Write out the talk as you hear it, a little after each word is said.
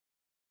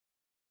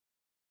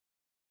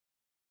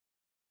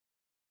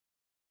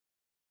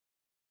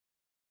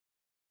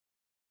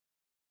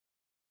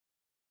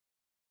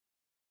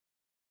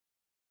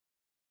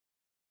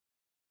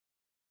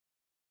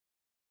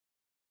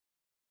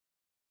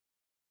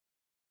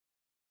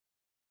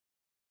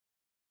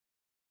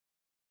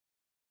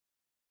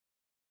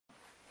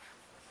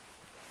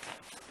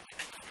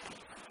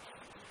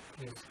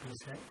Please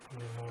recite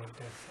Namo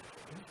Tassa.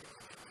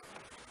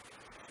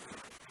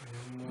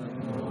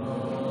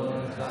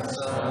 Namo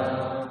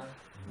Tassa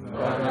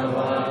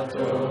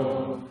Bhagavato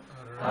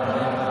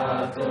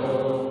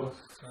Arahato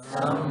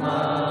Samma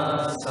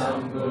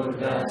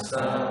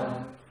Sambuddhassa.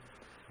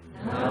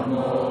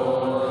 Namo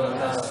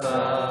Tassa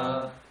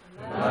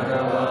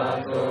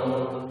Bhagavato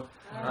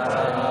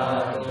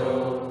Arahato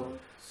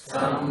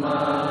Samma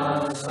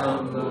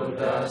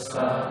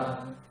Sambuddhassa.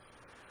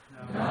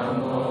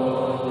 Namo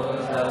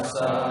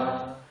Tassa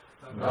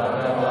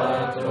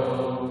Bhagavato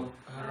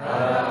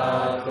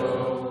Arahato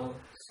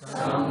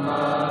Samma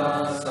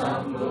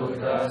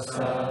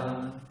Sambuddhassa.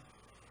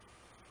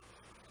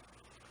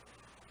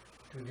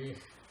 Today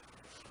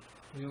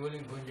we will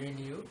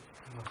continue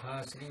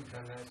Mahasri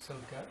Prana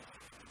Sutta,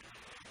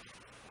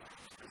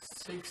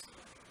 6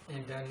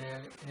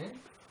 internal and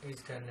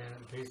external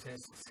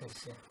basis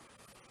section.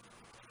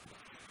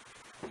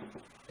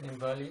 In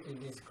Bali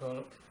it is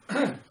called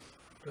 12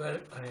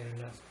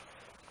 Ayaranas.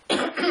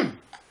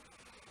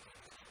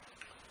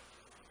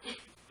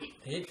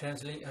 They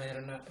translate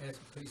Ayarana as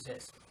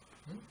basis.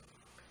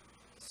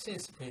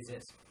 6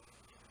 basis.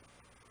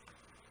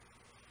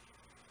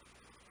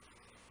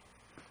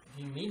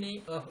 The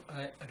meaning of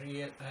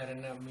real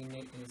Ayarana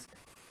meaning is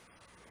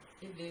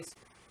it is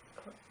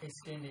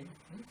extending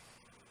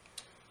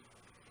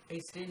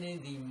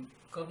the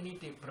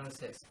cognitive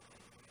process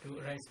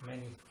to raise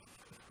many.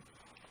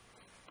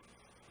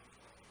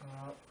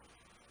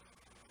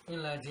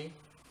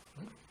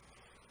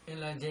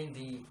 Enlarging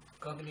the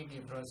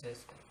cognitive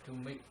process to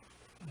make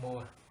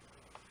more.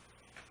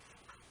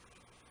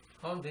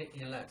 How they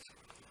enlarge?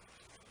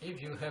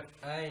 If you have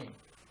eye,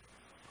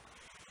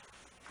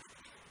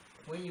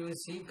 when you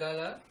see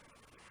color,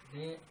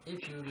 then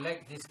if you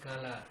like this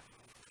color,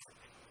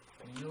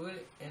 you will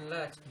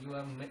enlarge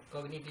your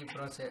cognitive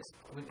process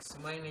with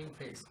smiling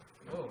face.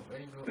 Oh,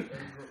 very good,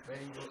 very good,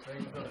 very good,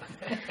 very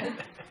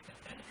good.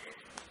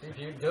 If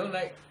you don't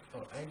like,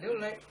 oh, I don't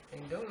like, I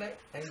don't like,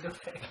 I don't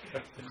like.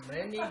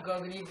 Many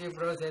cognitive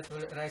process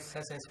will rise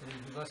successfully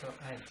because of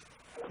I.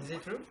 Is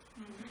it true?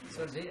 Mm-hmm.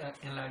 So they are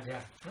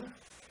enlarged.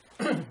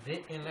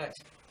 They enlarge.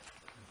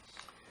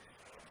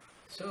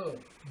 So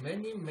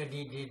many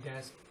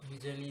meditators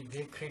usually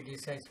they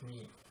criticize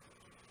me.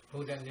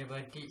 Buddha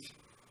never teach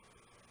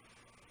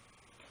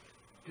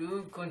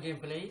to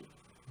contemplate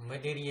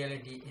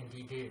materiality in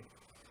detail.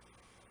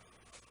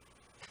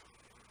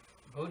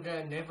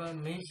 Buddha never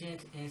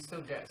mentions in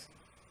suttas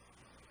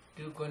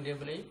to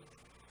contemplate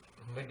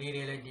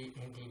materiality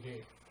in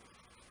detail.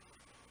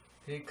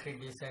 They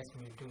criticize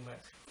me too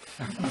much.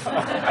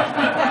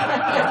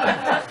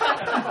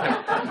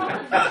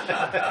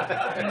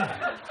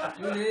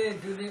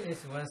 Today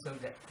is one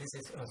sutta. This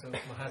is also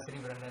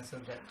Mahasri Brahma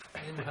Sutta.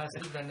 In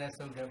Mahasri Brahma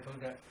Sutta,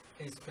 Buddha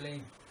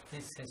explains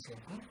this session.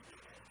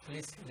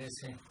 Please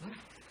listen.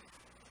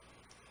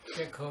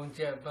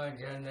 Chakkhoncha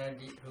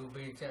bhajanadi,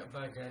 rupecha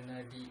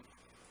bhajanadi,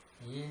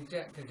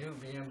 yincha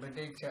tadubhyam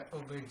padecha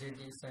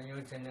ubhajati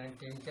sanyojana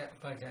tencha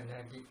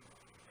bhajanadi.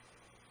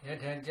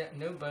 Yathaja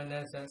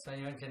nubbanasa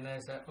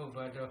sanyojanasa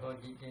ubhado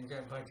hodi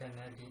tencha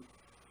bhajanadi.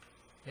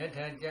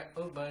 Yathaja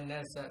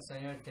ubbanasa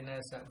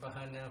sanyojanasa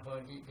bahana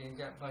hodi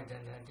tencha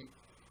bhajanadi.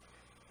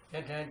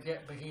 Yathaja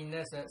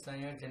bahinasa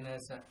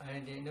sanyojanasa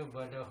ayade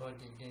nubhado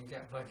hodi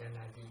tencha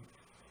bhajanadi.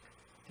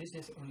 This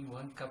is only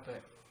one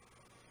couplet.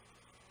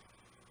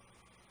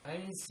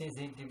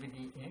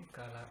 Insensitivity in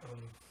color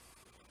only.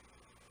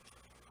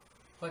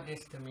 What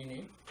is the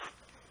meaning?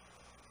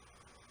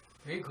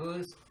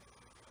 Bhikkhus,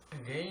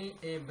 again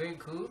a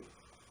bhikkhu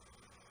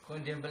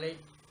contemplate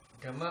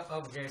Dhamma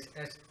objects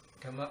as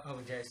Dhamma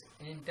objects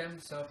in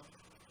terms of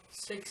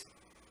 6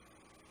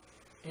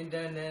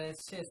 internal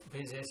sense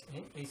bases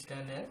and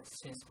external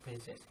sense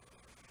bases.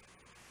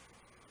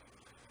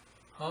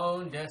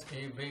 How does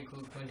a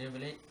bhikkhu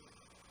contemplate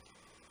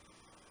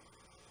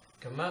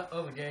Dhamma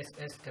objects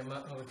as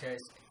Dhamma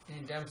objects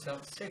in terms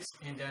of 6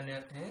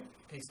 internal and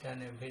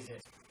external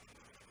bases?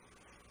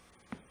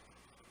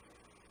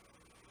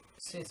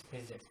 6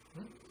 bases.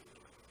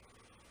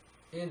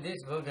 In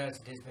this Buddha's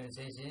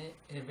dispensation,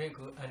 a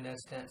bhikkhu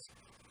understands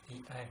the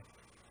eye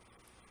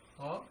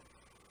or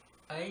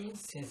eye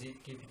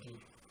sensitivity.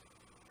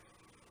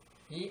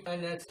 He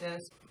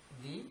understands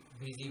the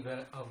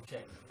visible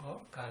object or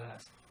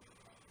colors.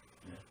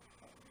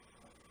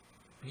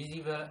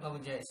 Visible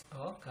objects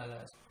or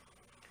colors.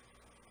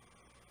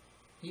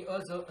 He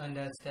also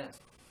understands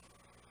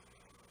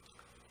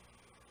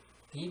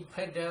the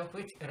pattern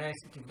which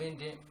arises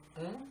depending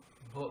on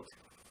both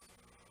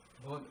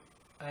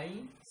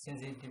eye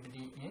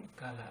sensitivity and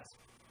colors.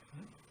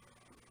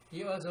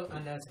 He also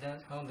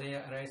understands how they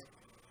arise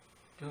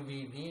to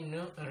be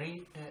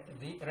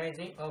the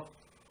rising of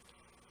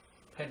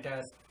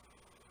patterns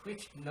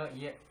which not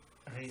yet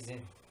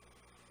risen,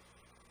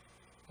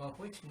 or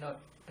which not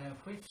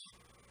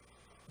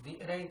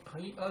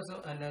he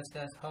also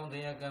understands how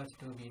there comes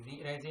to be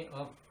the rising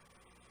of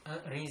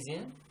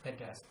unrisen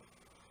patterns.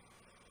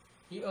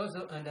 He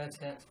also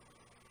understands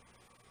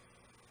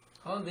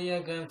how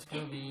there comes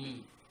to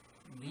be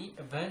the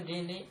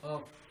abandoning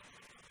of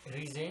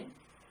reason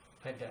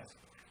patterns.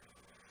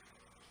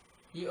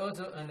 He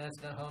also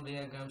understands how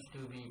there comes to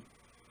be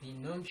the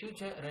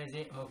non-future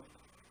arising of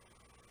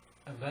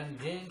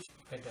abundant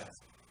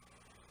patterns.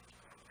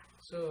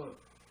 So,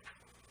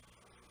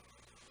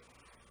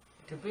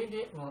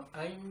 depending on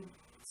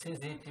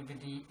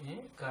sensitivity in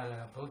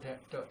Kala, Buddha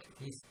taught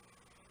these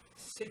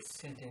 6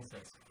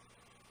 sentences.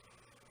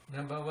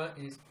 Number 1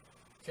 is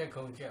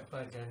Chakauja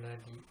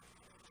Pajanadi.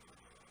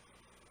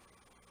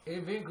 A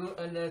bhikkhu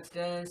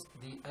understands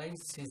the eye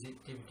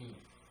sensitivity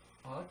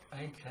or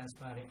eye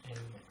transparent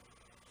element.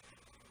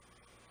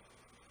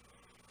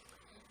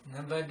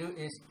 Number 2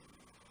 is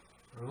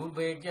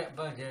Rubeja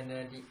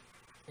Pajanadi.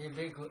 A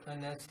bhikkhu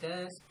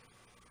understands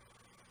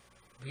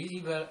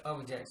visible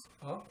objects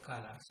or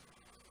colors.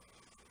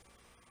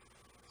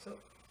 So,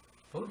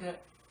 Buddha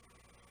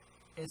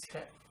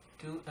instructs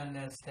to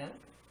understand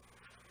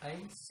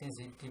eye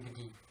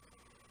sensitivity.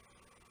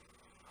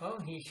 How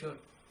he should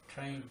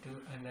try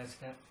to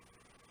understand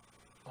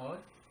or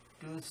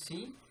to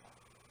see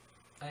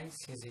eye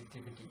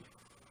sensitivity,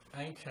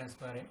 eye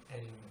transparent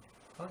element.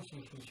 How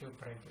he should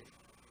practice.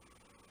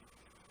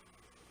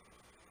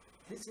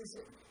 This is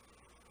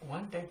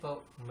one type of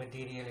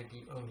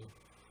materiality only.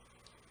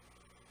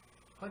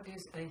 What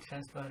is eye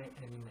transparent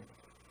element?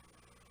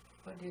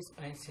 What is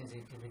eye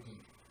sensitivity?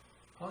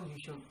 How you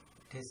should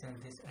discern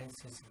this eye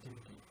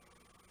sensitivity?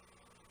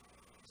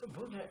 So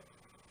Buddha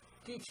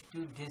teach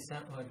to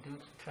discern or to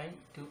try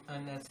to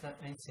understand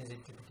eye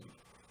sensitivity.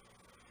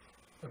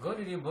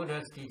 According to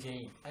Buddha's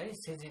teaching, eye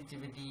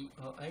sensitivity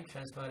or eye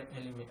transparent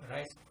element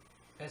rise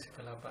as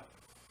kalapa.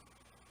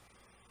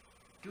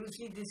 To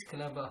see this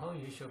kalapa, how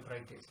you should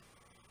practice?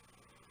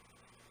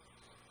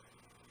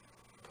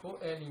 4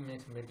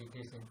 elements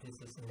meditation,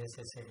 this is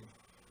necessary.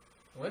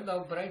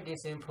 Without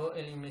practicing 4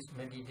 elements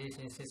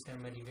meditation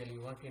systematically,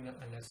 one cannot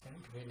understand,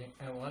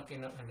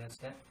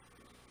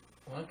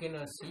 one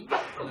cannot see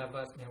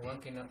kalapas, and one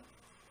cannot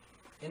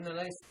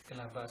analyze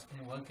kalapas,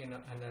 and one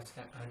cannot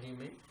understand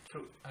ultimate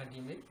truth,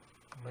 ultimate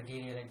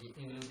materiality,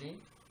 including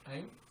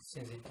eye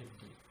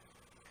sensitivity.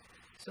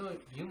 So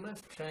you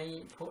must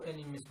try 4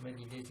 elements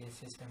meditation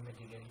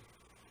systematically.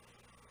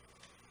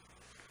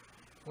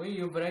 When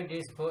you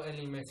practice 4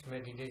 elements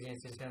meditation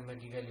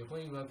systematically,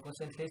 when your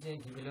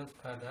concentration develops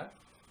further,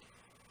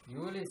 you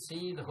will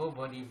see the whole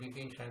body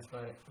become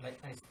transparent like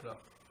ice block.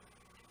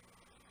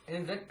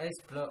 In that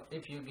ice block,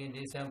 if you can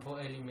discern 4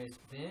 elements,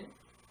 then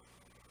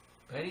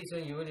very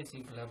soon you will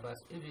see kalapas.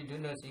 If you do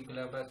not see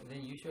kalapas,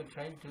 then you should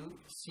try to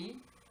see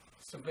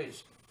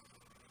space.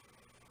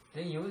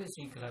 Then you will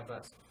see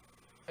kalapas.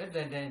 At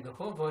that time, the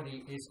whole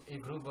body is a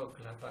group of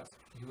kalapas.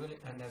 You will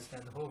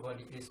understand the whole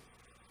body is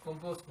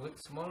composed with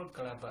small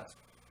kalapas.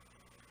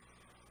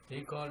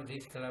 They call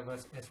these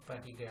kalapas as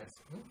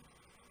particles.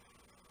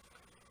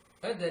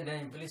 At that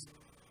time, please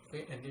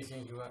pay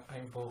attention to your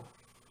eyeball.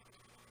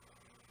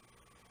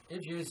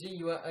 If you see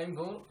your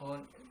eyeball,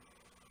 on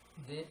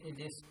then it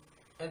is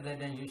at that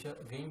time you should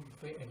again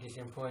pay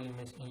attention 4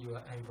 elements in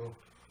your eyeball.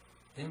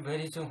 Then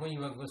very soon when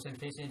your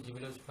concentration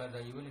develops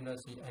further, you will not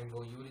see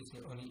eyeball, you will see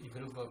only a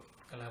group of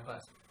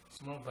kalapas,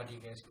 small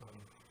particles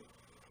only.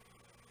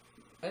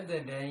 At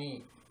that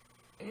time,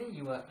 in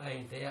your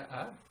eye there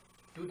are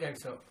 2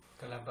 types of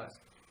kalapas.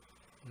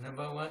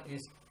 Number 1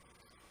 is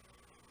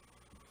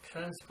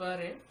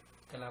transparent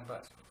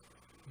kalapas.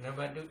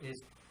 Number 2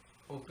 is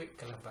opaque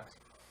kalapas.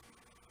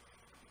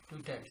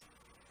 2 types.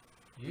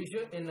 You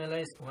should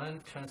analyze one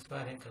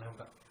transparent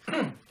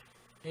kalapa.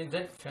 In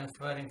that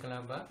transparent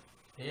kalapa,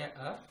 there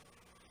are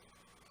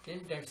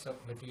 10 types of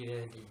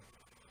materiality.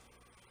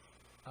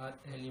 Earth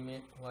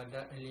element,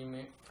 water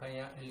element,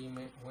 fire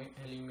element, wind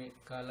element,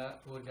 color,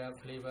 odor,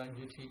 flavor,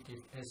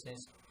 nutritive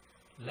essence,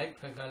 light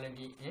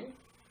faculty, and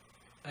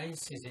eye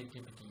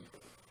sensitivity,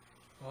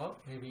 or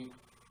maybe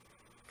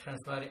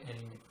transparent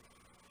element.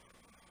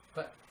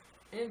 But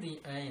in the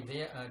eye,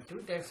 there are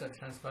 2 types of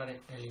transparent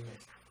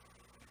elements.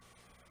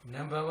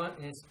 Number 1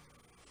 is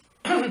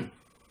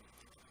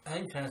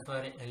eye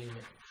transparent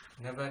element.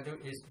 Number 2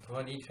 is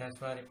body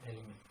transparent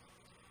element.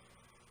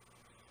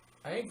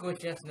 Eye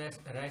consciousness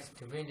arises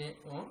depending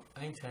on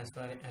eye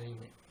transparent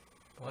element.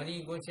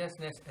 Body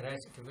consciousness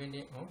arises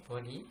depending on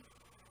body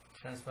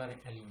transparent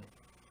element.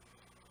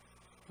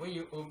 When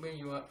you open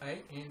your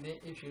eye and then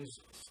if you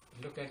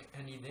look at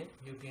anything,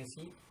 you can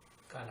see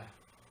color.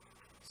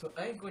 So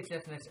eye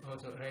consciousness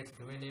also arises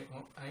depending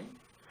on eye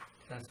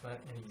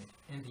transparent element.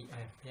 In the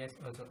eye, yes,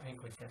 also eye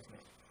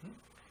consciousness.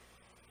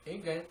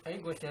 Eye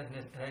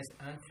consciousness arises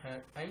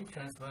on eye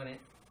transparent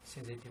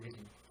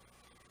sensitivity.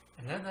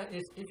 Another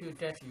is if you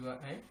touch your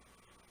eye,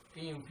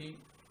 then you feel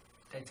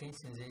touching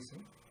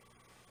sensation.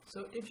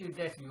 So if you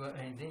touch your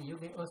eye, then you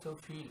can also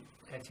feel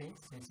touching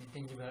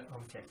tangible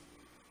objects,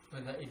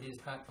 whether it is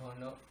hot or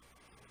not,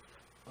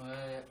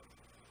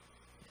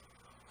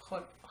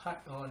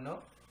 hot or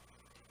not,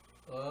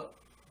 or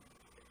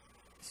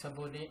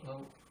supporting or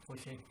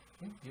pushing,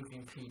 you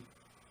can feel.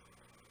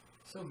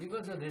 So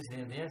because of this,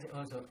 there is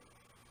also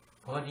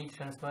body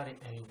transparent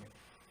element.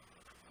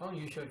 How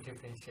you should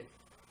differentiate?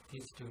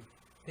 these two.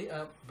 They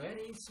are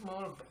very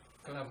small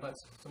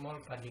clubs, small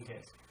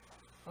particles.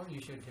 How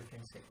you should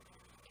differentiate?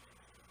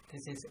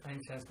 This is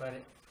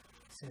untransparent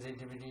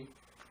sensitivity.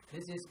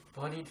 This is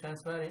body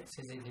transparent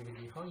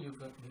sensitivity. How you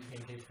can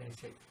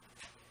differentiate?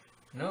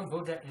 No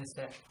Buddha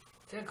instead.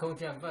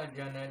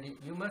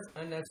 You must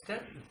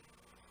understand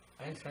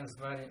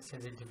untransparent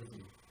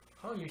sensitivity.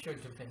 How you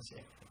should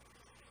differentiate?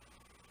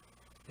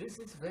 This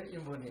is very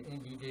important in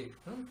detail.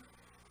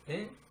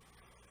 Then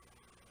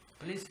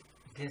please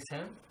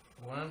discern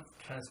one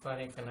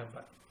transparent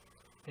kalapa.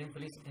 Then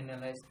please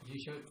analyze. You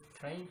should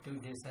try to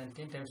discern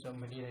 10 types of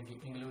materiality,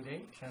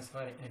 including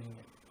transparent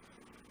element.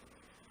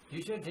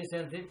 You should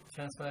discern this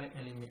transparent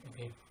element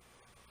again.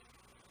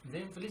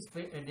 Then please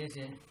pay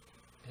attention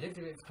a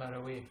little bit far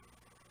away.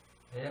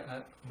 There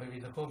are maybe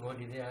the whole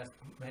body. There are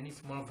many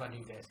small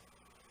particles.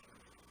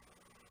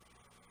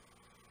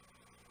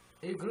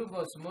 A group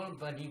of small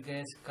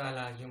particles,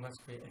 color, you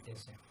must pay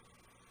attention.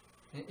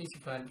 In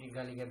each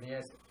particle, there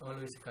is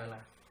always color.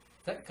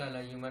 That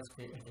color you must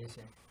pay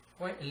attention.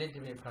 Quite a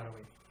little bit far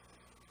away.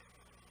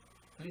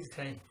 Please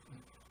try.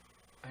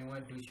 I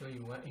want to show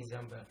you one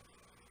example.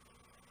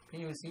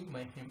 Can you see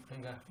my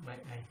finger, my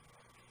eye?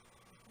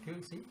 Do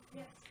you see?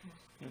 Yes.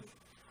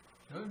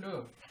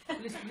 No.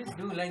 Please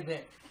do like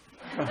that.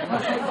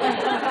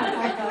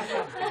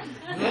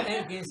 Your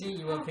eye can see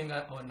your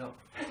finger or no?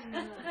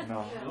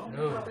 No,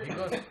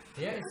 because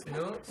there is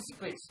no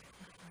space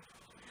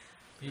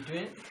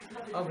between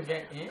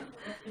object and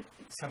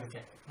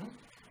subject.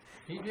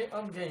 Between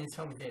object and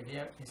subject,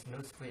 there is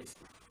no space.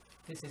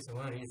 This is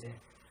one reason.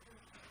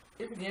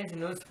 If there is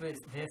no space,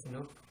 there is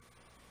no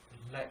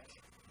light.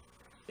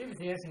 If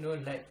there is no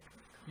light,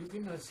 you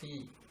cannot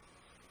see.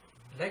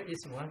 Light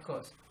is one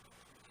cause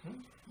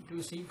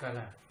to see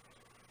color.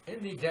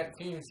 In the dark,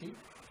 can you see?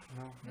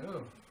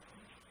 No.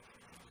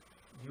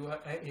 Your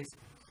eye is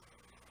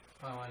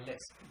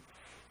powerless.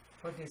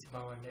 What is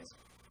powerless?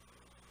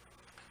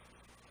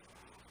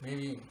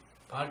 Maybe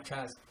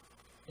vultures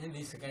in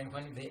the sky,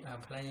 when they are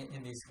flying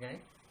in the sky,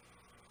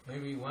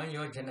 maybe 1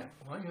 yojana.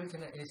 1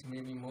 yojana is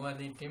maybe more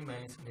than 10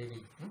 miles,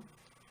 maybe.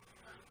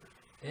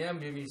 There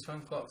may be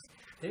some clouds.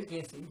 They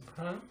can see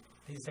from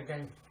the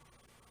sky,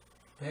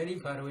 very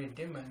far away,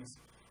 10 miles.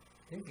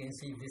 They can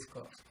see this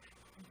clouds.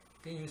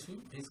 Can you see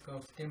this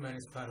clouds 10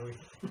 miles far away?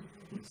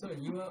 So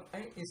your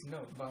eye is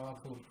not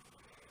powerful.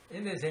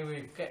 In the same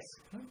way, cats.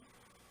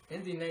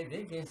 In the night,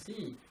 they can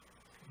see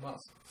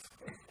mouse.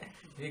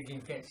 They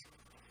can catch.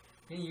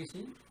 Can you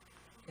see?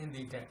 In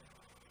the dark.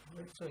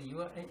 So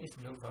your eye is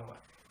no power.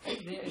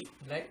 If there is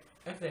light,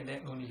 after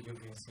that only you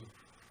can see.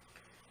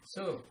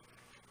 So,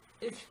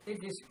 if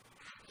it is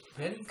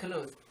very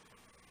close,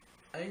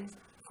 eye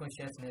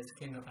consciousness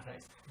cannot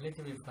arise.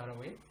 Little bit far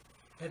away,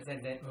 after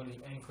that only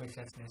eye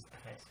consciousness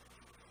arises.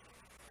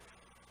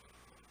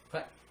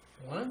 But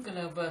one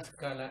kalapa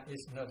skala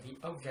is not the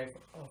object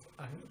of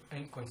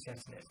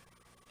unconsciousness.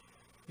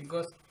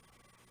 Because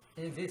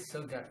in this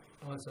sutta,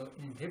 also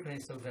in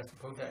different suttas,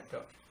 Buddha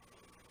taught,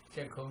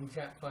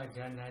 Chakongja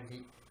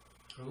pajanati,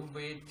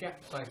 Rubeja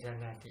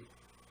pajanati.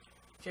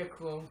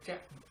 Chakongja,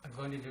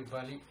 according to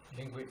Bali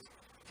language,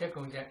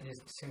 Chakongja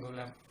is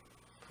singular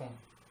form.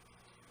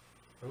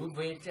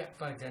 Rubeja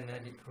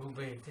pajanati,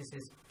 Rube, this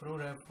is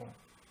plural form.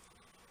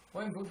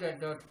 When Buddha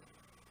taught,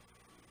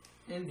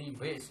 in the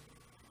base,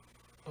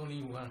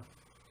 only one.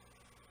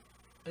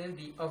 In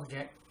the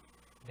object,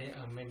 there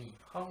are many.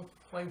 How?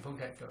 Why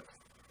Buddha taught?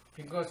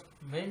 Because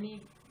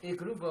a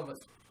group of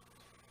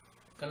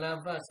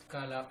kalapa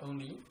skala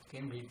only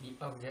can be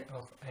the object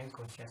of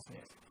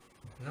unconsciousness.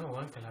 No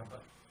one kalapa.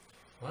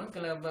 One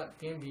kalapa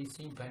can be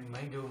seen by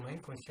mind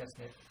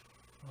consciousness,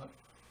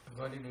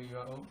 according to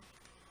your own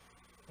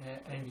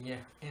idea,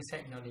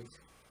 insight knowledge.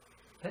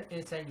 That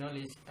insight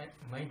knowledge,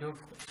 mind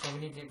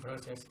cognitive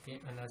process can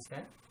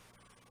understand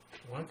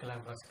one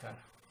kalapa skala.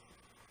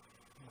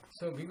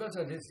 So because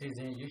of this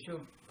reason, you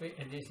should pay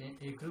attention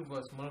a group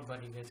of small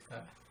particle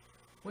skala.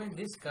 When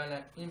this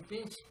skala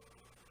impinges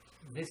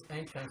this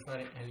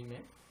untransparent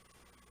element,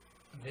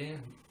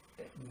 then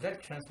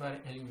that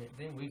transparent element,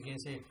 then we can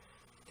say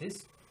this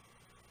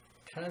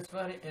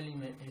transparent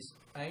element is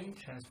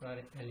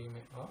untransparent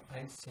element or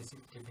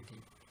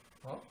unsensitivity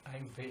or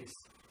unbase.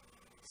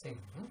 Same.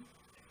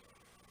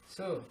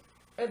 So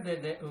at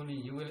that only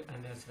you will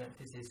understand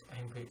this is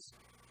unbase.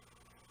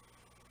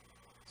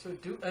 So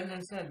to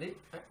understand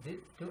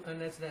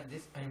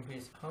this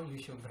unbase, how you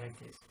should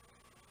practice?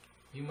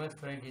 You must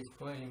practice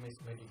 4 elements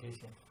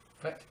meditation.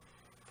 But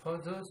for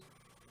those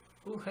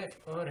who have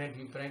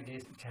already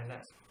practiced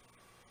jhanas,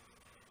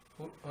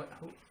 who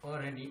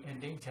already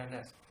attained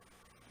jhanas,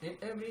 in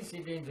every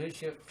sitting they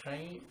should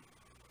try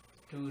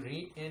to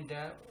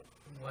re-enter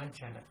one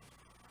jhana.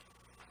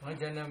 One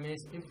jhana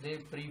means if they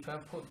prefer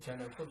 4th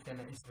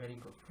jhana is very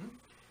good.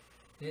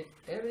 Then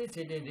every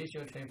sitting they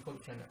should try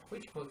 4th jhana.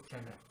 Which 4th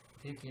jhana?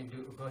 They can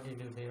do according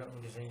to their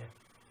own desire.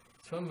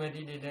 Some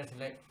meditators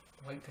like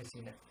white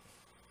Accina,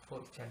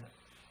 4th jhana.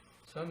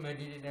 Some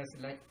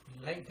meditators like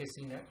light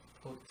Accina,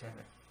 4th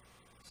jhana.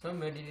 Some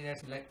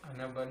meditators like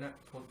Anabana,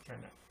 4th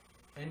jhana.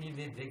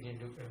 anything they can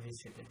do every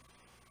second.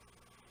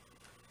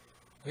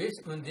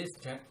 Based on this,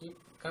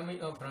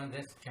 coming out from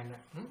this channel,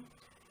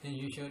 then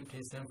you should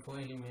discern four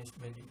elements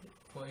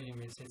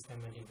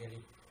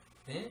systematically.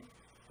 Then,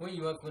 when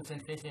your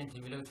concentration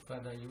develops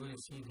further, you will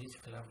see these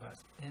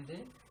kalabas. And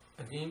then,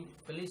 again,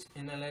 please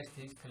analyze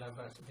these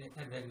kalabas. Then,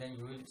 at that time,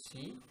 you will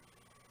see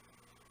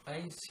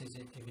eye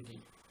sensitivity.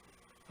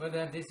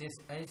 Whether this is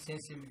eye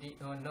sensitivity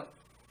or not,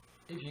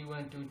 if you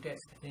want to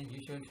test, then you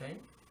should try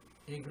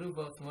a group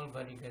of small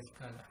particles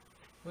color.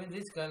 When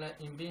this color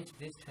impedes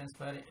this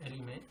transparent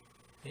element,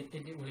 then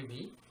it will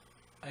be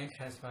eye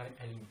transparent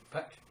element.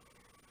 But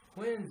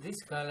when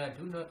this color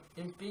do not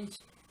impinge,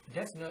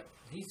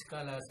 these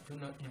colors do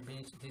not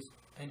impinge this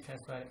eye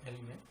transparent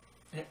element,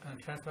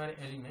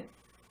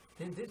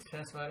 then this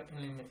transparent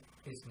element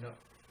is not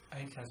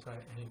eye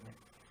transparent element.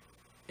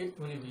 It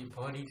will be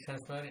body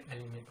transparent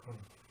element only.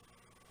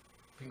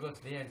 Because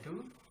there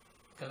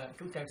are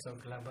two types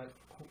of color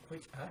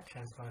which are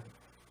transparent.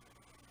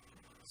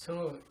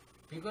 So,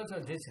 because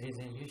of this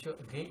reason, you should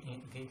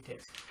again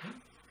test.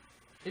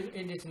 If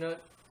it is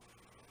not,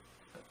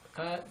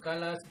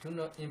 colors do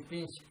not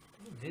impinge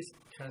this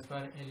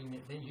transparent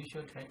element, then you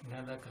should try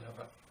another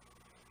color.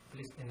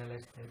 Please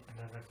analyze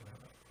another color.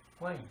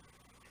 Why?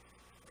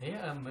 There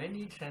are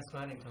many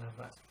transparent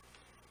colors.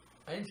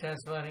 And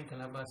transparent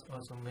colors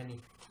also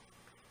many.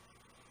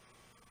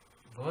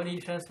 Body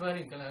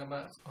transparent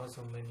colors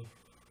also many.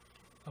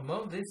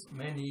 Among these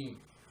many,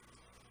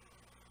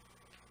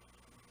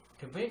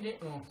 depending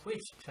on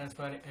which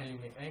transparent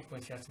element eye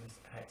consciousness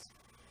has,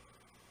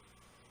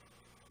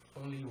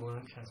 only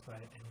one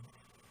transparent element.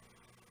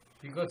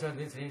 Because of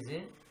this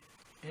reason,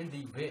 in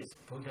the base,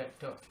 Buddha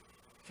taught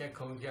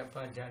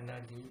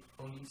Janadi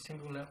only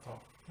singular form.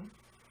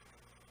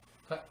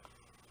 But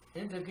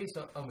in the case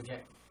of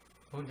object,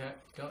 Buddha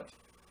taught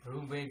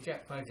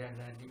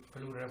Janadi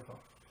plural form.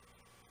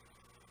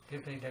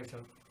 Different types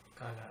of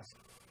colors.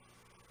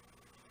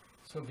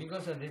 So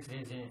because of this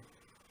reason,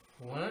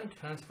 one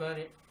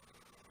transparent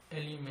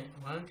element,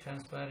 one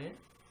transparent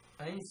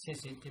eye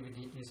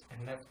sensitivity is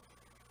enough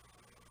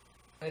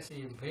as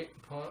a base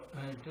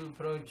to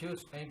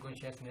produce eye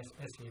consciousness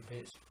as a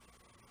base.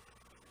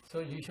 So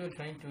you should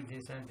try to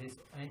discern this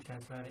eye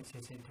transparent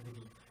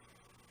sensitivity.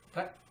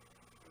 But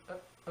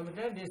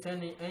after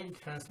discerning eye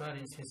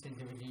transparent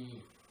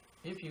sensitivity,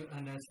 if you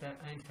understand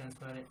eye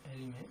transparent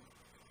element,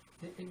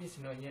 then it is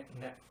not yet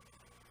enough.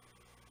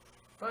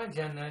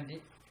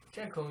 Pajanadi,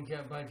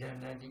 Chakoja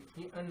Pajanadi,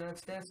 he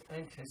understands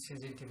eye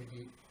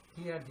sensitivity.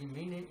 Here the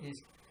meaning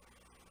is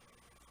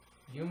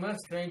you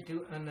must try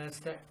to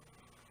understand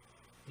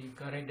the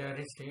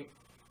characteristic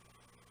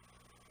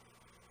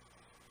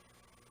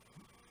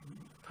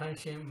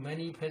function,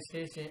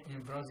 manifestation,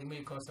 and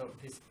proximate cause of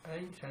this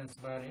eye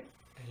transparent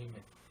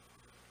element.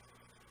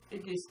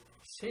 It is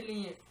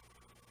salient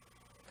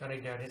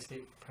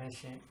characteristic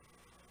function,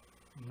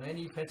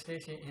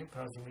 manifestation, and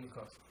proximate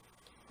cause.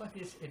 What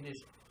is it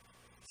is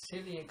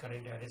salient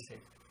characteristic?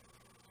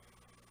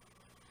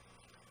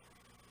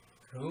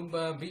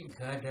 Rupa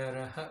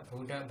Bhigadaraha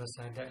Buddha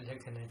Basada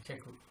Lakana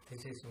Chaku.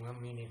 This is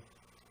one meaning.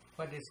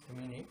 What is the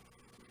meaning?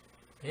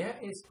 There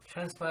is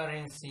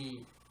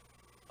transparency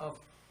of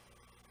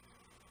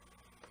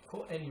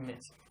four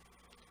elements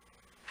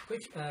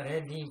which are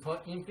ready for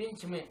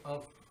impingement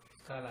of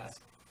colors.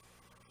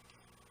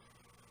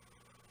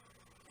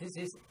 This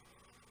is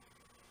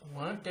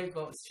one type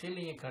of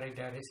salient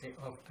characteristic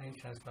of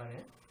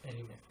transparent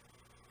element.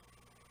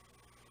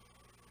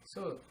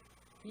 So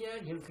here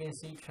you can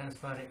see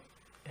transparent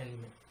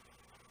element.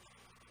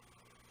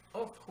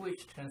 Of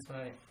which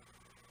transparent?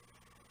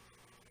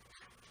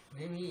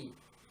 Maybe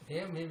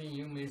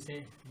you may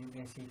say, you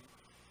can see,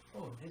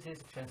 oh, this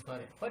is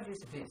transparent. What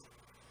is this?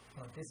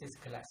 Oh, this is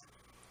glass.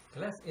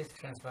 Glass is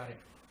transparent.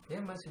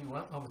 There must be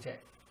one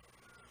object,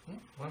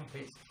 one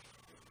face,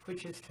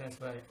 which is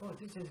transparent. Oh,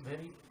 this is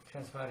very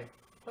transparent.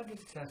 What is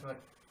transparent?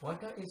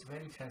 Water is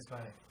very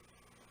transparent.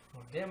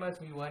 Oh, there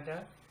must be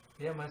water,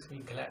 there must be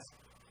glass.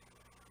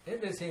 In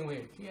the same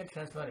way, here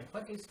transparent.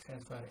 What is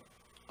transparent?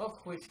 Of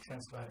which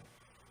transparent?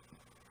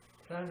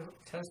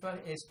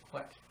 Transparent is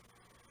what?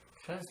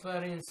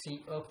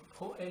 Transparency of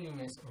four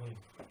elements only.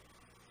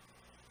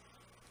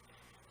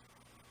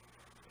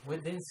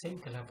 Within same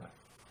kalapa,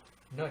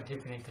 not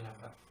different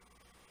kalapa.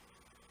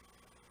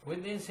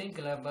 Within same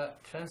kalapa,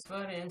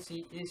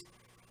 transparency is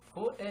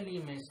four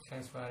elements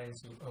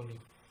transparency only.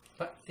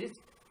 But this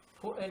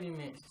four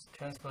elements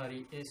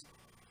transparency is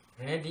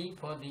ready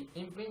for the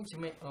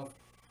impingement of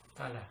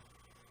color.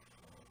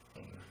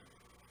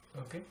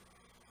 Okay?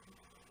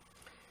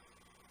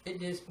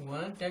 It is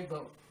one type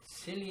of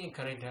salient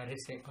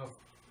characteristic of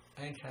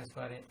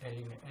transparent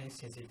element and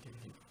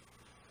sensitivity.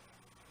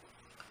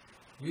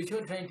 You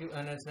should try to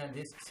understand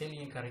this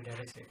salient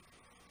characteristic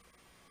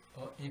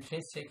or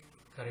intrinsic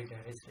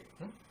characteristic.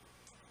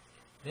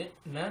 Then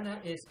nana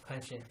is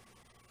function.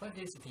 What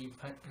is the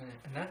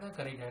another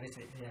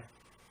characteristic there?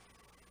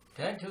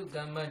 Dhatu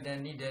Gamma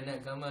Dani Dana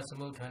Gamma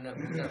Samudhana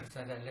Buddha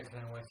Sada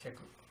Lakana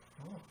Wachaku.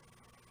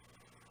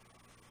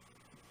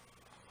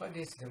 What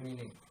is the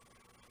meaning?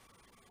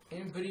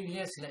 In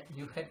previous life,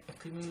 you had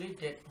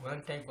accumulated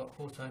one type of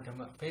wholesome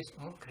dhamma based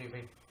on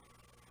craving.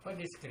 What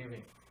is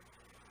craving?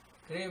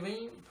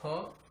 Craving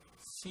for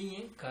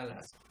seeing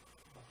colors.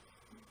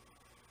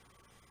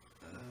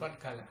 What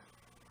color?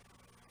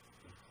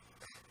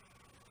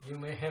 You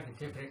may have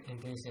different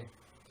intention.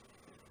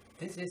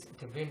 This is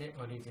divinity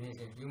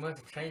origination. You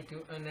must try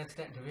to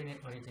understand divinity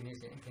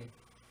origination again.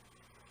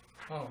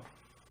 Oh,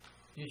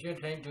 you should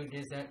try to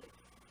discern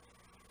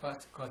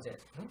first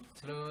causes.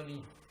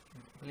 Slowly,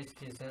 please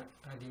discern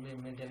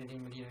ultimate mentality,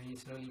 materially,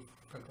 slowly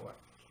backward.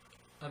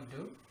 Up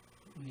to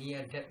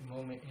near that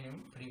moment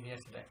in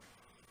previous life.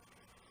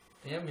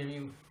 There may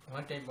be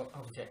one type of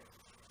object.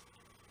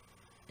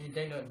 In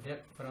time of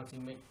that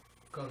approximate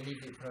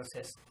cognitive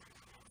process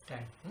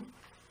time.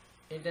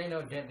 In time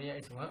of that there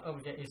is one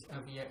object is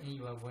appear in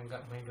your Vanga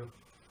mind.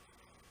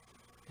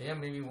 There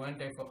may be one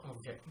type of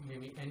object,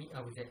 maybe any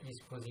object is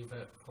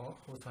possible for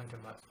wholesome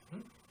dhammas.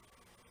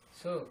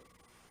 So,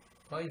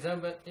 for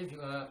example, if you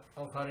are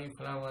offering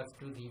flowers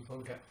to the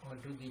Buddha or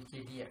to the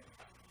Jediya,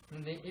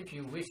 then if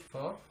you wish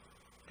for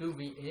to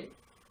be a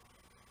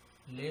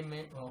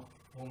layman or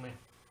woman,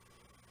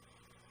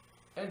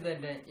 at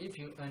that time, if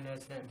you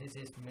understand this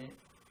is man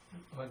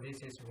or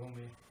this is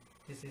woman,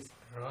 this is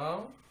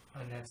wrong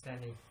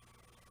understanding.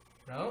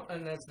 Wrong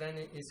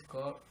understanding is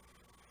called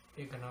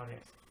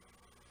ignorance.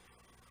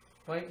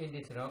 Why it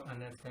is wrong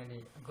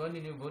understanding?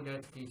 According to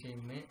Buddha's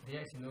teaching,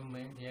 there is no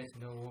man, there is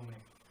no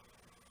woman.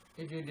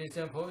 If you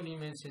discern four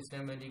elements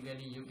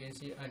systematically, you can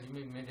see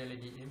ultimate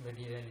mentality in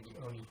materiality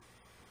only.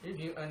 If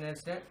you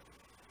understand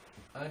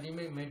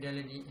ultimate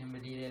mentality in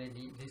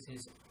materiality, this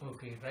is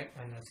okay, right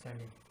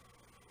understanding.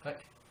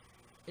 But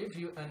if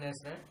you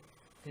understand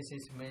this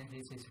is man,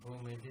 this is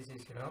woman, this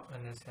is wrong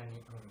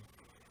understanding only.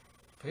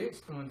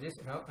 Based on this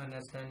wrong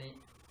understanding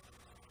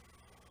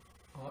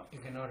or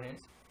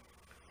ignorance,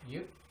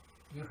 you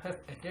have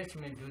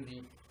attachment to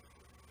the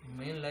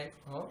man life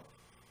or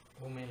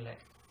woman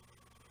life.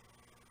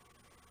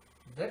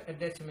 That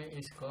attachment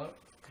is called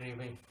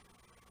craving.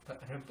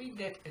 But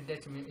repeated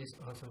attachment is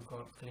also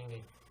called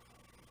clinging.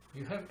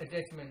 You have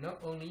attachment not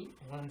only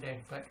one day,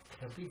 but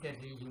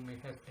repeatedly you may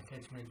have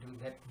attachment to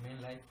that man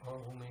life or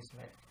woman's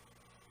life.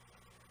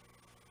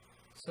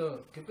 So,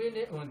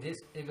 depending on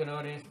this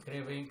ignorance,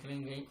 craving,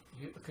 clinging,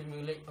 you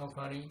accumulate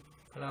offering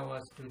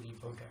flowers to the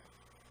Buddha.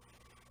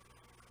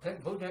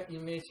 That Buddha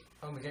image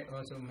object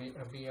also may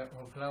appear,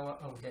 or flower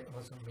object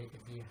also may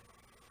appear.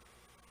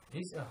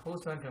 These are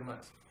wholesome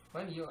dhammas.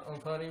 When you are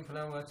offering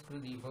flowers to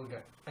the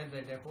Buddha, and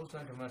the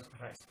wholesome dhammas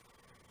arise.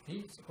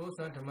 These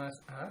wholesome dhammas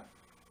are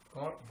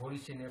called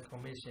volitional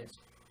formations.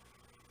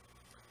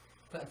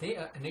 But they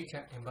are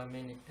nature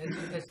impermanent. As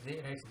soon as they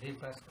rise, they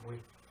pass away.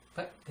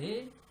 But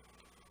they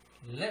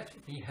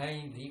left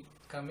behind the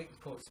karmic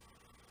force,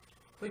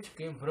 which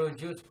can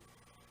produce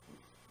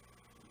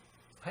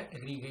five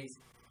aggregates.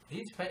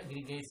 These five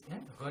aggregates,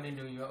 according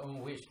to your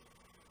own wish,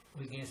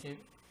 we can say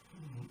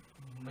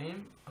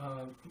man,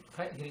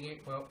 five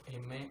aggregate of a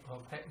man or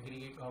five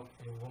aggregate of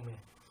a woman.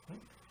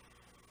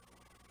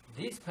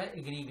 These five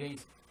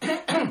aggregates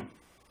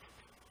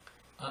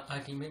are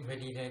ultimate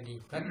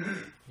materiality, but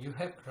you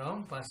have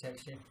wrong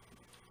perception.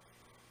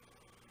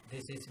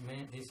 This is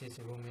man, this is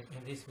woman,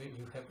 and this way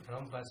you have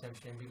wrong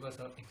perception because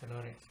of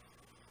ignorance.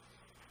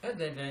 At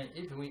that time,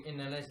 if we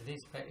analyze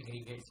these five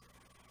aggregates,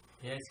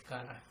 there is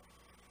color.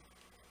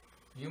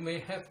 You may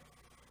have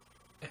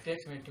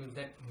attachment to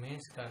that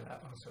man's color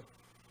also.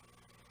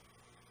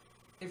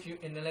 If you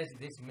analyze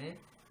this man's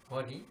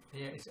body,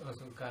 there is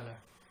also color.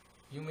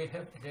 You may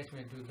have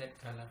attachment to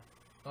that color.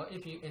 Or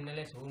if you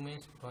analyze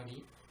woman's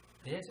body,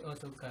 there is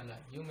also color.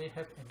 You may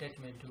have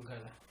attachment to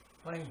color.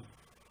 Why?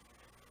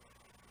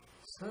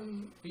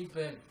 Some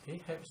people,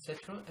 they have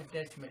sexual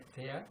attachment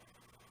to their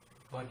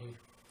body.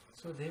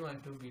 So they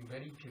want to be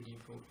very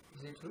beautiful.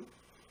 Is it true?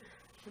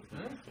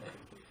 Huh?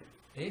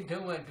 They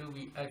don't want to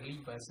be ugly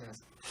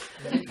persons.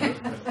 Is it true?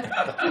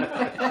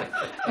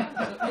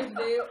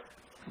 So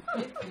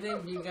if they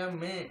become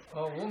man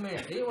or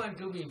woman, they want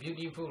to be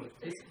beautiful.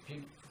 This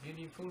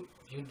beautiful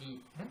beauty,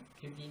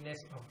 beautiness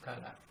of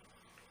color.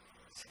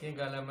 Skin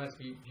color must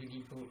be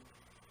beautiful,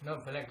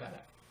 not black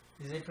color.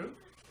 Is it true?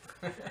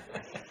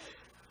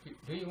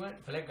 Do you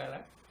want black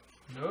color?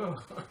 No.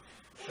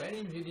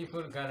 Very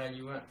beautiful color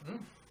you want.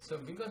 So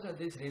because of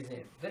this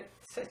reason, that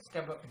such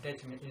type of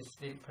attachment is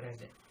still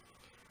present.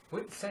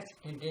 With such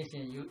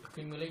intention, you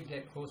accumulate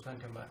that wholesome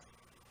dhammas.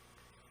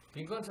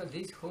 Because of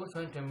these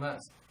wholesome dhammas,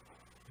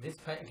 these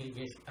five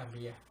aggregates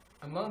appear.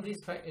 Among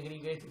these five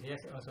aggregates, there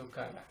is also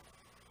color.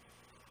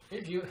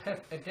 If you have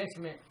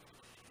attachment,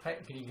 five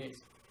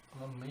aggregates,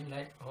 or man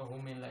life or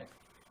woman life,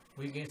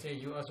 we can say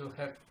you also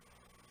have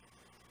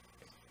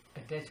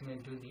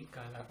attachment to the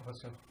color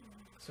also.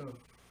 So,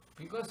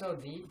 because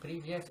of the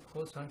previous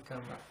wholesome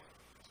karma,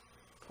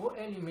 four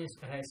elements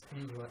arise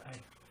in your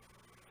eye.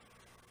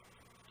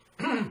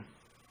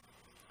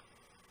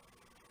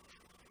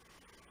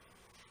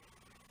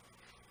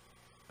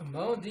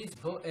 Among these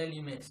four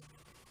elements,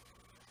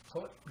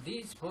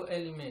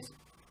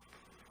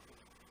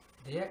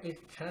 there is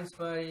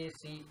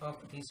transparency of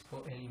these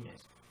four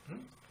elements.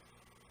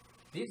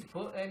 These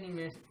four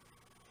elements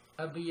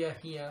appear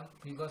here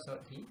because of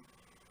the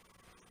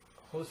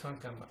wholesome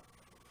karma.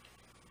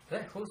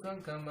 That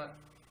wholesome karma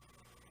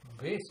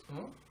based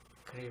on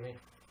craving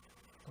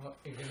or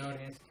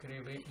ignorance,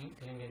 craving, and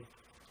clinging.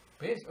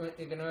 Based on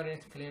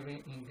ignorance,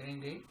 craving, and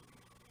clinging,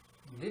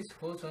 this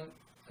wholesome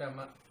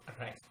karma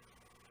arises.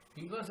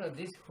 Because of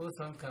this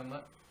wholesome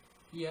karma,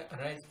 here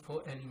arise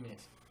four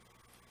elements.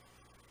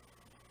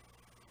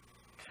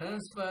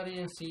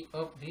 Transparency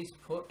of these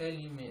four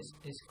elements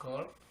is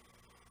called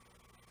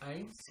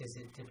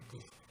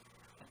insensitivity,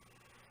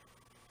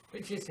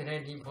 which is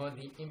ready for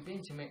the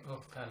impingement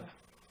of color.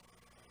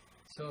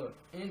 So,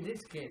 in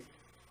this case,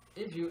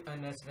 if you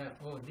understand,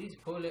 oh, these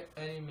four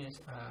elements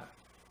are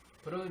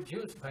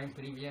produced by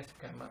previous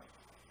karma,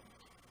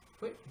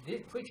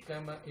 which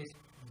karma is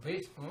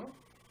based on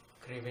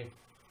craving.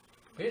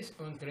 Based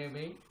on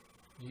craving,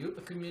 you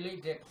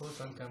accumulate that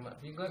wholesome karma.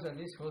 Because of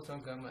this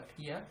wholesome karma,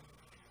 here,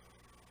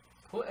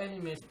 four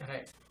elements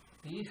arise.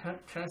 The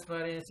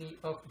transparency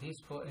of these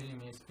four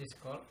elements is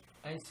called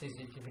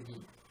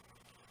insensitivity.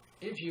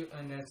 If you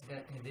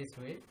understand in this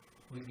way,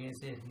 we can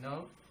say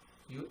now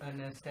you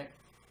understand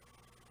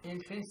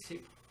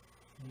intrinsic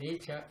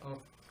nature of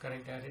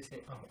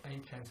characteristic of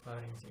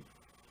intransparency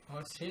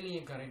or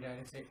salient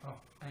characteristic of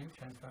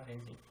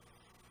intransparency.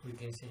 We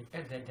can say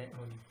at that time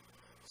only.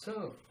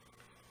 So,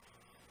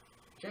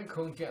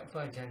 Chakkhongja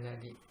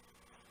Pajanadi.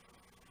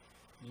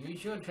 You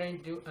should try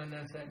to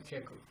understand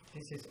Chakku.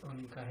 This is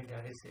only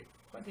characteristic.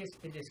 What is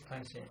its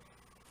function?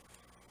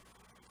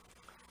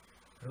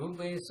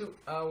 Rupesu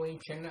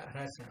Avichana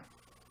Rasa.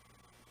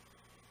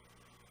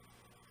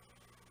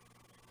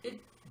 It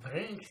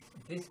brings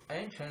this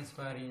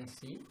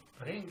intransparency,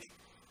 brings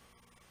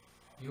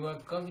your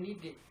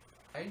cognitive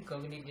and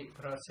cognitive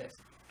process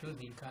to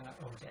the color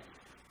object.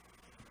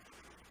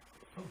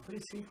 Oh,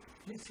 please see,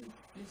 please see,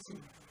 please see.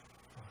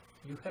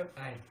 Oh, you have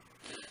eye.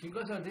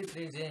 Because of this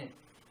reason,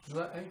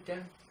 your eye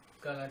can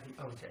color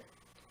the object.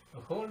 The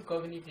whole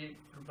cognitive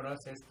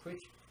process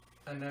which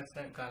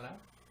understand color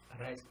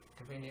arises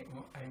depending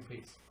on eye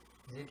face.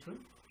 Is it true?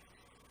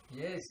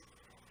 Yes.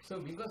 So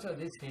because of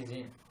this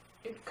reason,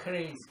 it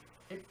creates,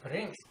 it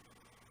brings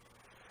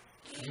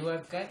your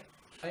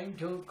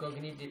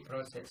cognitive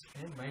process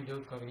and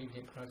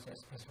mind-cognitive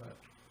process as well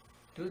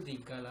to the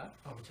color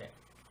object.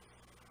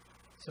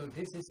 So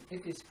this is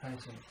its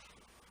function.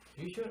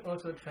 You should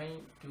also try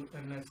to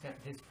understand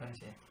this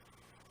function.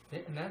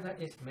 Then another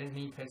is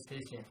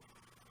manifestation.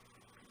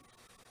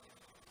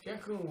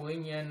 Chakku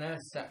Vinyana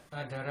Sa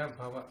Adhara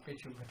Bhava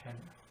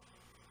Pichupatana.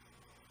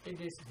 It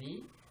is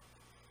the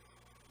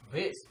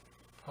base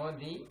for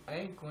the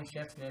eye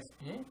consciousness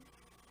in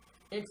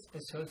its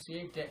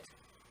associated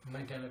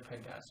mental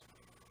patterns.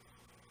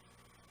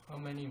 How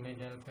many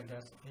mental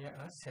patterns? There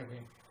are 7.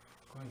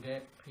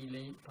 Contact,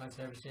 feeling,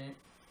 perception,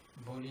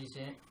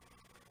 volition,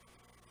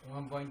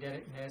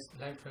 one-pointedness,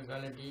 life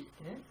frugality,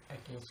 and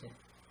attention.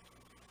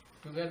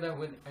 Together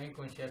with eye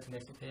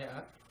consciousness, there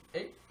are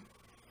 8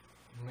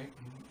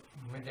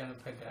 mental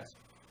patterns.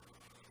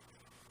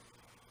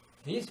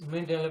 These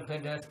mental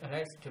patterns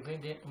arise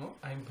depending on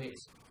eye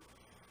base.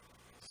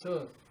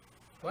 So,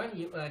 when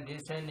you are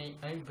discerning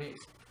eye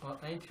base or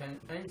eye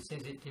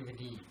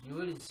sensitivity, you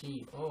will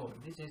see, oh,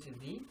 this is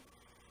the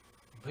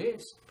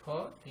base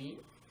for the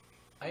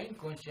eye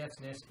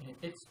consciousness and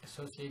its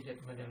associated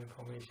mental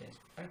formations.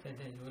 After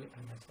that, you will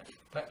understand.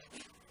 But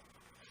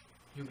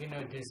you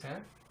cannot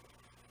discern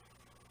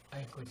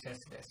eye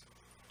consciousness.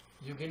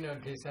 You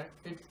cannot discern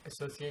its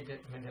associated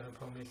mental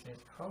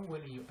formations. How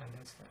will you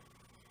understand?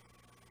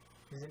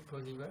 Is it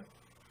possible?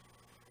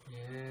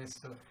 Yes.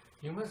 So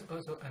you must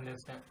also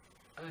understand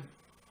an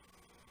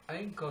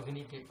eye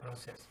cognitive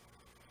process,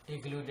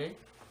 including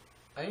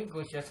eye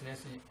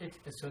consciousness and its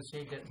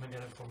associated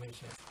mental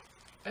formations.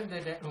 After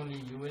that only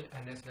you will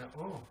understand,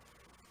 oh,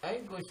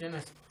 eye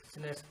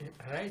consciousness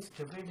arises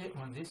depending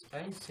on this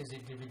eye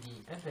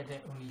sensitivity. After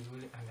that only you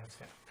will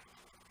understand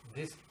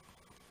this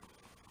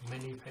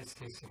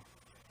manifestation.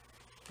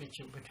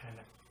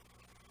 Pichupatana.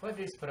 What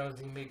is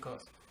proximate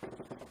cause?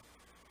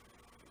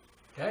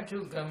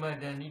 Dhatu Kama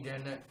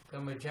Danidana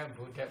Kamaja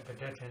Buddha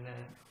Padatana.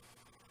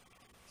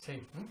 Say,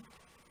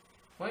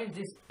 why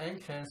this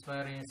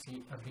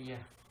intransparency appear?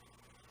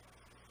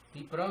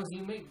 The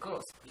proximate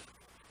cause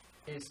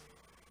is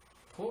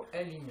 4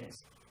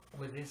 elements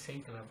within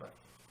same club.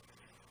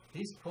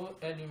 These 4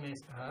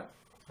 elements are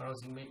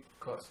proximate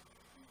cause.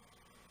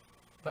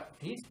 But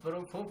these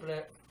 4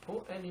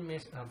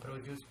 elements are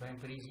produced by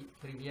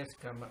previous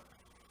karma,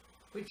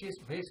 which is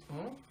based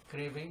on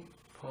craving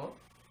for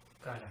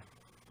color.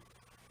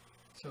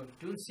 So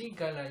to see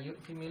color, you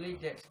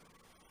accumulate that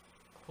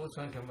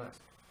wholesome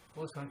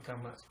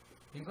karmas.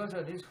 Because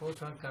of this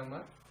wholesome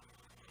karma,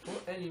 4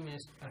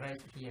 elements arise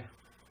here.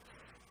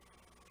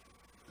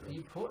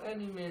 The 4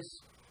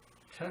 elements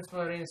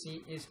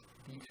transparency is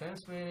the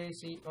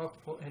transparency of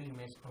 4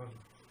 elements only.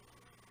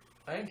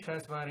 And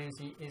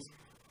transparency is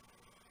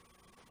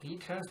the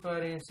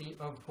transparency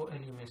of 4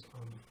 elements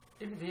only.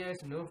 If there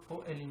is no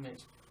four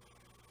elements,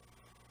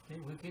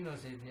 then we cannot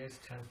say there is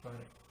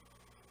transparent.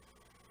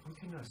 We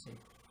cannot say.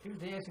 If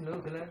there is no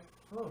glass,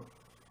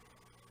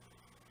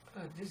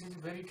 this is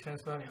very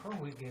transparent. How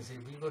we can say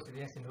because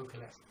there is no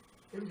glass?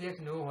 If there is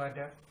no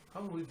water,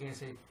 how we can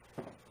say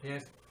there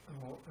is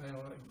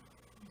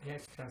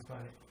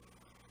transparent?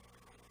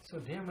 So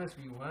there must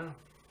be one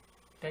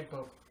type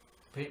of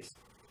base.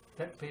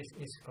 That base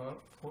is called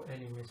four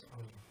elements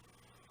only.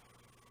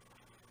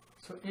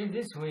 So in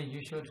this way,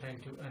 you should try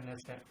to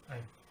understand I.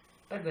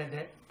 Other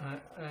than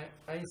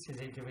I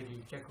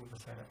sensitivity, Jaku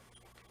Pasara.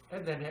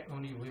 Other than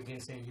only we can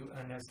say you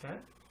understand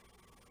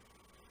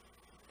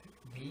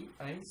the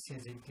I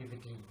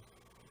sensitivity.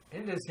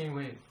 In the same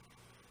way,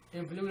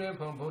 in plural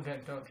from Buddha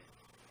taught,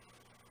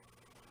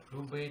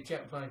 Rupe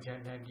Chapa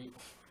Jadadi,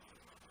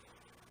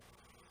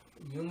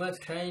 you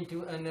must try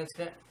to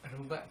understand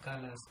Rupa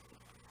colors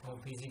or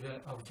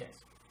physical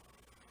objects.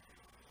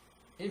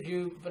 If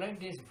you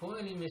practice four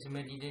elements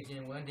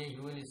meditation, one day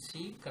you will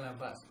see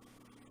kalabas.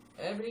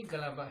 Every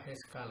kalaba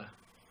has color.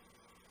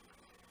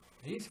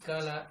 This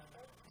color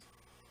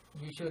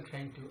you should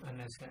try to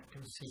understand, to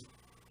see.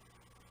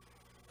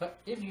 But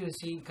if you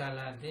see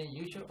color, then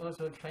you should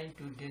also try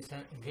to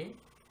discern again.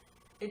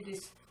 It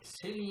is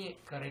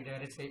salient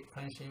characteristic,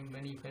 function,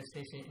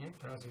 manifestation, and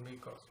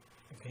proximate cause.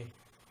 Okay.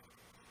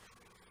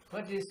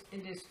 What is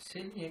it is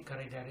salient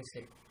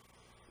characteristic?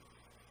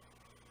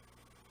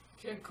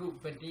 Jaku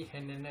Pati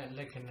Hanana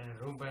Lakana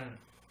Ruban.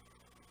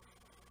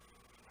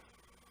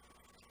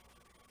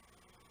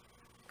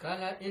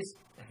 Color is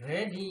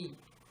ready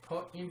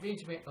for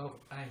impeachment of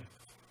eye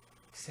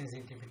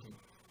sensitivity.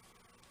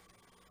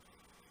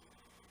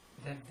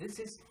 That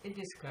it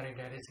is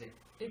characteristic.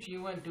 If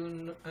you want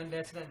to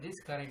understand this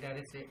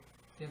characteristic,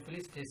 then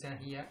please listen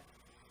here.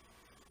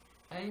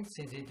 Eye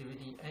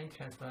sensitivity, eye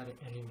transparent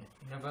element.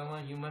 Number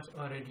one, you must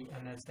already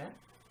understand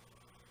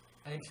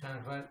eye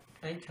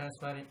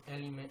transparent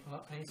element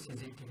or eye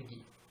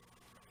sensitivity.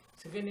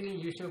 Secondly,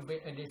 you should pay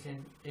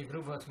attention a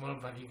group of small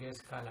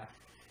particles color.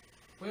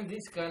 When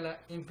this color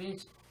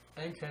impedes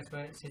eye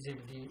transparent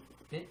sensitivity,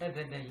 then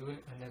other than you will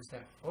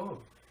understand,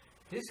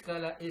 this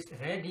color is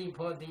ready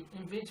for the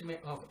impeachment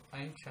of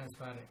eye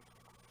transparent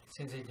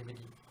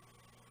sensitivity.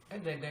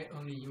 Other than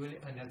only you will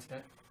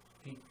understand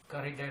the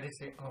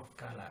characteristic of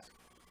colors.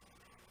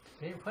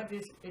 Then what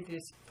is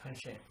its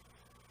function?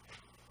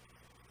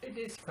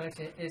 Its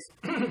function is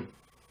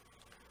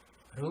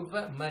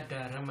Rupa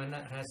Madha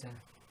Ramana Rasa.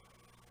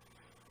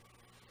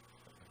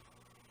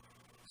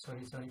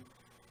 Sorry.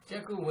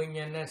 Jaku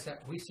Vinyanasa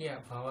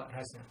Visya Bhava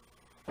Rasa.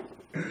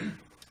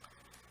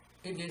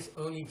 It is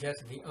only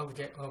just the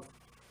object of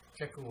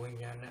Jaku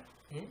Vinyana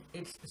in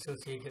its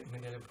associated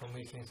mental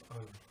formations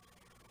only.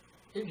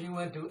 If you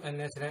want to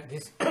understand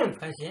this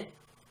function,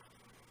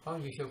 how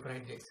you should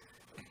practice?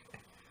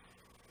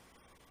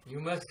 You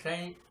must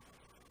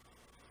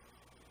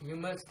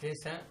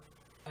discern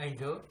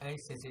Ido, eye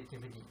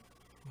sensitivity,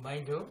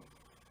 Mido,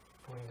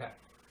 Punga.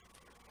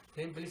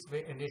 Then please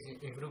pay attention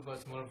a group of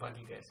small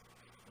particles.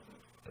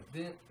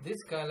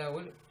 This color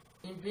will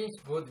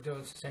impeach both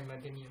those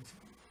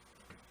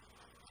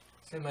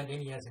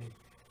simultaneously.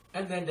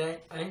 And then the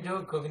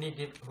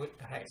endocognitive will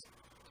arise.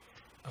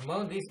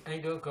 Among this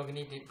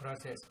endocognitive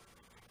process,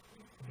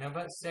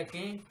 number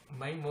second,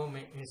 my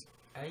moment is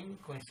eye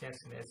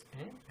consciousness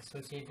and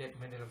associated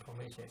mental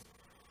formations.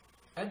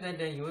 Other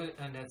than you will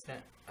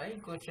understand, eye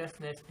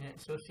consciousness and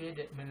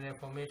associated mental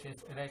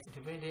formations arise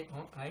depending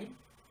on eye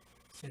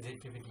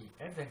sensitivity.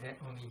 Other than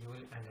only you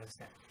will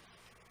understand.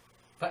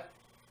 But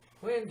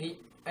when the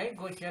eye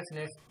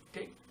consciousness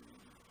take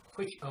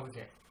which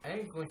object?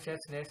 Eye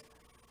consciousness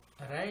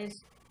arise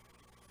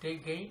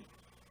taking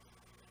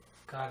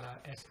color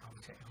as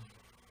object.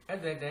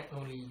 Other than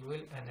only you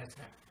will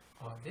understand.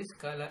 This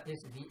color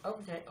is the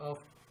object of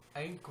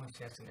eye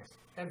consciousness.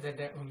 Other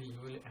than only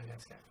you will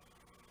understand.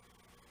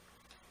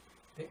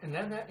 The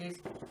another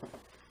is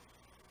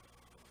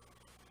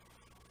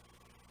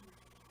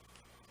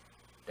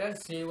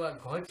Taseva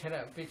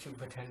Gochara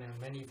Pichupatana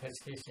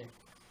manifestation.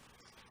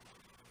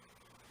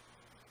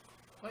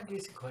 What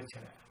is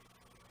Gochara?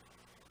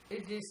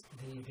 It is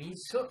the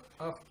result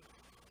of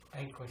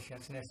eye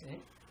consciousness and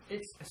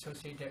its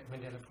associated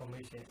mental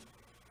formation.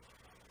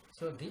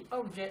 So the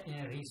object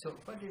and result,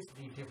 what is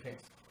the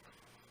difference?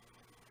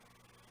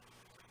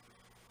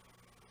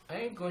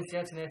 Eye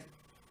consciousness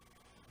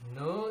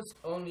knows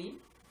only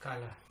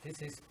color.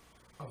 This is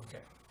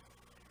object.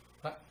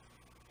 But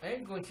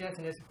eye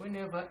consciousness,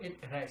 whenever it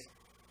arises,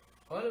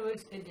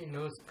 always it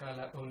knows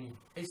color only.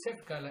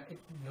 Except color, it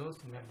knows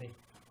nothing.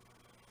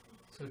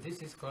 So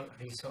this is called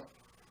result.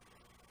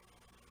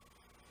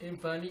 In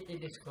Pali,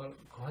 it is called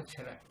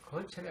Gochara.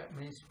 Gochara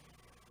means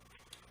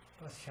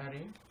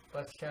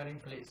pasturing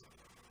place.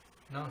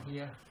 Now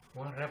here,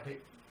 one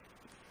rabbit.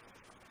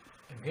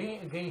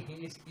 Again,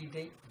 he is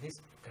eating this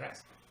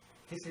grass.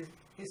 This is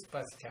his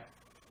pasture.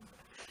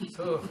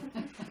 So,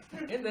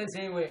 in the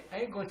same way,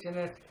 eye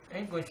consciousness,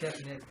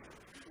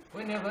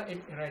 whenever it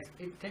arises,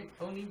 it takes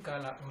only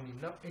color only.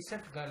 Not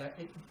except color,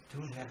 it do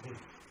nothing.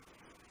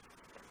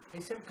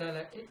 except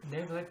kala, it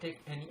never take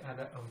any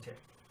other object.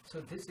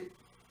 So this is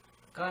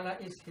kala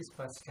is his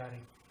path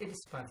sharing. It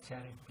is path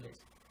sharing place.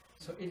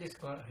 So it is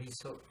called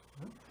resort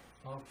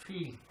or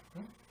field.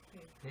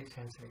 They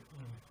translate.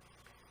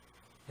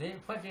 Then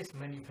what is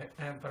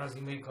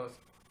proximate cause?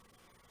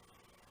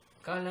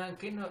 Kala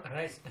cannot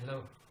rise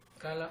alone.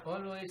 Kala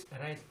always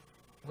rise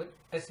with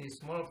as a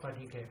small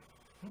particle.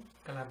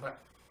 Kalaba.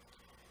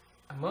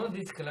 Among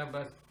these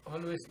kalabas,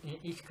 always in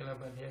each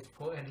kalaba there is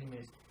 4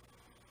 elements.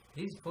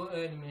 These 4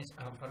 elements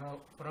are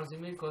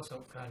proximate cause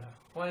of kala.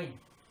 Why?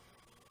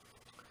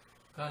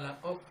 Kala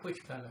of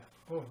which kala?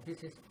 Oh,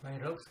 this is my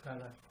rope's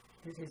kala.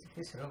 This is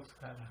his rope's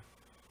kala.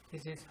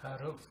 This is her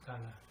rope's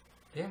kala.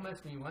 There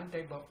must be one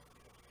type of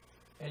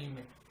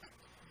element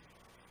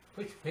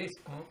which is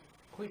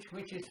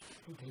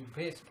the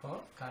base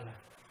for kala.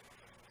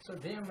 So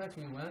there must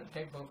be one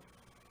type of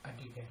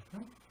article.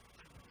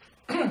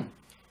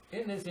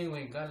 In the same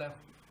way, kala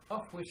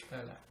of which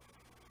kala?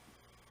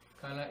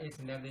 Kala is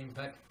nothing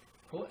but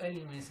 4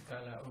 elements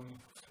kala only.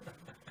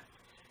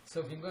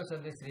 So because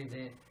of this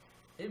reason,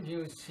 if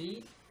you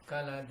see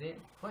kala, then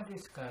what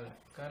is kala?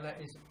 Kala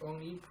is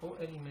only 4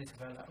 elements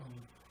kala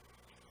only.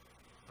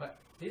 But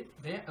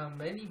there are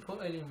many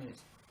 4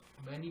 elements,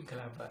 many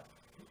kalaba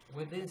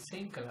within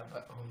same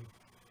kalaba only.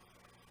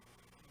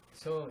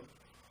 So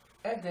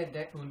at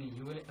that only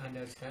you will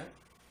understand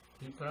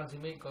the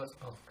proximate cause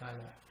of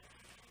kala.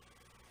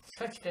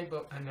 Such type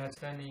of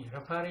understanding,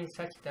 referring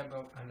such type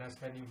of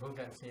understanding,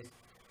 Buddha says,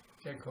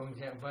 Chakung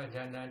Japa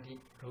Janadi,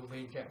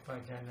 Rube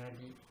Japa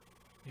Janadi.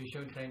 You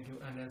should try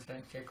to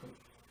understand Chaku,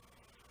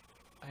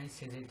 eye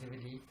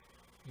sensitivity.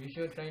 You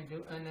should try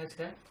to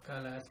understand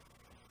Kala's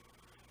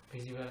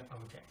visible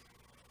objects.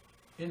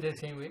 In the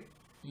same way,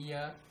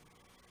 ear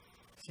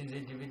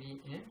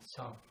sensitivity in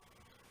sound,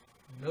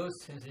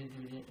 nose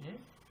sensitivity in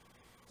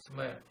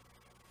smell,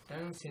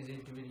 tongue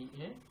sensitivity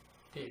in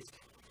taste,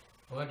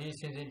 body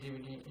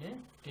sensitivity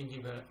in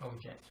tangible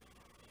objects,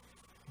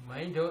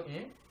 mind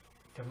in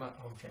Dhamma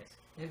objects.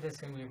 In the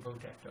same way,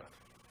 Buddha taught.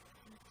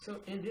 So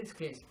in this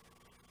case,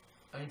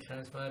 eye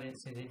transparent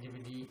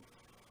sensitivity,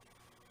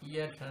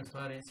 ear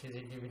transparent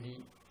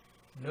sensitivity,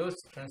 nose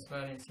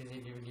transparent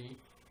sensitivity,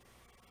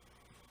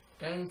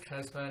 tongue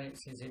transparent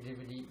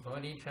sensitivity,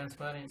 body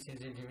transparent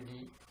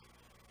sensitivity,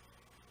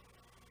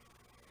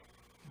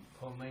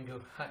 for mind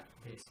of heart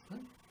base.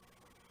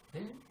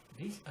 Then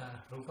these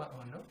are rupa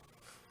or no?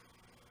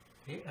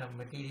 They are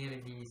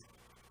materialities.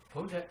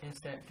 Buddha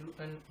instead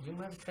you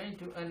must try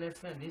to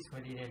understand these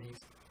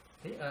materialities.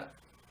 They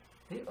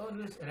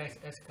always arise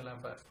as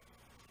kalabas.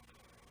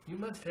 You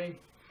must try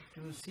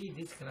to see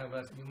these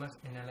kalabas. You must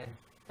analyze.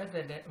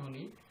 After that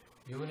only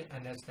you will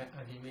understand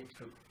ultimate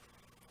truth.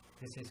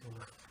 This is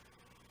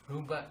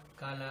rupa,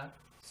 kala,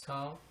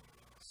 sound,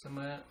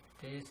 smell,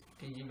 taste,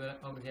 tangible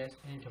objects,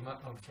 and Dhamma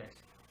objects.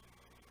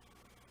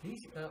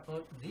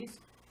 These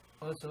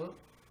also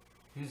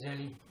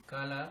usually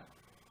kala,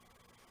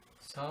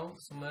 sound,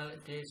 smell,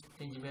 taste,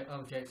 tangible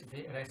objects,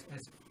 they arise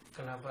as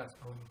kalabas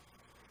only.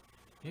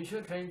 You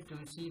should try to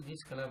see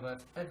these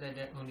kalabas. At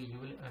that only you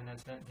will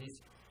understand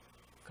this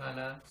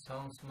kala,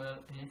 sound, smell,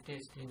 and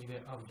taste,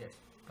 tangible objects.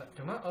 But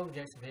Dhamma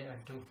objects, there are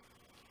 2.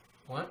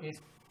 One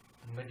is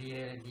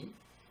materiality,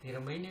 the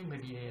remaining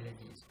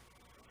materialities.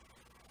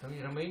 The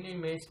remaining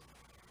means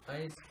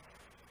eyes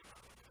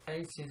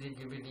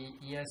sensitivity,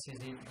 ear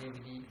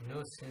sensitivity,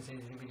 nose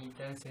sensitivity,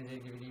 tongue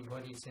sensitivity,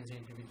 body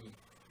sensitivity.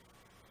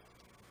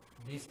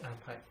 These are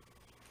 5.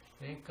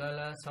 Then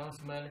color, sound,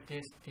 smell,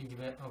 taste,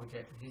 tangible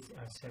object. These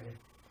are 7.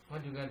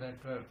 Altogether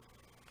 12.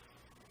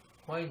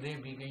 Why they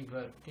became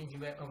 12?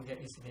 Tangible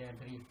object is there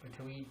 3.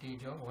 Prithvi,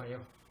 Tejo, Vayu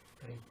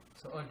 3.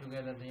 So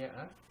altogether there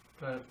are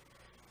 12.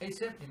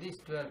 Except these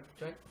 12,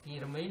 the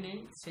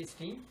remaining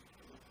 16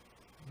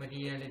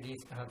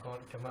 materialities are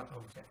called Dhamma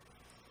object.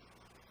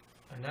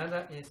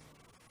 Another is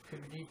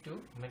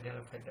 52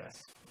 mental fetters.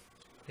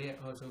 They are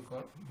also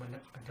called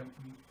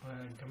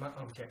Dhamma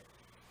object.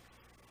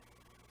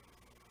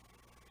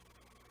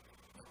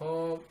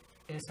 For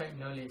insight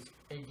knowledge,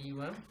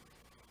 81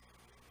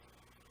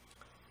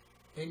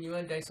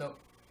 types of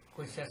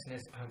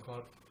consciousness are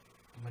called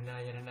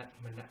Manayana,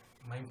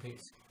 mind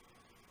phase.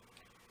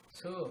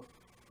 So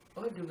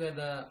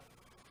altogether,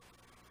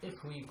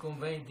 if we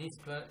combine these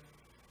 12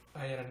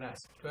 ayaranas,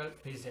 12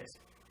 phases,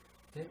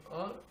 then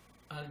all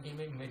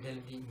ultimate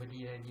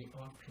materiality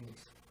all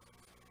finished.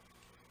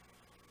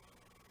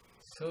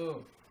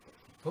 So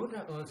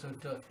Buddha also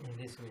taught in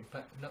this way,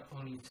 but not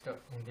only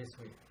taught in this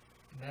way.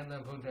 Another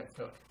Buddha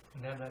taught,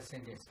 another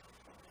sentence.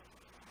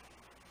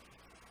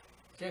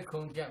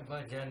 Chakung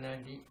Japa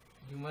Janadi,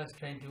 you must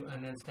try to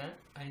understand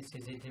eye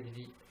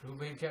sensitivity.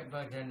 Rupa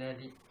Japa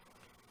Janadi,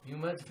 you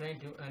must try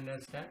to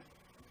understand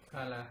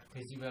kala,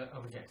 visible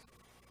objects.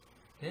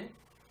 Then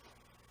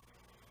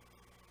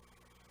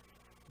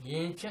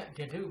Yencha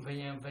Tatu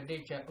Bayam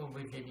Patecha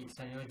Ubekedi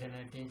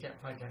Sanyojana Tincha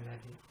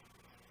Pajanadi.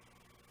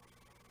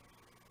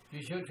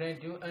 You should try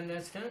to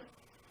understand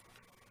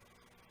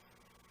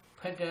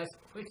factors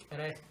which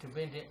arise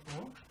dependent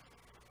on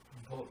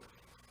both.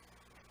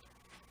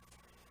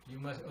 you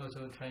must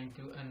also try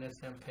to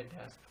understand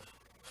Vedas.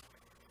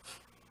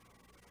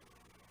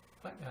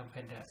 What are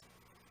Vedas?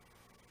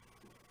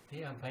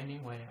 They are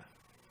binding wire.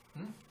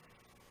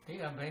 They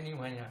are binding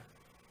wire.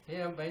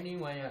 They are binding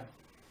wire.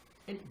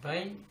 It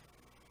binds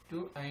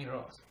 2 iron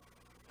rods,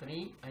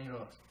 3 iron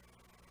rods,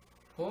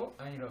 4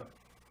 iron rods,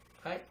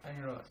 5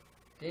 iron rods,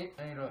 10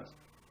 iron rods,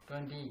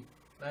 20,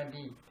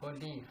 30,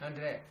 40,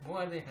 100,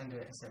 more than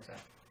 100, etc.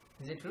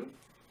 Is it true?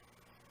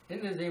 In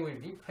the same way,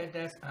 the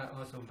Vedas are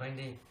also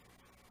binding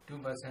 2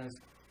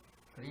 persons,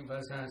 3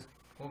 persons,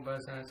 4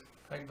 persons,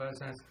 5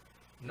 persons,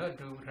 not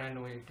to run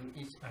away to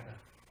each other.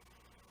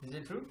 Is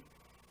it true?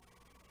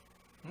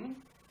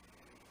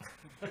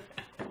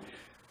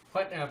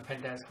 What are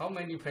Vedas? How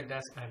many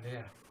Vedas are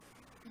there?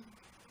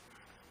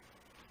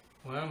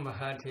 One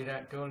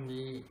Mahathira told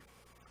me,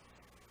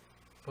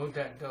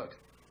 Buddha taught,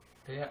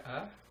 there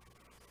are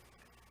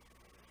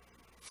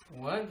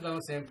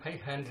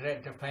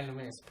 1,500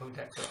 defilements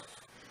Buddha taught.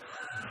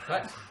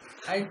 But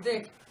I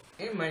think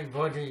in my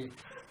body,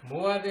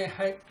 more than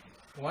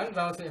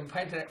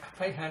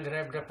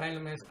 1,500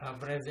 defilements are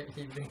present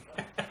here.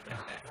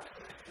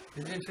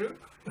 Is it true?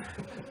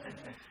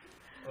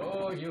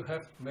 Oh, you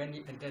have many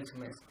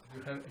attachments.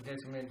 You have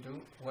attachment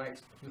to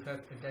wives. You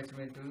have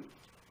attachment to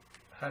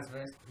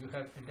husbands. You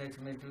have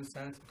attachment to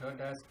sons,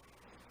 daughters,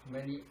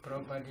 many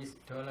properties,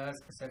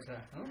 dollars,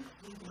 etc.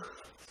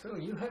 So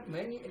you have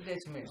many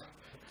attachments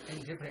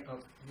in different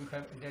of. You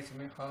have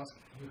attachment house.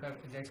 You have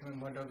attachment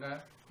motor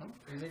car.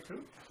 Is it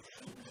true?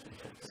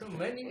 So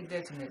many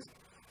attachments,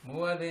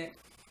 more than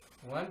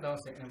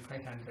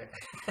 1,500.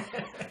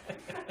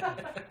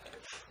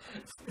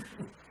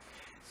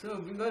 So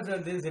because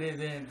of this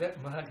reason,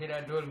 that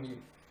Mahathira told me,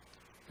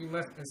 he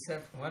must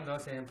accept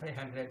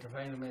 1,500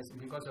 defilements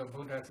because of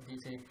Buddha's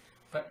teaching,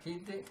 but he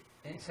thinks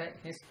inside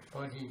his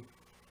body,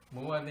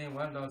 more than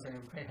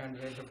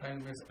 1,500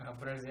 defilements are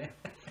present.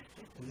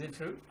 Is it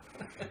true?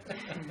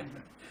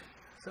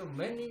 So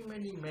many,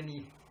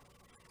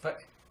 but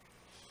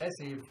as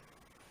if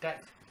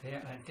that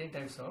there are 10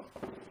 types of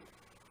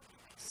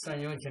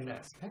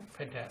sanyojanas,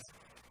 Vedas.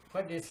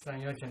 What is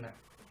sanyojana?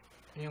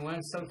 In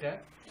one sutta,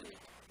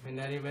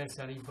 Venerable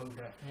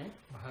Sariputta and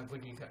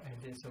Mahakutika, I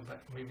think so,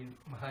 but maybe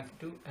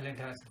Mahatu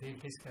Aladas, they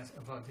discuss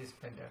about this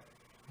Veda.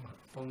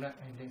 Pona,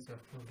 I think so,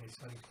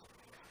 sorry.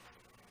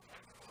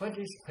 What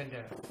is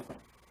Veda?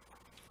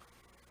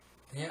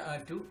 There are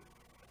two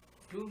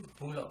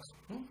bullocks.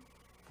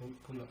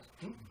 Bullocks.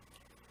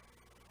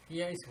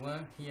 Here is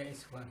one, here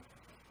is one.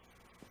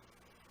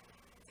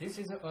 This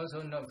is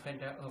also not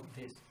Veda of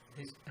this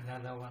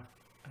another one.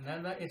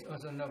 Another is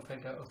also not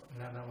Veda of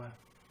another one.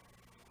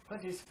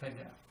 What is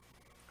Veda?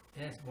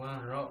 There's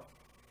one rod.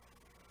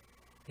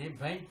 They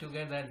bind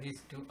together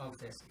these 2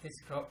 objects. This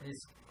rod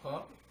is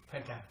called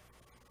Veda.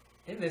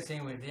 In the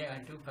same way, there are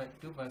two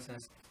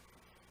persons.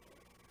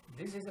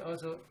 This is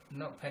also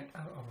not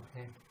Veda of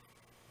him.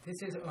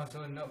 This is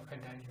also not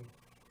Veda you.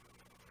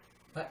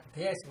 But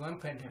there's one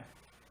Veda.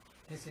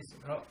 This is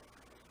rod.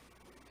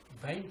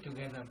 Bind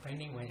together,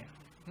 binding wire.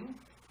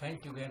 Bind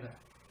together.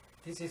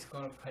 This is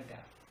called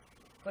Veda.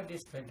 What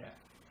is Veda?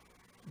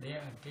 There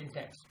are 10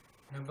 types.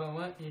 Number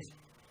 1 is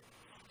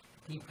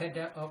the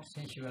Veda of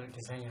sensual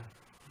desire.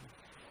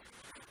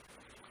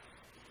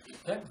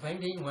 That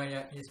binding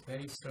wire is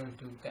very strong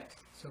to cut.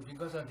 So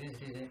because of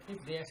this reason,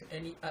 if there's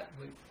any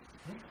earthquake,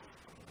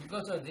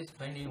 because of this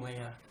binding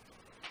wire,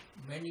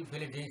 many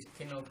villages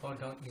cannot fall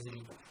down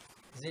easily.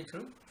 Is it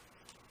true?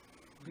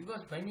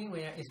 Because binding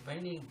wire is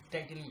binding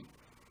tightly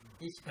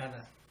each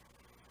other.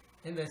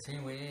 In the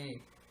same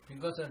way,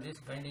 because of this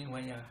binding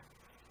wire,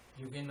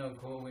 you cannot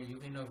go away, you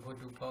cannot go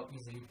to fall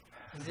easily.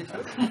 Is it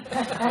true?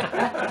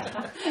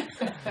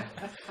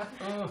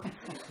 Oh,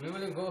 we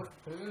will go.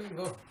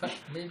 But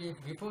maybe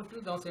before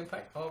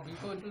 2005 or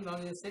before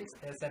 2006,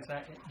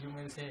 etc. You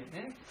may say,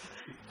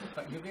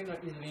 but you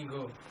cannot easily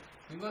go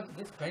because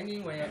this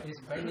binding wire is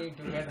binding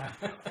together.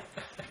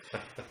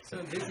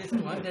 So this is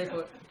one type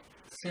of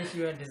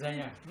sensual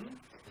desire.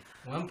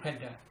 One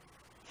Veda.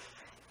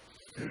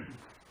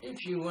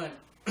 If you want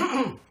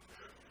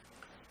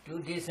to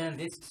discern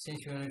this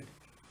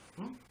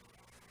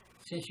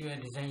sensual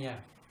desire,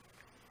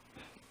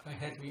 I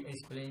had we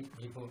explained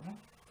before.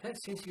 That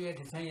sensual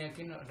desire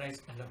cannot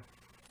arise alone.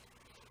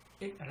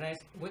 It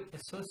arises with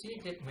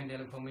associated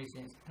mental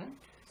formations.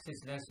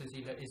 Sister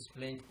Susila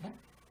explained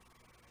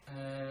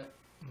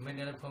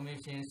mental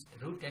formations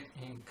rooted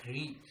in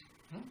greed.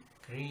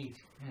 Greed.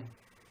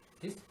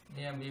 This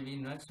there may be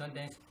not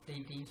sometimes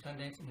 80,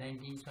 sometimes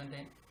 90,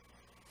 sometimes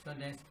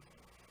 20,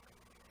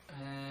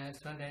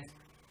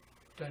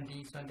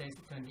 sometimes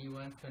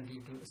 21,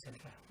 22,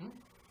 etc.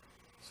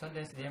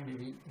 Sometimes there may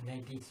be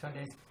 90,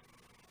 sometimes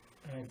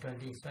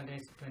 20,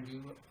 sometimes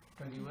 21,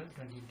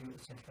 22,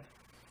 etc.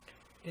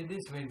 In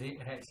this way they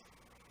arise.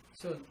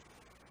 So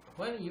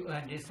when you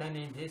are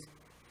discerning this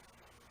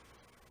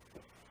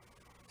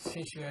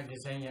sensual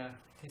desire,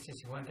 this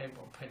is one type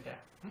of Veda,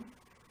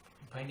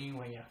 binding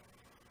wire.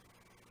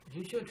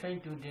 You should try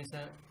to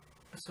discern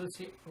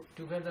associate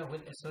together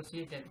with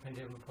associated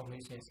mental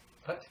formations.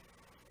 But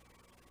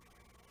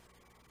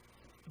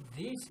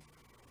this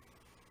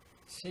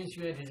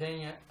sensual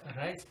desire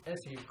arises as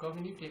a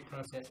cognitive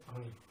process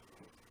only.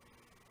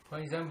 For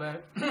example,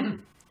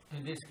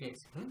 in this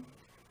case,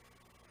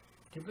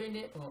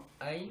 depending on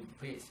eye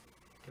base,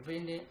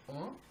 depending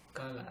on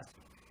colors,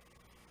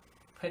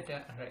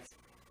 pattern arise.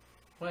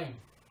 Why?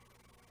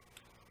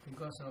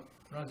 Because of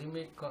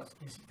proximate cause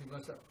is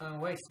because of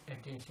unwise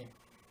attention.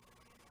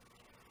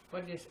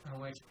 What is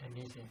unwise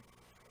attention?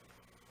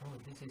 Oh,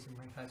 this is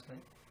my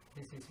husband,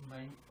 this is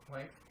my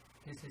wife,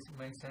 this is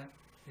my son,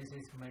 this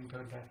is my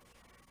daughter.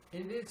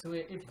 In this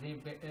way, if they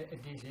pay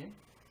attention,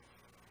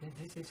 then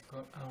this is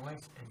called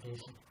unwise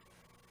attention.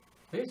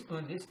 Based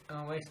on this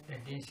unwise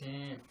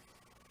attention,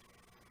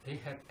 they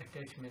have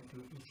attachment to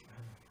each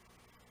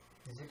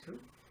other. Is it true?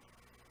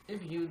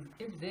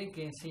 If they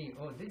can see,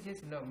 oh, this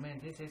is not man,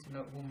 this is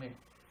not woman,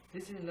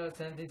 this is not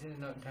son, this is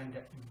not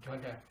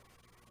daughter.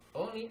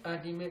 Only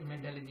ultimate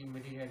mentality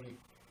materially.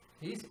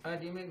 This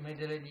ultimate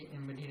mentality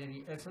and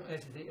materially, as soon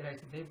as they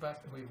arise, they pass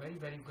away very,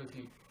 very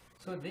quickly.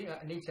 So they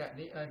are nature,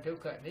 they are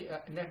dukkha, they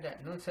are anatta,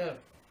 no self.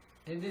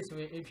 In this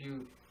way, if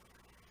you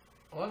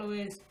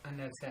always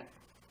understand,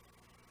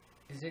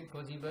 is it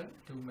possible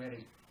to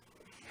marry?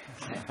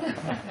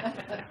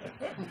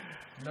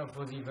 Not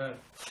possible.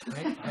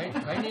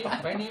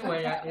 Finding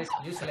wire is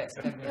useless.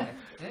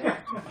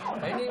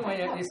 Finding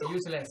wire is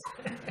useless.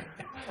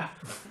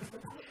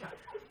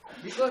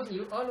 Because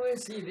you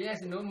always see there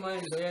is no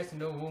man, there is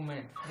no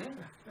woman.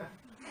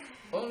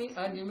 Only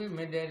ultimate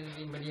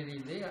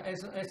materially, they are,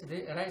 as soon as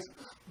they arise,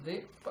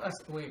 they pass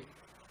away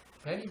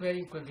very,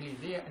 very quickly.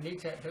 They are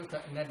nature,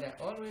 dukkha, anatta.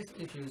 Always,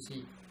 if you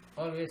see,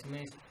 always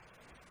means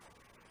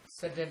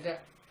Sattva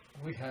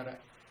Vihara.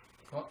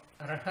 For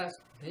Arahats,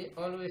 they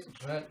always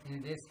dwell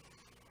in this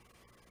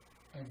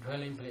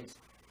dwelling place.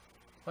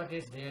 What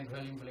is their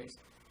dwelling place?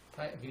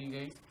 5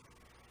 aggregates,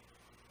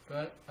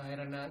 12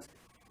 ayanas,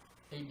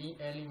 18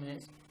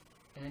 elements,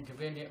 and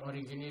dependent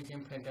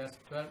origination factors,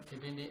 12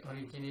 dependent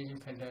origination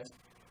factors.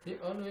 They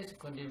always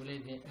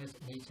contemplate them as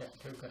nature,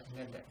 dukkha,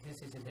 anatta.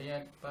 This is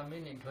their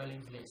permanent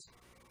dwelling place.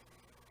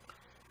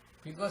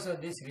 Because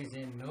of this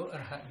reason, no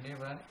Arhat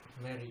never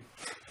married.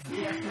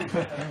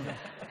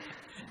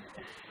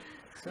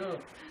 So,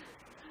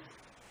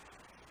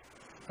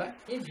 but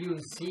if you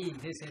see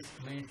this is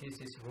man, this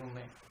is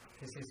woman,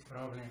 this is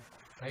problem,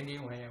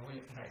 binding wire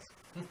will arise.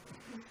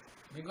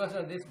 Because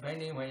of this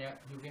binding wire,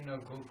 you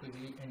cannot go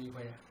quickly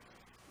anywhere.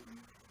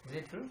 Is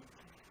it true?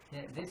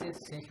 Yeah, this is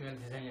sensual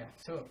desire.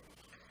 So,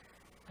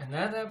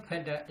 another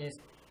factor is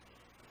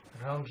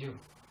wrong view.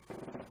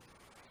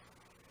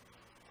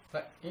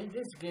 But in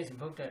this case,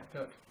 Buddha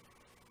taught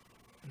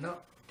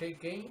not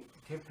taking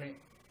different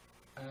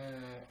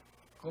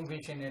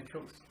conventional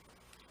truths.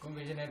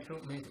 Conventional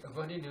truth means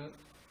according to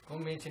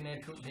conventional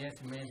truth,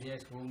 there's man,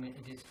 there's woman,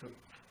 it is true.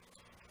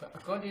 But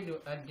according to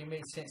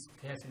ultimate sense,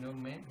 there's no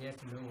man, there's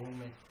no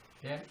woman.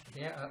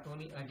 There are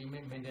only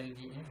ultimate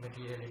mentality and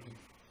materiality.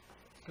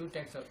 Two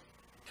types of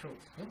truth,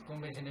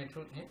 conventional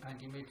truth and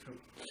ultimate truth.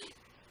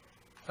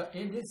 But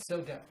in this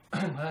sutta,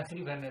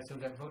 Mahasrivana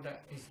Sutta, Buddha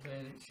is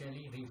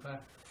especially refer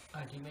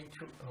ultimate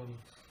truth only.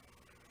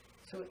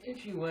 So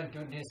if you want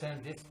to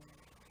discern this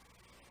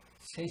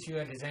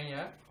sensual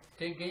desire,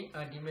 taking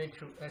ultimate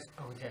truth as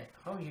object,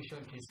 how you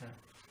should discern?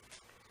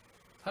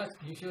 First,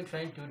 you should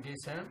try to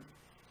discern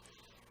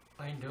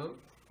I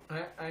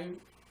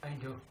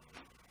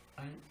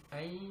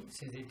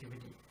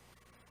sensitivity.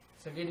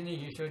 Secondly,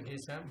 you should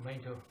discern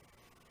mind.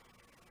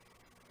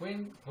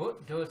 When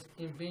both those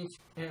impinge,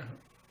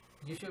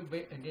 you should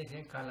pay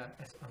attention color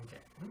as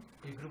object.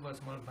 A group of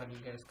small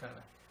particles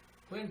color.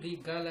 When the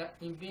color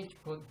impinge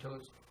both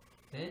those,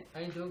 then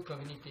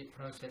cognitive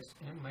process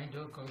and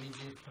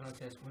mind-cognitive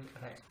process will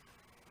arise.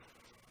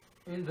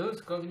 In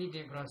those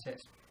cognitive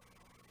process,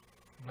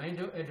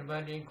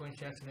 mind-advancing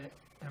consciousness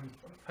and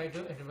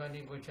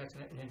phyto-advancing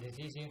consciousness and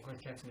decision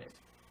consciousness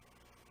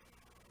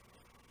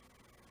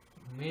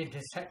may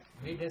decide.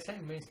 May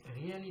decide means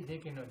really they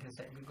cannot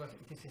decide because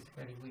this is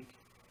very weak.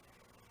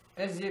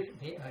 As if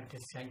they are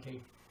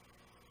deciding,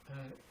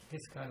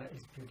 this color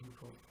is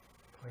beautiful,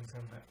 for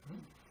example.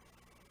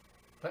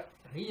 But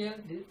real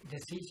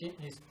decision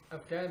is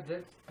after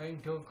that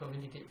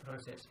cognitive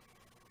process.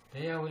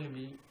 There will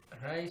be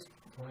rise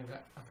bhoinga.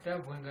 After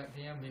bhoinga,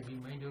 there may be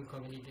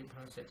mind-cognitive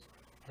process.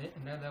 Then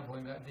another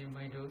bhoinga, then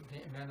mind-o,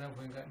 then another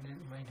bhoinga, then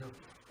mind-o.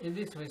 In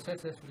this way,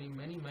 successfully,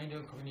 many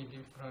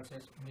mind-cognitive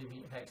process may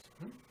be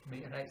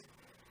may arise.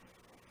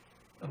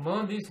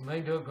 Among these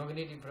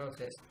mind-cognitive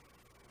process,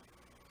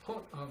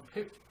 fourth or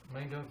fifth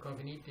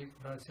mind-cognitive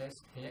process,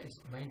 there is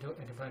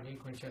mind-advancing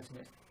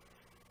consciousness.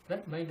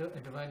 That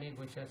mind-advancing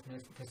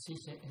consciousness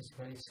decision is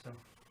very strong.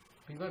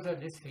 Because of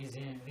this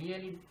reason,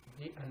 really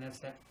they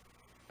understand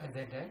at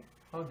that time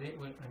how they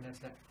will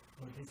understand.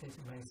 Oh, this is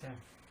my son,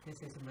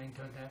 this is my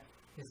daughter,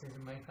 this is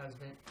my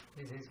husband,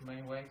 this is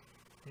my wife,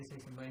 this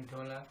is my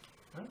dollar,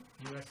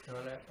 US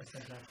dollar,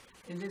 etc.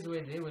 In this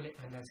way, they will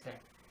understand.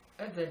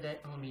 At that time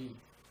only,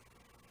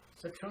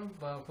 strong,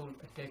 powerful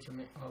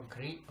attachment or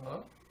greed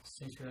or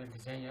sensual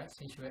desire,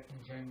 sensual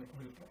enjoyment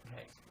will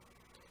arise.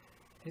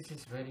 This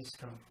is very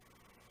strong.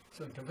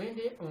 So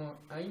depending on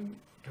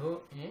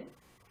Aido and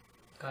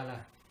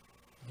Kala,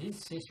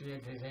 this sensual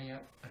desire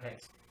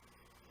arises.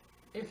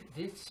 If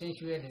this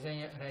sensual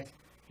desire arises,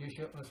 you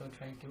should also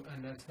try to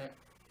understand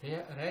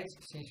there arises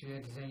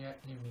sensual desire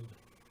in me.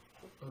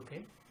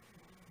 Okay?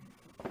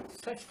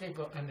 Such type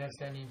of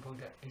understanding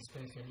Buddha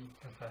especially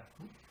prefer.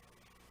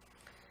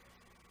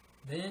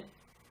 Then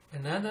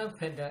another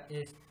factor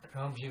is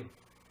wrong view.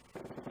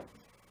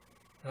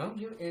 Wrong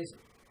view is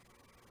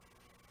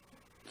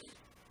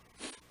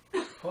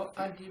for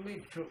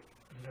ultimate truth.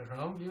 The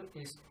wrong view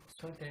is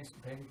sometimes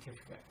very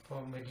difficult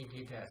for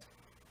meditators.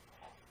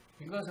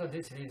 Because of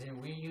this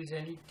reason, we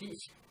usually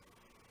teach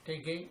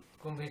taking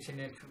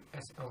conventional truth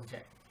as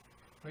object.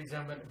 For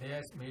example,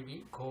 there's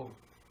maybe gold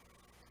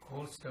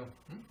stone.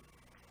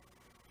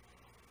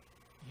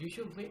 You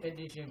should pay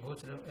attention gold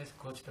stone as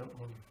gold stone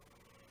only.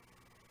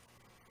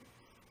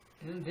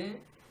 And then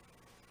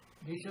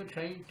you should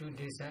try to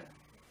discern,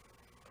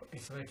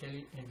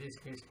 especially in this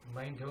case,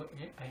 mind-do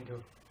and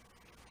I-do.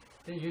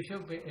 Then you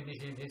should pay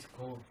attention to this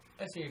goal.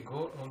 As a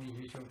goal only,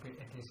 you should pay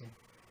attention.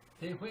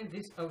 Then when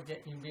this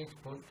object invades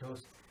both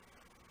those,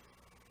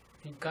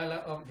 the color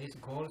of this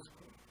gold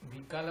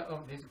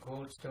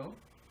stone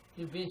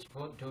invades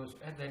both those.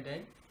 At that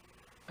time,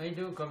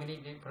 I-do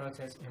cognitive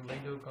process and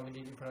mind-do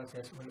cognitive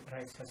process will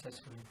rise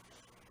successfully.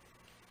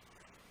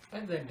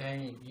 At that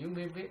time, you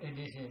may pay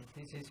attention.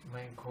 This is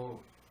my goal.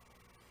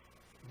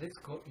 This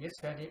goal,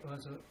 yesterday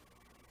also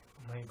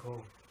my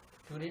goal.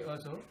 Today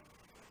also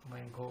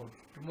my goal.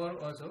 Tomorrow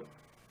also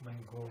my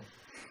goal.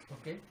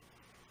 Okay?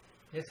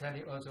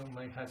 Yesterday also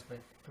my husband.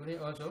 Today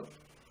also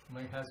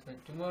my husband.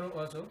 Tomorrow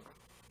also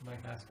my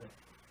husband.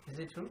 Is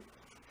it true?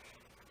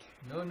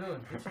 No,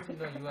 this is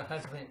not your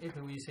husband. If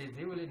we say,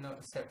 they will not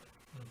accept.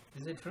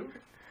 Is it true?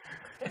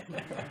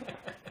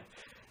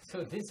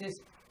 So this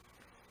is,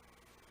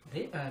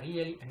 they are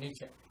really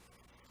nature.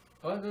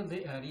 Although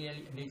they are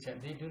really nature,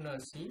 they do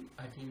not see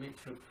ultimate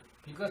truth.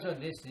 Because of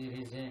this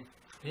reason,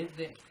 they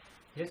think,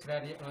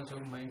 yesterday also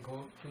my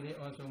goal, today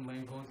also my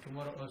goal,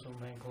 tomorrow also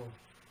my goal.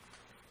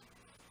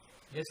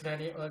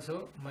 Yesterday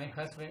also my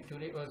husband,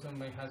 today also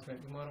my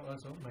husband, tomorrow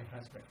also my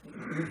husband.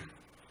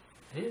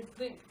 They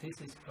think this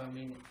is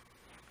permanent.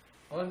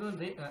 Although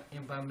they are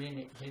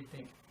impermanent, they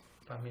think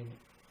permanent.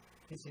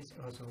 This is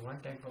also one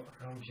type of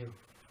wrong view.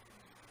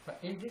 But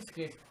in this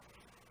case,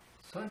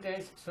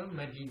 sometimes some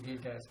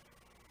meditators,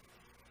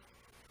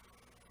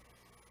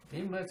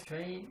 they must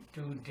try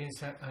to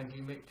discern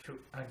ultimate truth,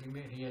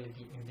 ultimate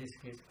reality. In this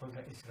case, Buddha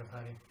is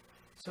referring.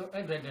 So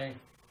at that time,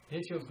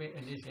 they should pay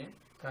attention,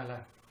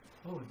 color.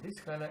 Oh, this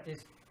color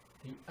is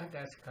the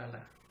others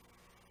color.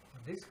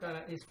 This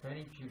color is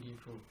very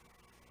beautiful.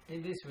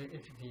 In this way,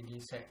 if they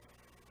decide,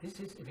 this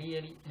is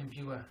really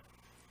impure,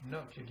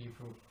 not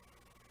beautiful.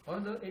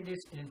 Although it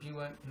is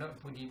impure,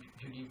 not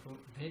beautiful,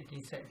 they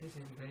decide this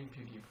is very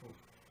beautiful.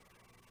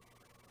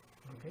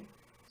 Okay?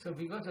 So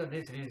because of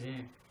this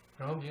reason,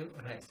 wrong view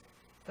arises.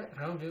 That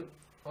wrong view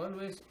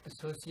always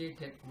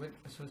associated with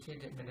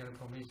associated mental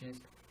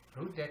formations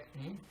rooted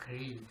in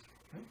greed,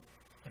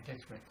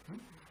 attachment.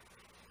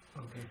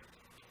 Okay.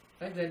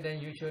 At that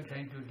time, you should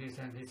try to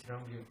discern this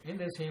wrong view. In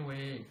the same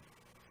way,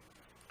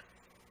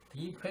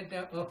 the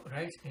factor of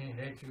rights and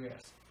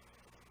rituals.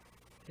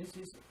 This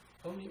is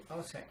only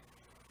outside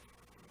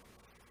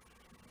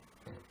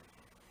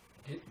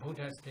the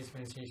Buddha's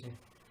dispensation.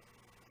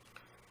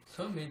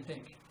 Some may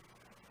think,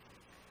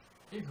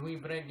 if we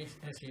practice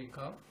as a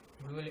cow,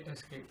 we will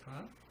escape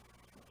from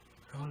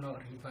Rono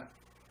river.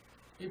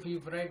 If we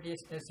practice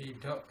as a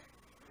dog,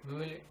 we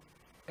will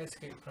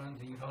escape from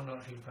the Rono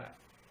river.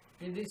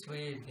 In this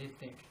way, they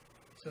think.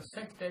 So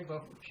such type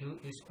of view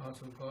is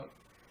also called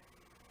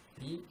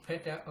the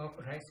factor of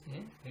rights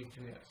and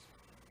rituals.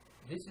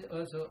 This is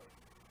also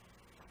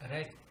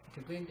right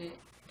depending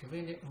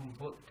on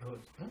both those.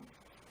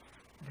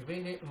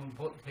 Depending on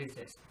both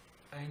phases,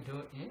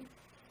 I-do and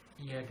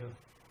I-do.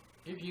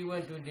 If you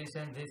want to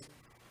discern this,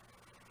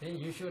 then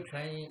you should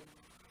try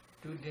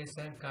to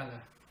discern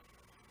color.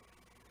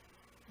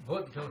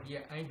 Both do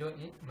here, I-do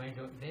and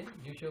my-do, then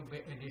you should pay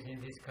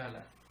attention to this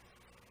color.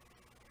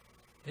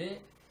 Then,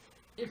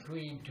 if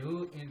we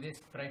do in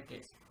this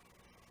practice,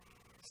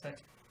 such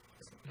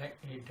like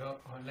a dog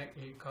or like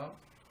a cow,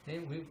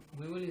 then we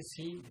will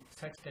see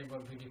such type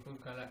of beautiful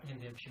color in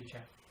the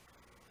future.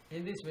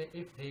 In this way,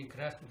 if they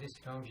grasp this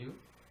wrong view,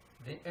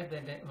 then at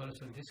that time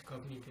also this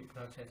cognitive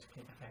process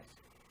can arise.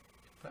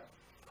 But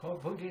for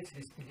Buddhists,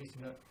 it is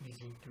not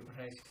easy to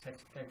arise such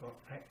type of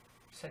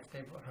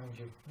wrong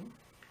view.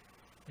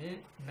 Then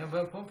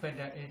number 4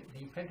 factor is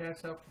the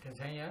factors of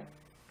desire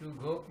to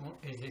go on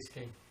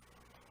existing.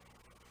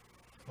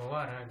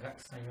 Bhavaraga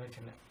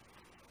Sanyojana.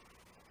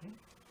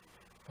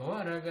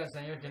 Bhavaraga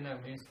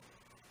Sanyojana means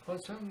for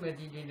some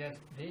meditators,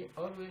 they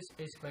always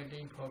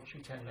expecting for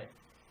future life,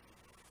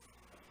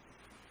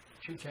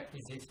 future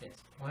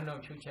existence, one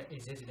of future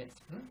existence.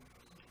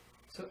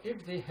 So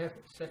if they have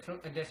such an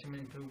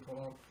attachment to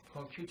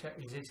for future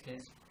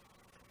existence,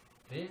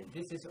 then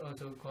this is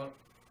also called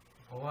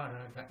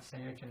Bhavaraga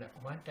Sanyojana,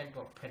 one type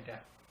of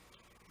factor.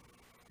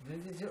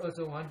 This is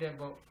also one type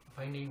of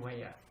finding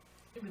Vaya.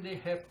 If they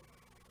have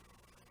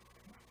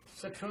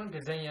strong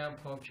desire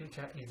for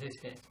future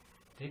existence,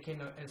 they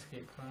cannot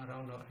escape from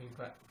round or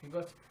rebirth.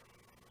 Because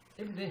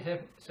if they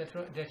have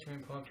strong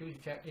attachment for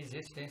future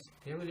existence,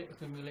 they will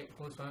accumulate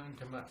wholesome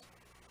tamas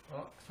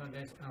or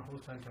sometimes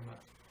unwholesome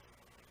tamas.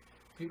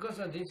 Because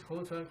of this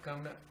wholesome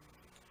karma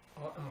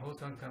or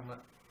unwholesome karma,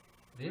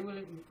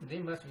 they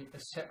must be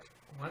accept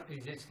one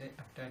existence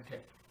after death.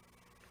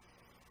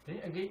 Then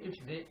again,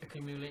 if they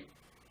accumulate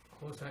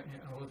wholesome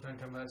and unwholesome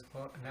tamas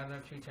for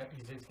another future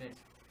existence,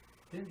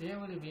 then there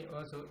will be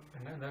also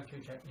another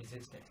future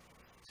existence.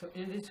 So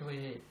in this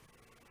way,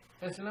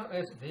 as long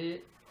as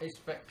they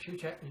expect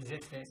future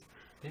existence,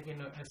 they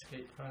cannot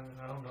escape from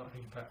round or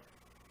rebirth.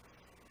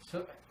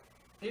 So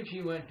if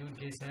you want to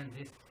discern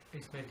this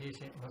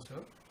expectation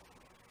also,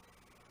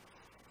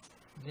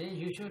 then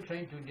you should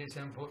try to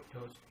discern both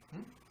those.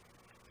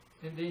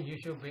 And then you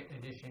should make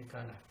addition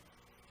kala.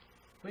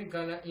 When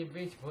kala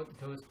invades both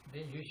those,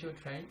 then you should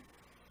try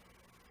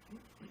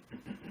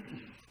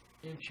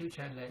in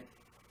future life.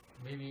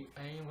 Maybe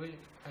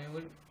I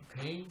will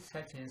gain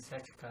such and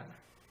such kala.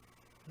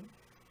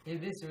 In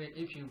this way,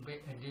 if you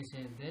make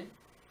addition, then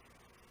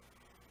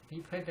the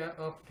pattern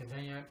of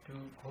desire to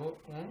go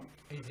on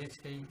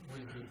existing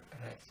will be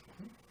arise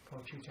for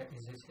future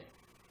existence.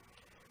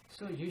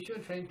 So you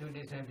should try to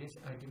discern these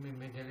ultimate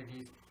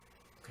mentalities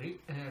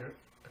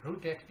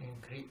rooted in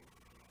greed,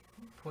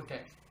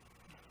 protect.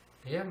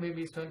 There may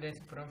be sometimes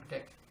from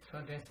text,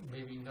 sometimes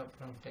maybe not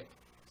from text.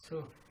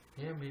 So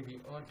there may be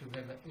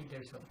altogether 8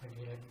 types of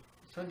materiality.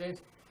 Sometimes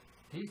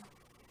these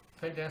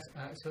patterns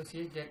are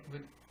associated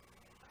with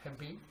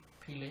happy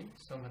feeling,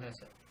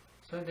 somanasa.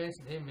 Sometimes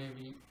they may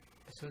be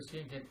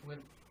associated with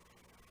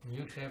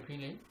neutral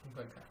feeling,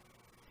 ubhaka.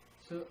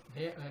 So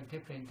there are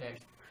different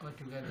types,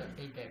 altogether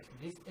 8 types.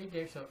 These 8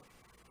 types of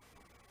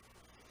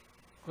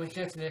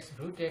consciousness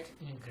rooted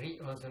in greed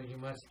also you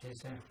must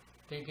discern,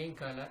 taking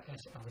kala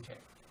as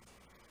object.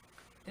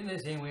 In the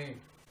same way,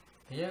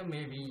 there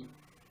may be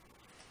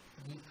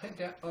the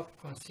pattern of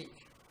conceit,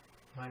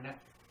 mana.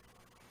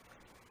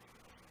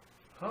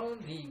 How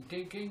the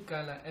taking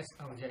kala as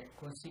object,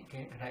 conceit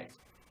can arise.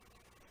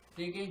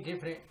 Taking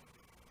different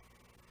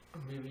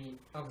maybe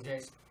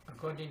objects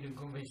according to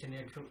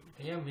conventional truth,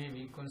 there may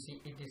be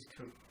conceit it is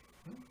true.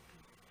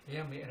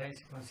 There may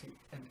arise conceit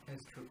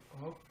as true.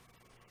 Oh,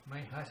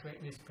 my husband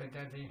is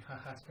better than her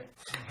husband.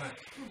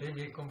 They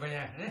may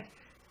compare.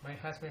 My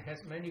husband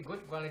has many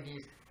good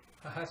qualities.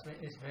 Her husband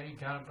is very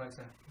dull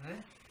person.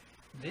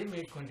 They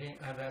may contain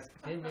others.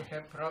 They may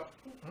have proud.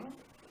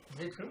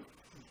 Is it true?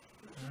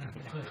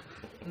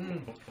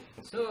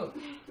 So,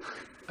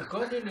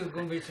 according to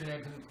conventional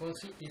truth,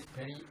 conceit is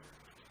very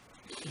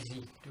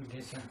easy to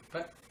discern.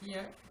 But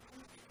here,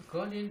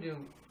 according to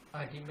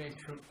ultimate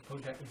truth,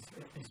 Buddha is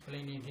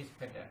explaining this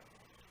better.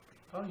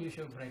 How you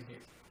should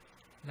practice?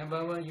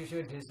 Number one, you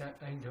should discern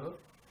Indo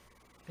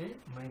and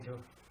Mindo.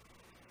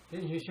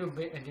 Then you should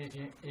pay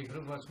attention a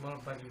group of small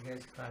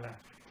particles kala.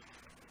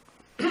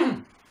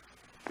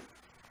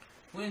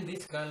 When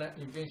this kala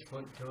invades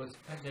both those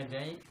at the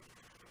time,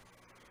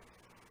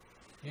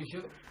 you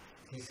should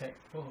decide,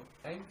 oh,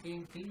 I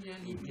can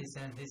clearly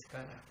discern this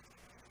kala.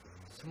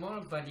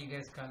 Small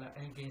particles kala,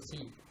 I can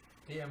see.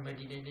 They are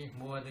meditating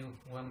more than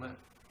 1 month.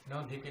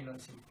 Now they cannot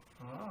see.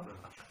 Oh,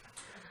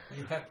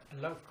 you have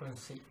a lot of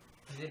conceit.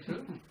 Is it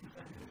true?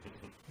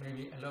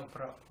 Maybe a lot of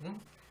proud.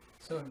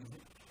 So,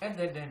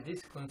 other than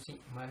this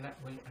conceit, mana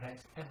will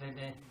arise. Other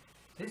than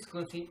this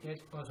conceit is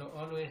also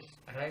always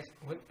arise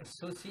with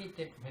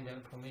associated mental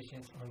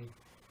formations only.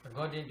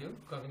 According to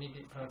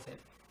cognitive process,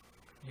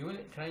 you will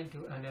try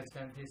to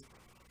understand this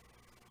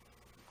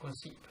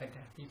conceit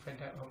pattern, the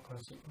pattern of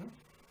conceit.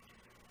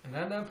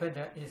 Another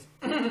pattern is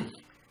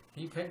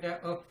the pattern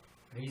of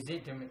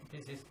resentment.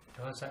 This is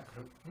dosa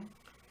group.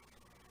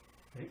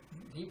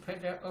 The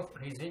pattern of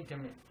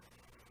resentment,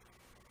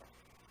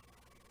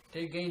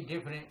 taking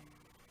different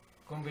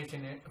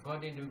conventional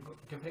according to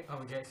different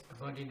objects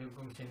according to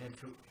conventional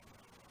truth.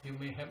 You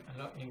may have a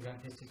lot of anger.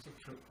 This is the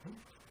truth.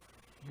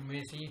 You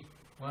may see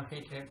one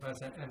hatred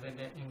person other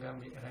than anger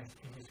may arise.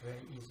 It is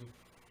very easy.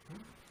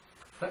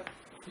 But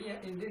here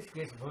in this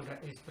case, Buddha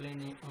is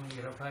explaining only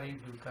referring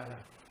to kala.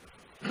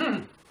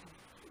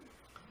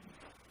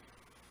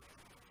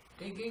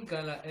 Taking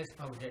kala as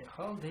object,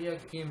 how there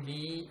can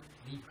be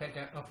the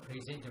pattern of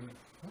resentment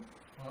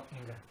or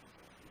anger.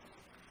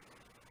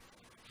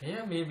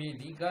 Here may be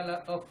the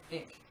kala of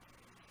ink.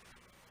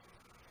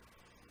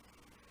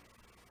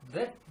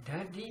 That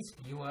is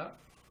your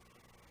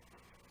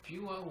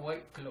pure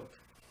white cloth.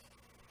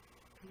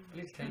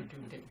 Please try to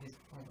take this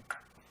home.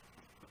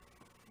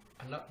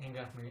 A lot of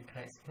anger may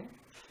arise.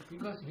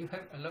 Because you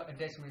have a lot of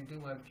attachment to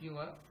a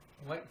pure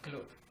white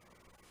cloth.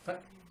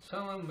 But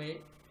someone may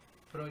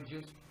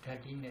produce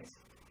dirtiness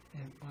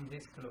on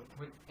this cloth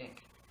with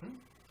ink.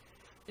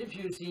 If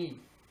you see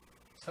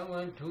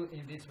someone do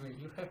in this way,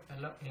 you have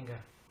a lot of anger.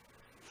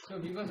 So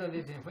because of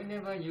this,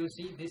 whenever you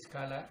see this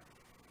color,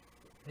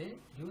 then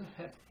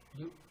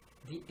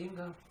the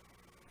anger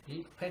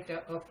the pattern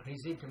of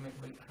resentment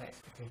will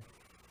arise. Okay.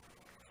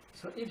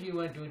 So if you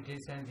want to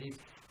discern this,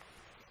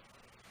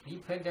 the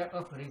pattern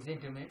of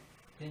resentment,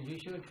 then you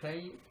should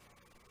try.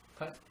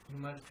 First, you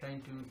must try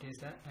to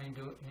discern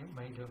Indo and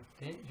Mindo.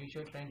 Then you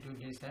should try to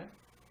discern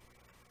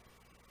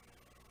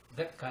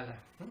that color.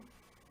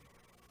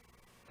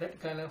 That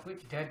color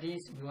which that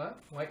is your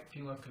white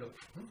pure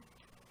clothes.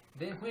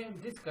 Then when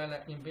this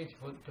color invades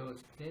both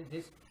those, then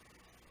this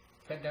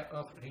pattern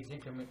of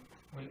resentment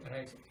will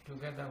arise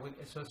together with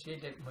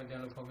associated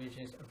model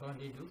formations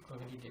according to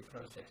cognitive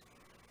process.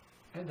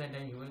 And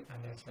then you will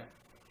understand.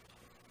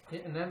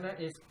 Then another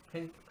is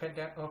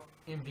pattern of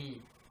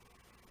envy.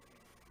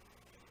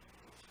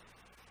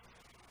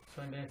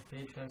 So then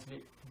they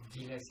translate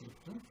jealousy.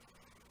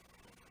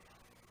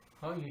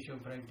 How you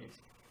should practice?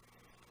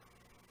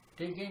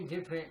 Taking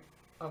different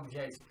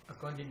objects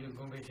according to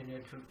conventional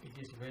truth,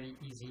 it is very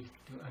easy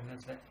to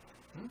understand.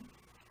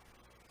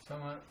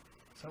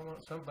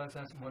 Some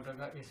person's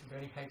motoga is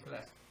very high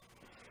class.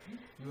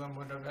 Your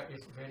motoga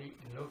is very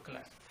low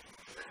class.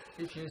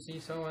 If you see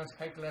someone's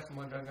high class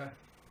motoga,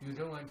 you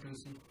don't want to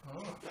see.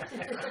 Oh,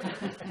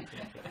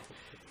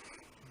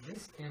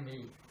 this can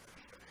be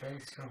very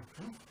strong.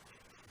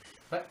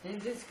 But in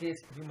this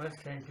case, you must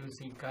try to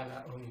see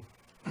color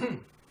only.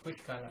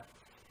 Which color?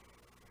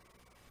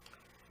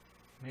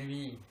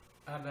 Maybe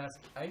others'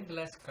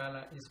 eyeglass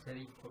color is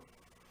very good.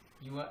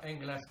 Your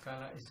eyeglass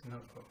color is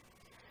not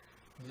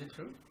good. Is it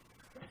true?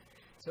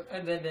 So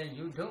other than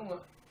you don't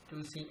want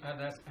to see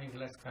others'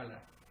 eyeglass color.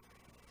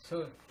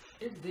 So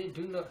if they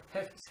do not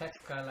have such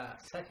color,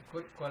 such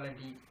good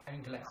quality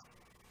eyeglass,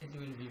 it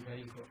will be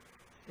very good.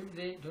 If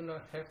they do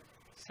not have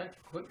such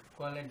good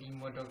quality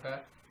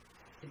motorcar,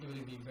 it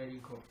will be very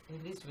good.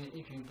 In this way,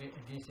 if you pay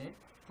attention,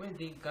 when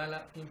the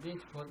color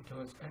invades both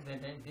those,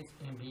 and then this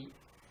envy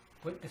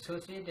with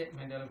associated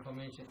mental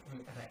formation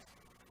will arise.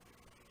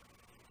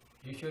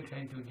 You should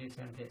try to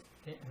discern this.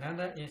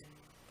 Another is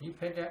the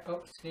pattern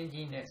of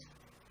stinginess.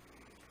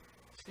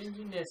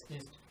 Stinginess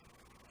is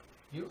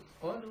you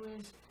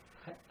always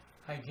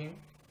hiding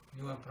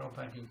your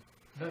property,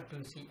 not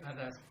to see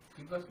others,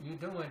 because you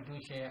don't want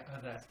to share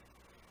others.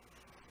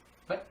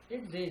 But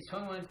if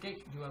someone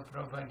takes your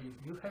property,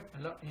 you have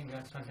a lot in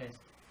your sometimes.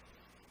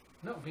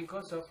 Not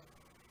because of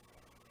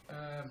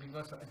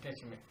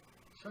attachment.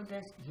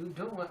 Sometimes you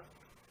don't want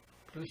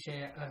to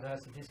share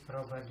others this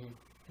property.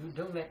 You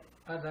don't let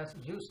others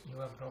use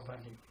your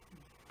property.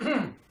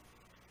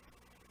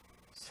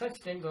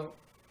 Such type of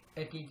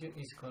attitude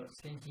is called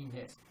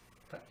stinginess.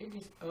 But it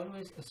is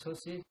always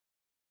associated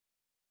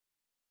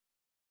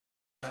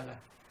with color.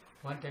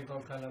 One type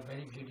of color,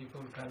 very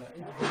beautiful color.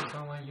 If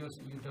someone use,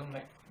 you don't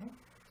like.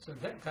 So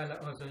that color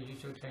also you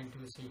should try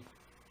to see.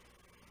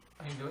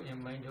 Indo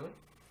and Mindo,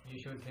 you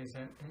should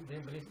discern, and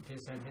then please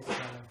discern this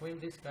color. When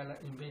this color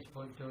invades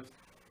both those,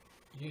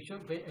 you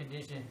should pay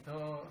attention.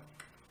 Oh,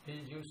 they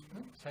use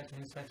such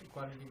and such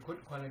quality,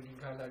 good quality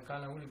color.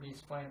 Color will be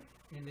spoiled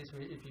in this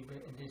way if you pay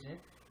attention.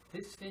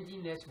 This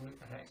stinginess will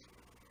arise.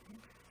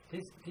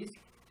 This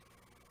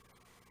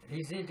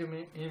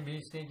resentment,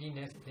 envy,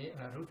 stinginess, they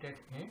are rooted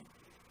in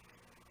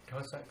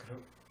dosa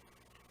group.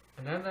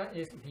 Another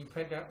is the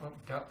pattern of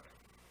doubt.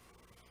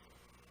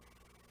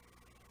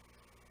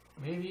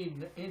 Maybe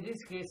in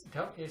this case,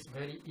 doubt is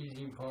very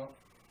easy for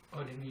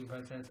ordinary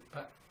persons,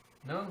 but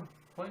now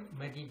when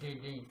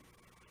meditating,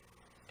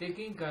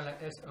 taking color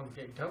as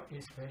object, doubt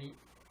is very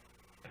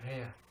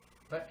rare.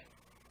 But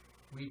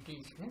we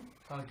teach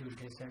how to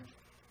discern.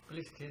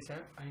 Please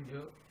discern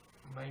Indo,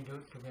 Mindo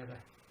together.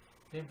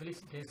 Then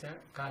please discern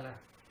color.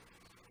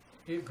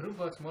 A group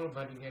of small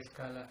body gets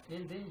color,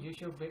 and then you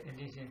should pay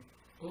attention.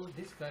 Oh,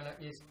 this color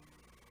is,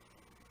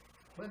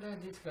 whether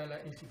this color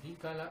is the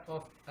color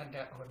of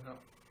other or not.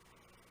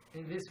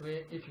 In this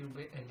way, if you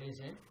pay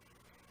attention,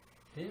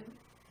 then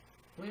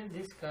when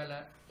this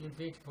color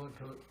invades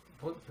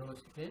both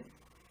those, then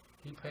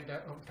the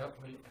pattern of doubt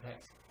will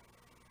arise.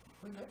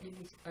 Whether it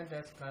is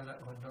other's color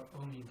or not,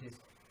 only this.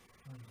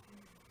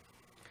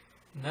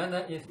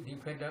 Another is the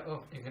pattern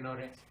of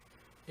ignorance.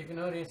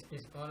 Ignorance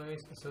is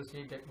always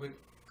associated with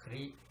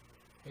greed,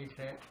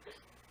 hatred,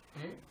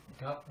 and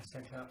doubt,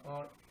 etc.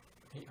 All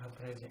they are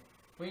present.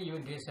 When you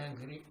discern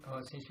greed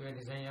or sensual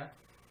desire,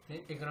 then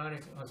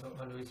ignorance also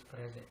always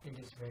present. It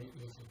is very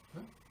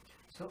easy.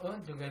 So all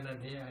together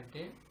they are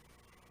 10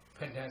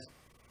 patterns.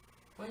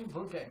 When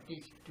Buddha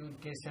teach to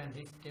discern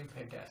these 10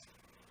 patterns,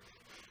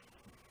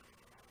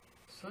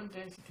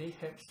 sometimes they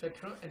have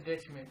strong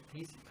attachment,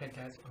 these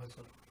patterns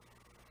also.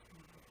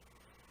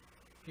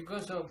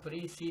 Because of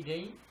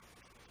preceding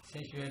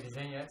sensual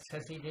desire,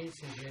 succeeding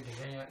sensual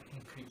desire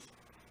increase.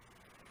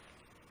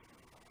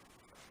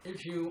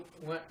 If you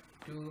want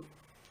to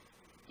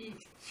eat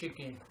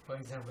chicken, for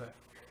example,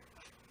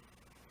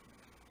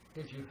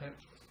 if you have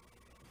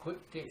good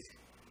taste,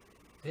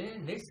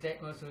 then next time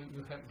also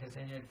you have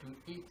desire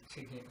to eat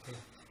chicken. Okay.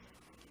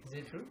 Is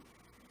it true?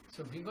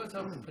 So because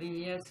of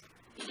previous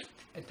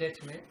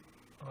attachment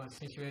or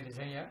sensual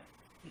desire,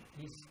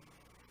 this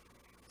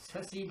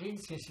succeeding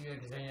sensual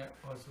desire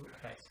also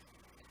arises.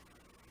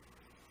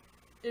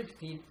 If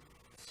the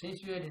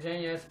sensual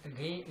desires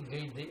again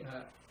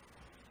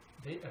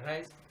they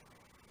arise,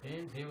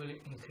 then they will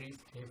increase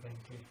day by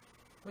day.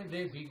 When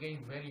they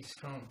become very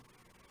strong,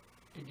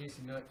 it is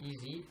not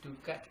easy to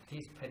cut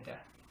this pedal.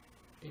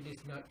 It is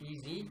not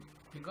easy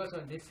because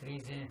of this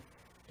reason.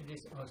 It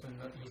is also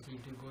not easy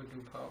to go to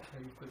power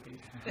very quickly.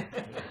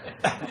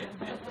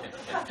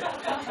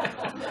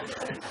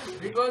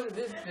 Because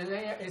this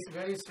desire is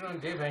very strong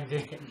day by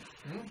day.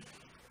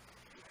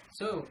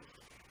 So,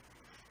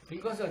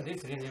 because of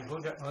this reason,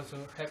 Buddha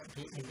also helped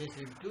the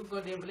individual to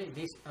contemplate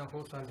these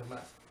unwholesome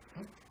dhammas,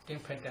 10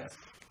 petals.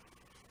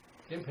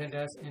 10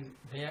 petals and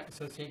their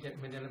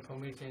associated mental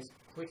formations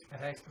which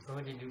arise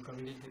according to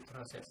cognitive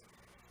process.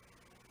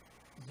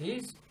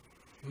 These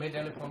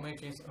mental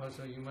formations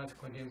also you must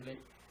contemplate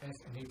as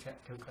nature,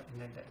 dukkha,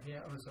 anatta. They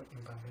are also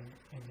impermanent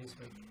in this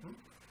way.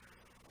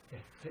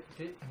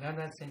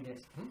 Another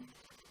sentence.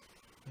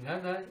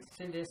 Another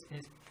sentence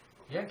is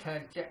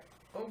Yatha ja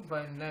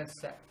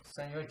Upanasa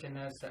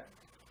Sanyojanasa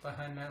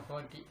Pahana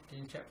Hoti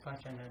Tincha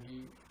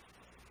Pachanadi.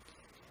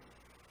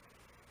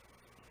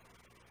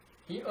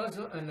 He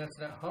also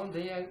understands how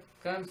there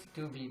comes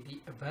to be the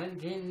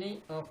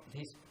abandoning of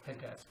these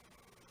petals.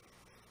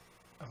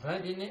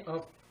 Abandoning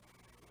of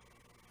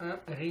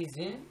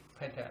unreason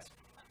petals.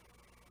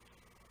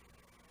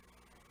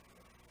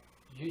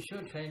 You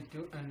should try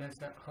to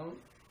understand how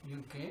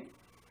you can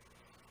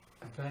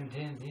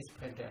abandon these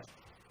petals.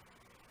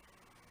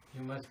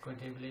 You must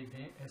contemplate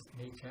them as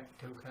nature,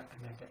 dukkha,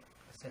 anatta,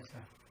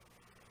 etc.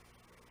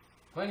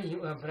 While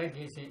you are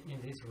practicing in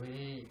this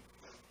way,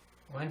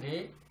 one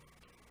day,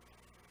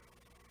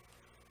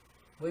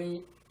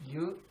 when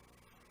you,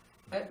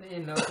 at the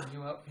end of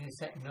your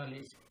insight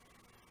knowledge,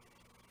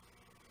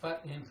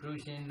 but in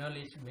fruition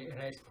knowledge may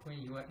arise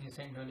when you are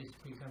inside knowledge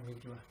become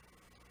mature.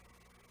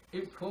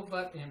 If full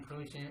path and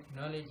fruition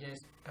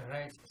knowledges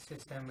arise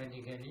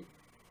systematically,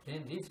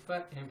 then this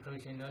path and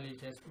fruition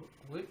knowledges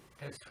will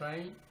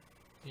destroy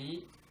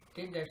the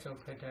 10 types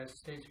of petals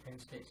stage by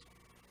stage.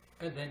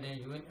 And then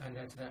you will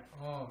understand,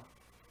 oh,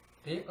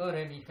 they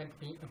already had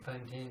been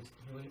abandoned,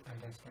 you will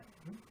understand.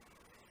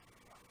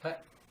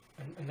 But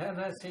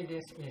another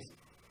sentence is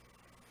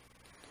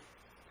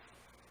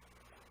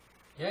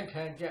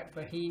Yatha ja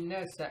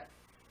pahinasa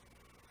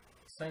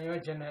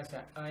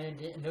Sanyojanasa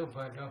ayati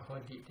anubhado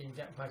hoti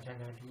tinja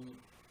bhajanati.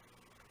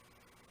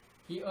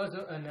 He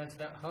also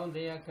understands how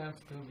there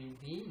comes to be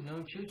the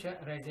non-future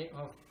rising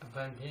of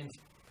abundant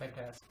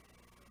petals.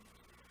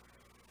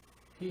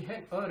 He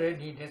had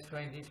already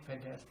destroyed these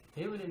petals.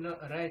 They will not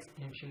arise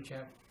in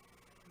future.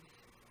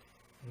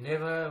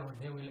 Never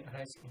they will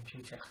arise in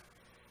future.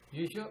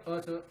 You should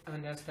also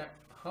understand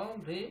how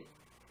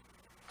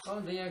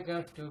there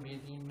comes to be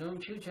the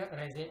non-future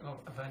rising of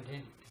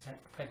abundant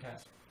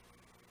petals.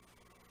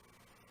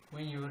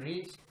 When you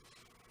reach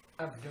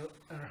up to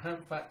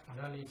Arhampat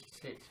knowledge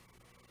stage,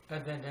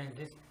 other than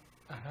this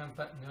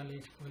Arhampat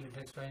knowledge will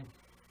destroy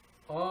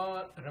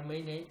all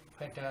remaining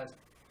petals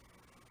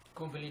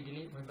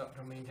completely without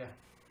remainder.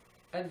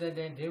 Other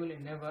than they will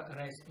never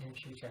arise in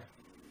future.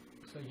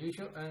 So you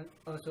should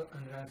also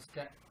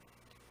understand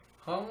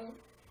how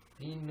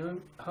the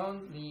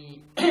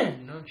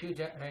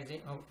non-future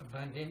rising of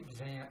abundant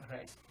desire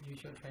arise. You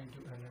should try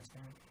to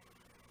understand.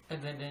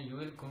 Other than you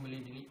will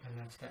completely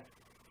understand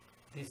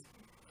these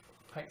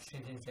 5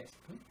 sentences.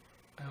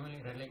 I will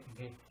relate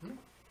again.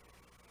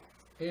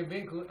 A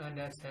bhikkhu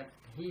understand.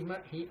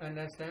 He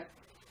understand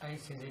eye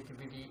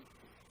sensitivity.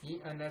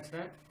 He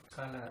understand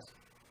colors.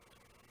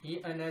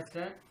 He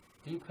understand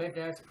the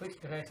petals which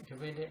rise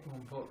dependent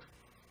on both.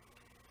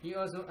 He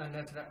also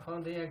understand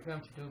how there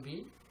comes to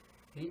be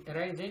the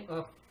arising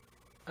of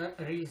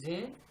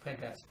unreason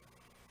petals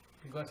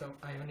because of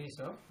ironies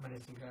of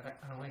Manasikara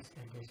unwise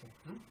attention.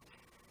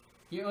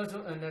 He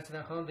also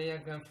understands how there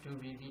comes to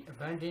be the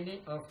abandoning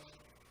of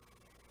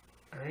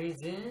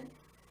reason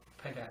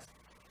petals.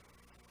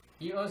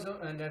 He also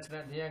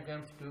understands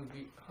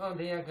how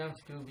there comes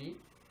to be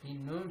the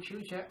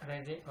non-future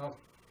rising of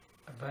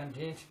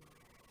abundant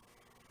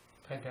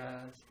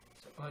petals.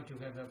 So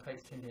altogether 5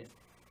 sentences.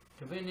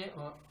 Depending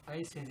on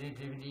eye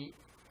sensitivity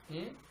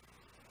in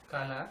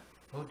color,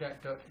 Buddha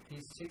taught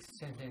these 6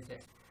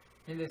 sentences.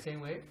 In the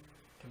same way,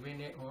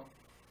 depending on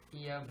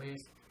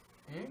ear-based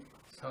in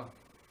sound.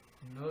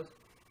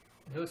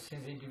 Nose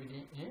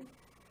sensitivity in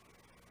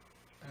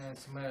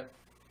smell,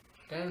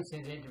 tongue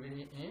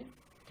sensitivity in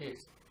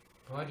taste,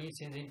 body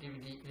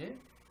sensitivity in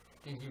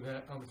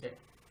tangible object,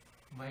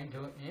 mind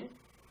in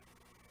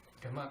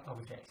Dhamma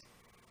objects.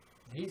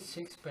 These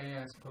 6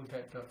 pairs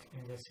Buddha taught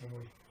in the same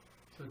way.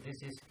 So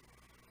this is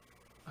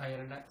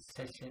Ayana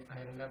section,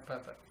 Ayana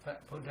Papa.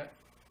 Buddha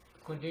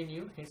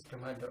continue his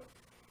Dhamma talk.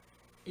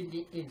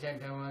 Iti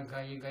ijadawa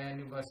gaya gaya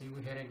nubasi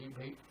viharati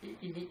bhai.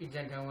 Iti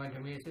ijadawa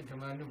dhamesu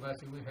dhamma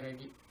nubasi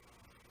viharati.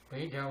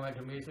 Bhai dawa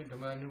dhamesu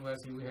dhamma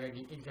nubasi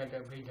viharati. Ijada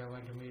bhai dawa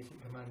dhamesu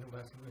dhamma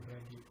nubasi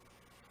viharati.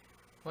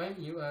 While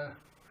you are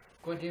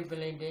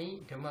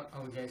contemplating Dhamma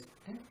objects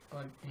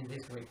in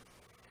this way,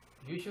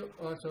 you should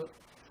also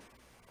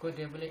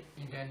contemplate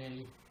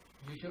internally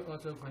You should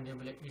also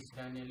contemplate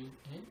internally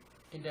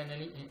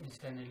and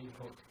externally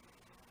both.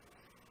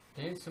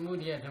 Then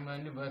Samudya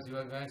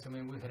Dhammanubhasvaka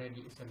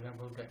Samabhuharadi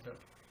Sagrabhudato.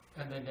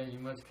 Other than you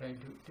must try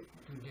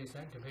to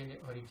discern dependent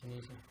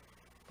origination.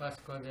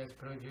 Past causes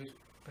produce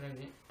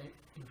present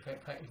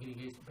effect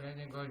aggregates.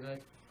 Present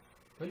causes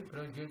will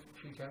produce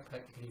future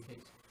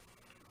aggregates.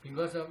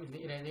 Because of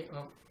the arising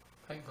of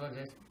five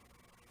causes,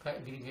 five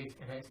aggregates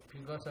arise.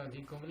 Because of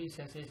the complete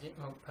cessation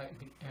of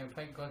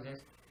five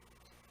causes,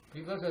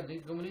 because of the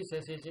complete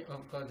cessation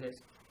of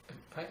causes,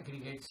 five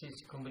aggregates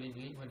cease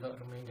completely without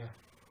remainder.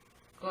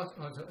 Cause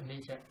also a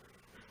nature.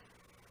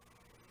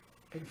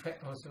 In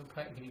fact, also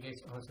five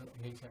aggregates also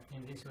a nature.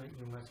 In this way,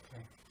 you must try.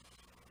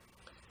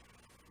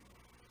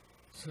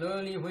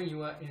 Slowly, when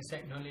you are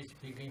inside knowledge,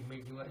 begin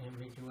mature and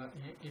mature.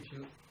 And if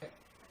you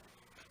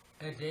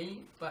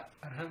attain but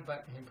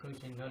rampant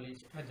approaching knowledge,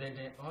 other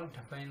than all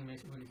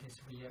defilements will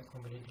disappear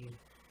completely.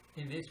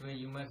 In this way,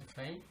 you must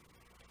try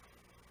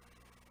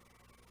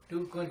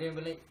to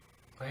contemplate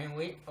by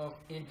way of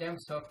in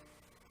terms of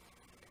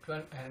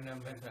 12 Arana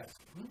methods.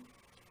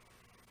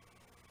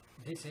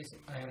 This is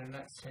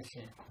Arana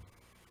session.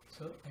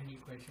 So, any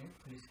question,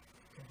 please?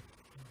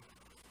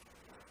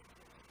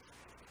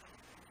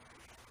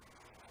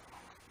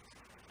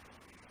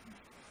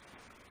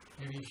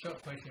 Maybe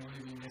short question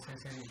will be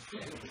necessary.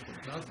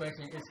 Long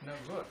question is not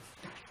good.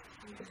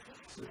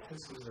 So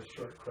this is a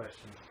short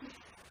question.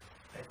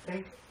 I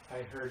think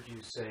I heard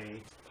you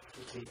say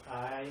that the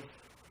eye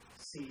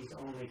sees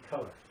only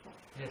color.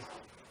 Yes.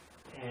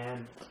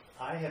 And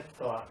I had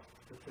thought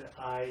that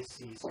the eye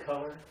sees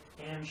color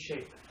and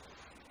shape.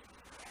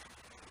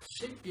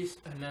 Shape is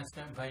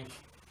understood by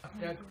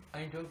after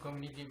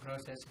mind-cognitive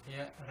process,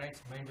 there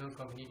arises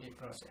mind-cognitive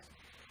process.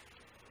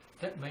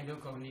 That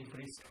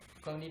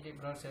mind-cognitive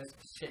process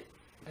shape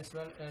as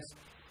well as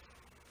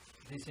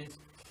this is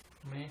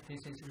me,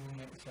 this is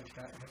lunar,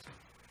 etc.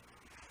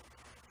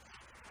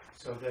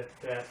 So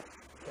that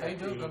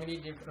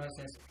mind-cognitive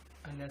process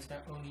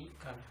understand only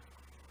color.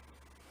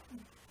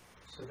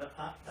 So the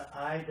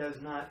eye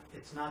does not,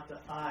 it's not the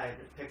eye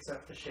that picks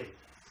up the shape.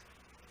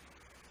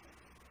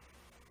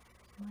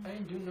 I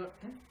do not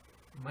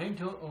mind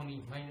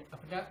only mind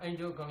after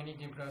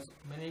mind-cognitive process,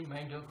 many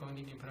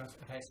mind-cognitive process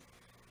arise.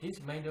 This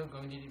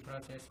mind-cognitive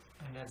process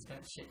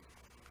understands shape.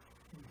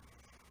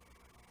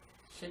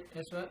 Shape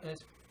as well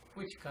as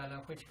which color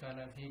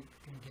they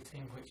can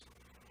distinguish.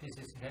 This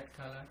is red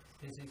color,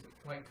 this is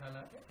white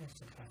color,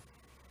 etc.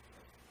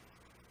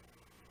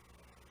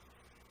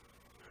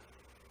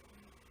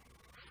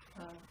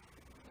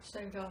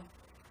 Sayadaw,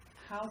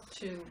 how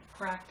to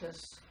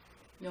practice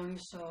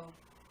Yoniso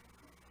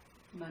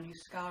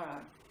Manasikara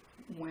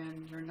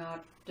when you're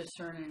not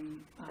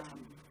discerning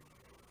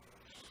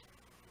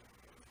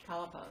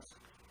kalapas?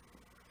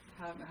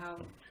 How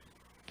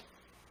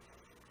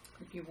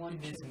if you want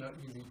it to? It is not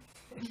easy.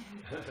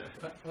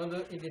 But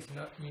although it is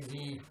not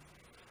easy,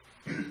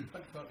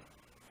 but for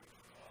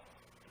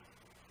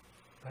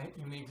by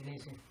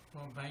imagination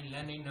or by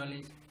learning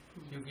knowledge,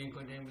 you can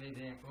contemplate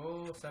them.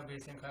 Oh, Sabbe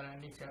Sankara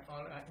nature,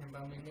 all are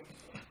impermanent.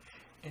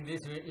 In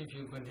this way, if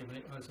you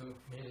contemplate also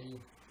maybe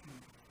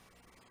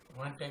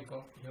one type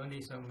of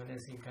Yoniso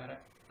Manasikara,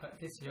 but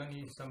this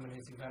Yoniso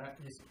Manasikara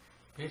is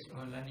based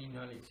on learning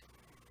knowledge,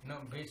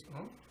 not based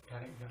on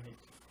direct knowledge.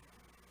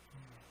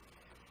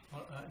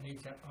 All are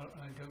nature, all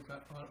are dukkha,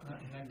 all are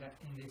ananda.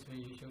 In this way,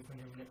 you should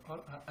contemplate. All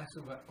are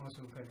asubha,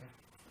 also gata.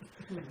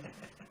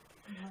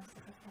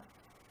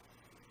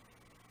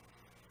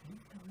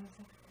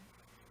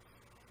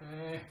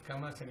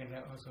 Karma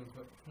Sagata also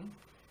good.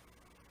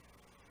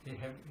 They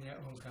have their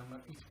own karma.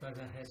 Each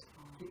person has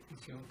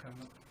its own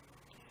karma.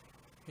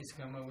 His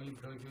karma will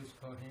produce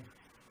for him.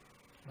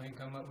 My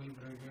karma will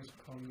produce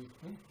for me.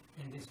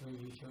 In this way,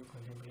 you should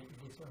contemplate.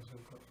 It is also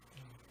good.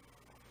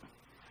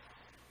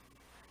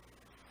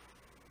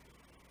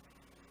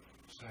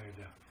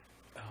 Sayadaw,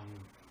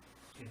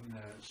 in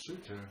the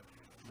sutta,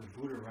 the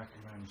Buddha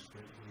recommends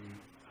that we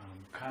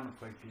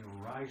contemplate the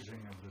arising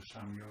of the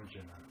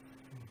samyojana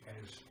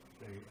as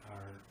they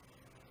are,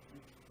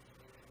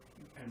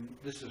 and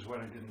this is what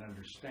I didn't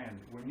understand.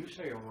 When you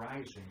say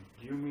arising,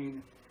 do you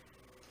mean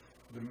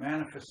the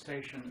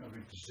manifestation of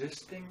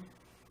existing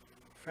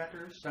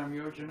fetters,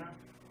 samyojana,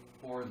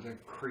 or the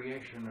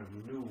creation of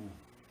new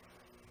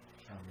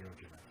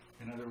samyojana?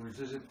 In other words,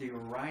 is it the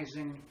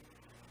arising?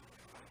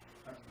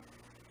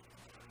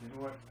 You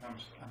know what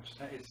I'm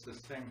saying? It's the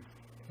same.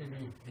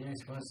 Maybe the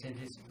next one say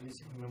this,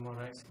 please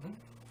memorize.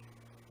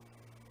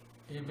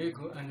 A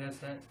bhikkhu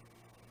understands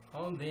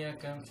how there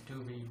comes to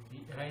be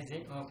the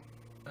rising of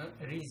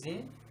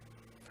reason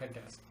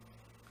fetters.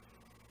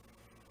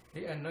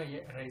 They are not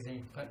yet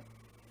rising, but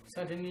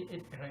suddenly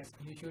it arises.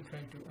 You should try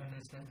to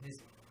understand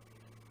this.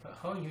 But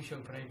how you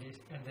should practice,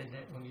 and then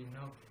only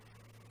now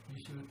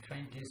you should try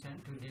to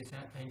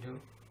discern I do,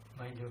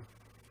 my do.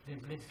 Then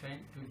please try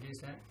to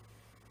discern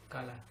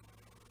color.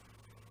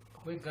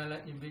 When color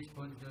in which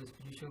both those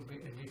you should pay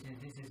attention.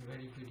 This is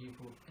very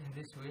beautiful.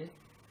 In this way,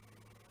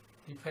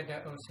 the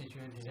fetter of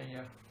sexual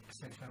desire,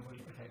 etc.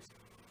 will arise.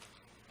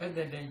 At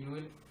that time you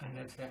will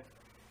understand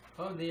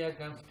how there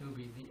comes to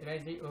be the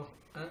rising of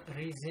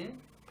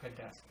unreason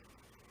fetters.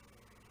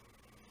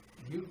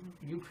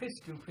 You face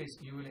to face,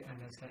 you will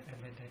understand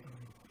at that time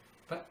only.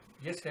 But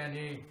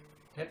yesterday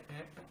that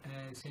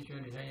sensual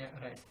desire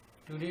arises.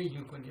 Today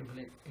you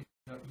contemplate. It's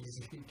not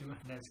easy to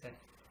understand.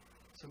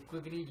 So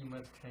quickly you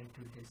must try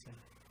to discern.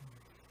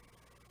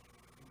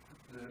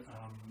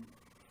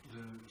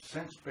 The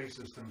sense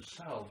bases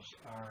themselves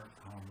are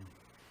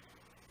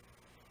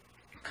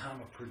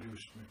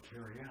karma-produced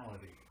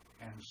materiality,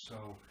 and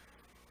so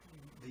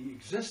the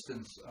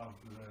existence of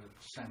the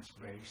sense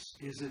base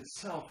is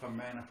itself a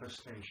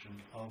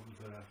manifestation of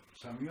the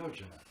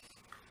samyojana,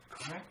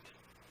 correct?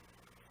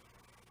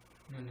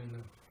 No.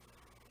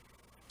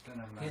 Then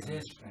I'm not This is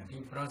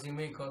understanding. the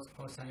proximate cause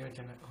for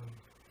samyojana only.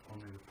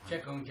 Only the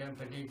Chakongja,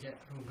 Padija,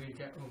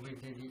 Rubeja,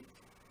 Ubejadi,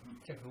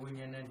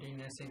 Chakawinyana,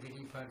 Dina,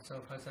 Segiri, parts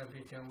of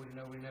Hasabicha,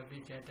 Wina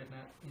Bija,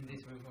 in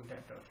this way of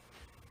that thought.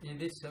 In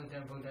this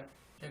Sota Buddha,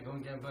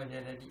 Chakongja,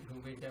 Bajanadi,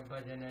 Rubeja,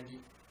 Bajanadi,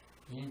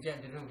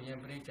 Yinja, the Rubia,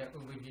 Breja,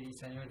 Ubejadi,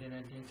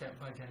 Sayodana, Dinja,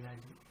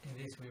 Bajanadi, in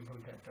this way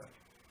of that thought.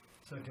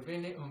 So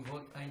depending on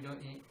both Indo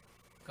and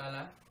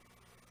Kala,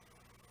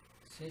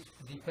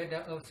 the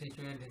fetter of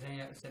sensual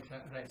desire,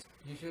 etc. Right.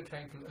 You should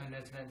try to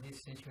understand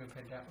this sensual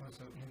fetter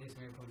also in this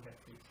way of that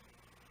piece.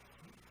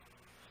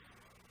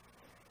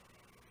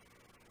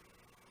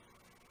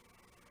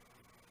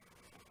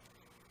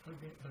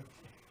 Okay.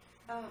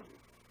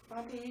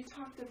 Bhante, you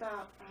talked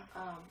about,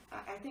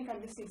 I think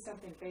I'm missing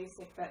something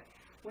basic, but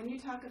when you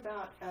talk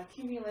about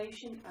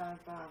accumulation of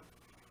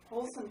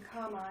wholesome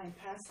karma in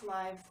past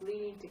lives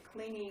leading to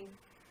clinging,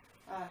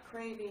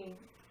 craving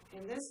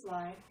in this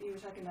life, you were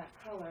talking about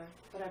color,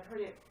 but I've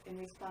heard it in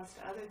response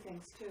to other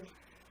things too.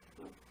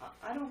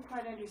 I don't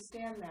quite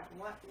understand that.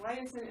 Why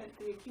is it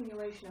the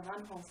accumulation of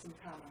unwholesome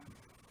karma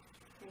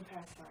in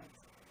past lives?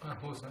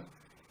 Unwholesome?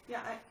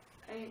 Yeah,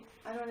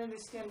 I don't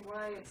understand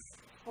why it's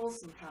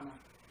wholesome karma,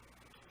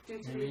 due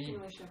to the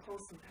accumulation of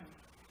wholesome karma.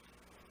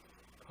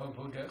 How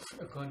Buddha,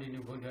 according to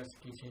Buddha's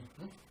teaching,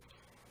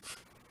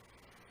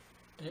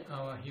 in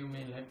our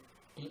human life,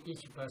 in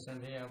each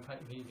person there are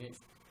 5 aggregates.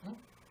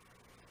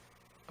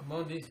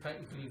 Among these 5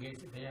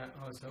 aggregates, there are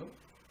also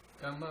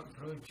karma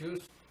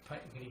produced 5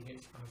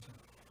 aggregates also.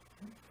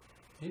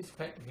 These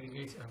 5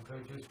 aggregates are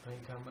produced by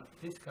karma.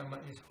 This karma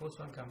is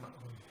wholesome karma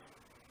only,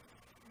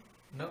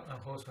 not a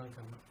wholesome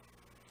karma.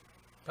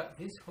 But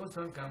this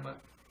wholesome karma,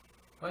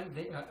 while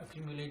they are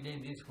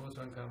accumulating this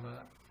wholesome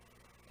karma,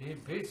 they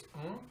based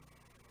on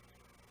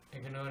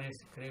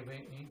ignorance,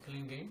 craving, and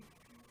clinging.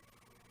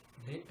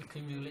 They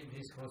accumulate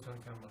this wholesome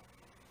karma.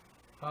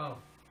 How?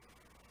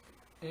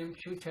 In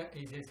future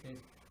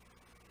existence,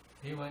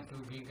 they want to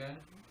become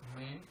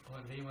man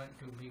or they want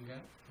to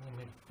become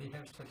woman. They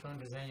have strong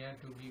desire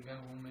to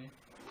become woman.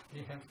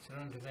 They have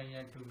strong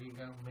desire to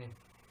become man.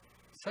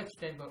 Such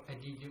type of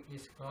attitude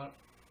is called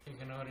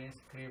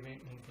ignorance, craving,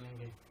 and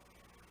clinging.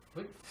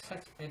 With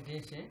such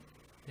attention,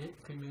 they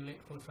accumulate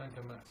wholesome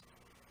karmas,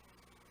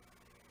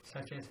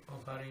 such as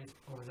offerings,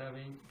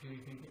 observing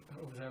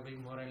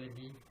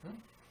morality,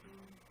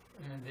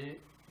 and they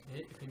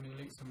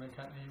accumulate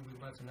samatha and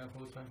vipassana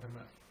wholesome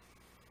karmas.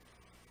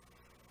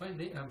 When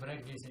they are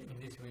practicing in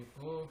this way,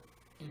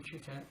 in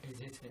future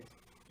existence,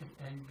 if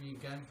I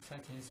began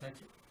such and such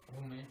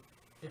woman,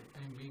 if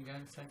I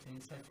began such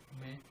and such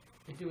man,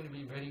 it will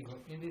be very good.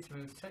 In this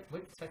way,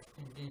 with such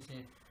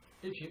intention,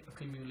 if you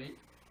accumulate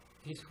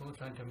these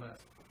wholesome karmas,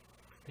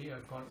 they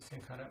are called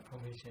sankhara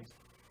formations.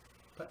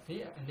 But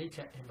they are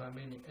nature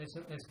impermanent as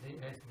soon as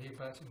they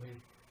pass away.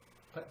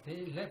 But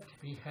they left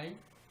behind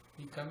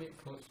the karmic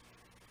force.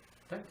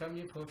 That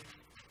karmic force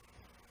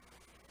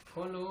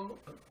follow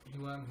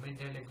your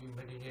mentality,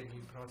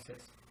 materiality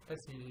process.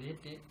 That's a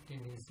latent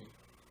tendency.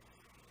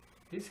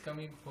 This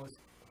karmic force,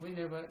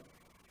 whenever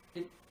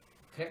it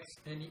gets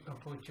any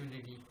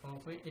opportunity or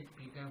when it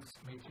becomes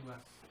mature,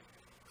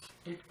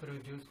 it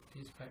produces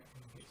these 5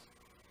 aggregates.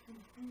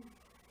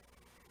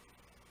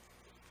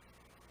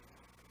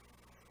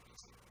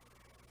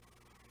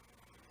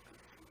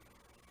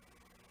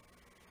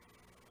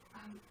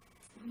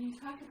 When you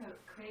talk about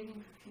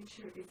craving for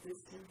future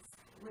existence,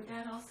 would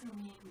that also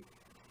mean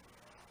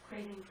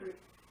craving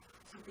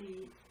to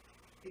be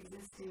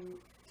existing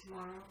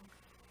tomorrow?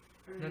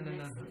 Or No.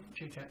 next life?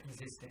 Future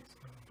existence.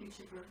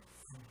 Future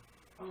births?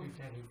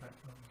 Future rebirth.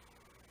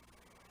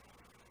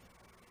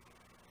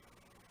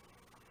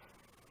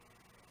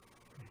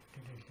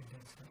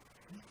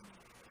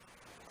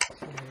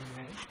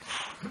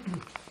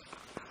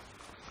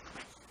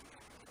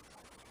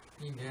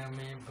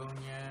 Idame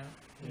punya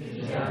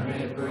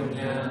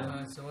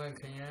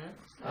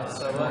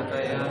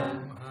asawakaya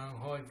mahang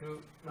hotu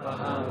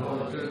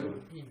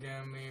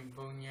idame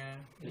punya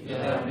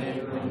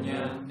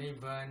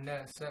nibbana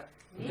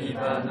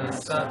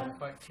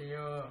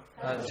pacayo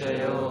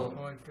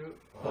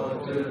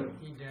hotu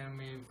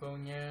idame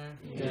punya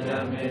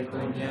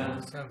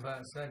sabba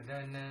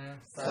sadana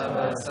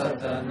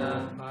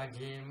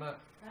pajema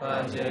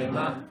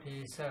te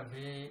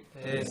sabe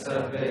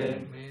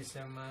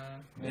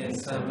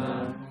mesama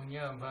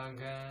Punya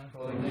Bhagan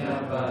Punya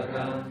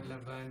Bhagan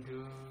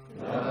Labantu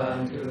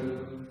Labantu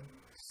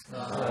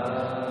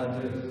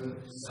Sadhu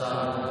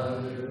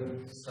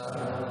Sadhu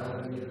Sadhu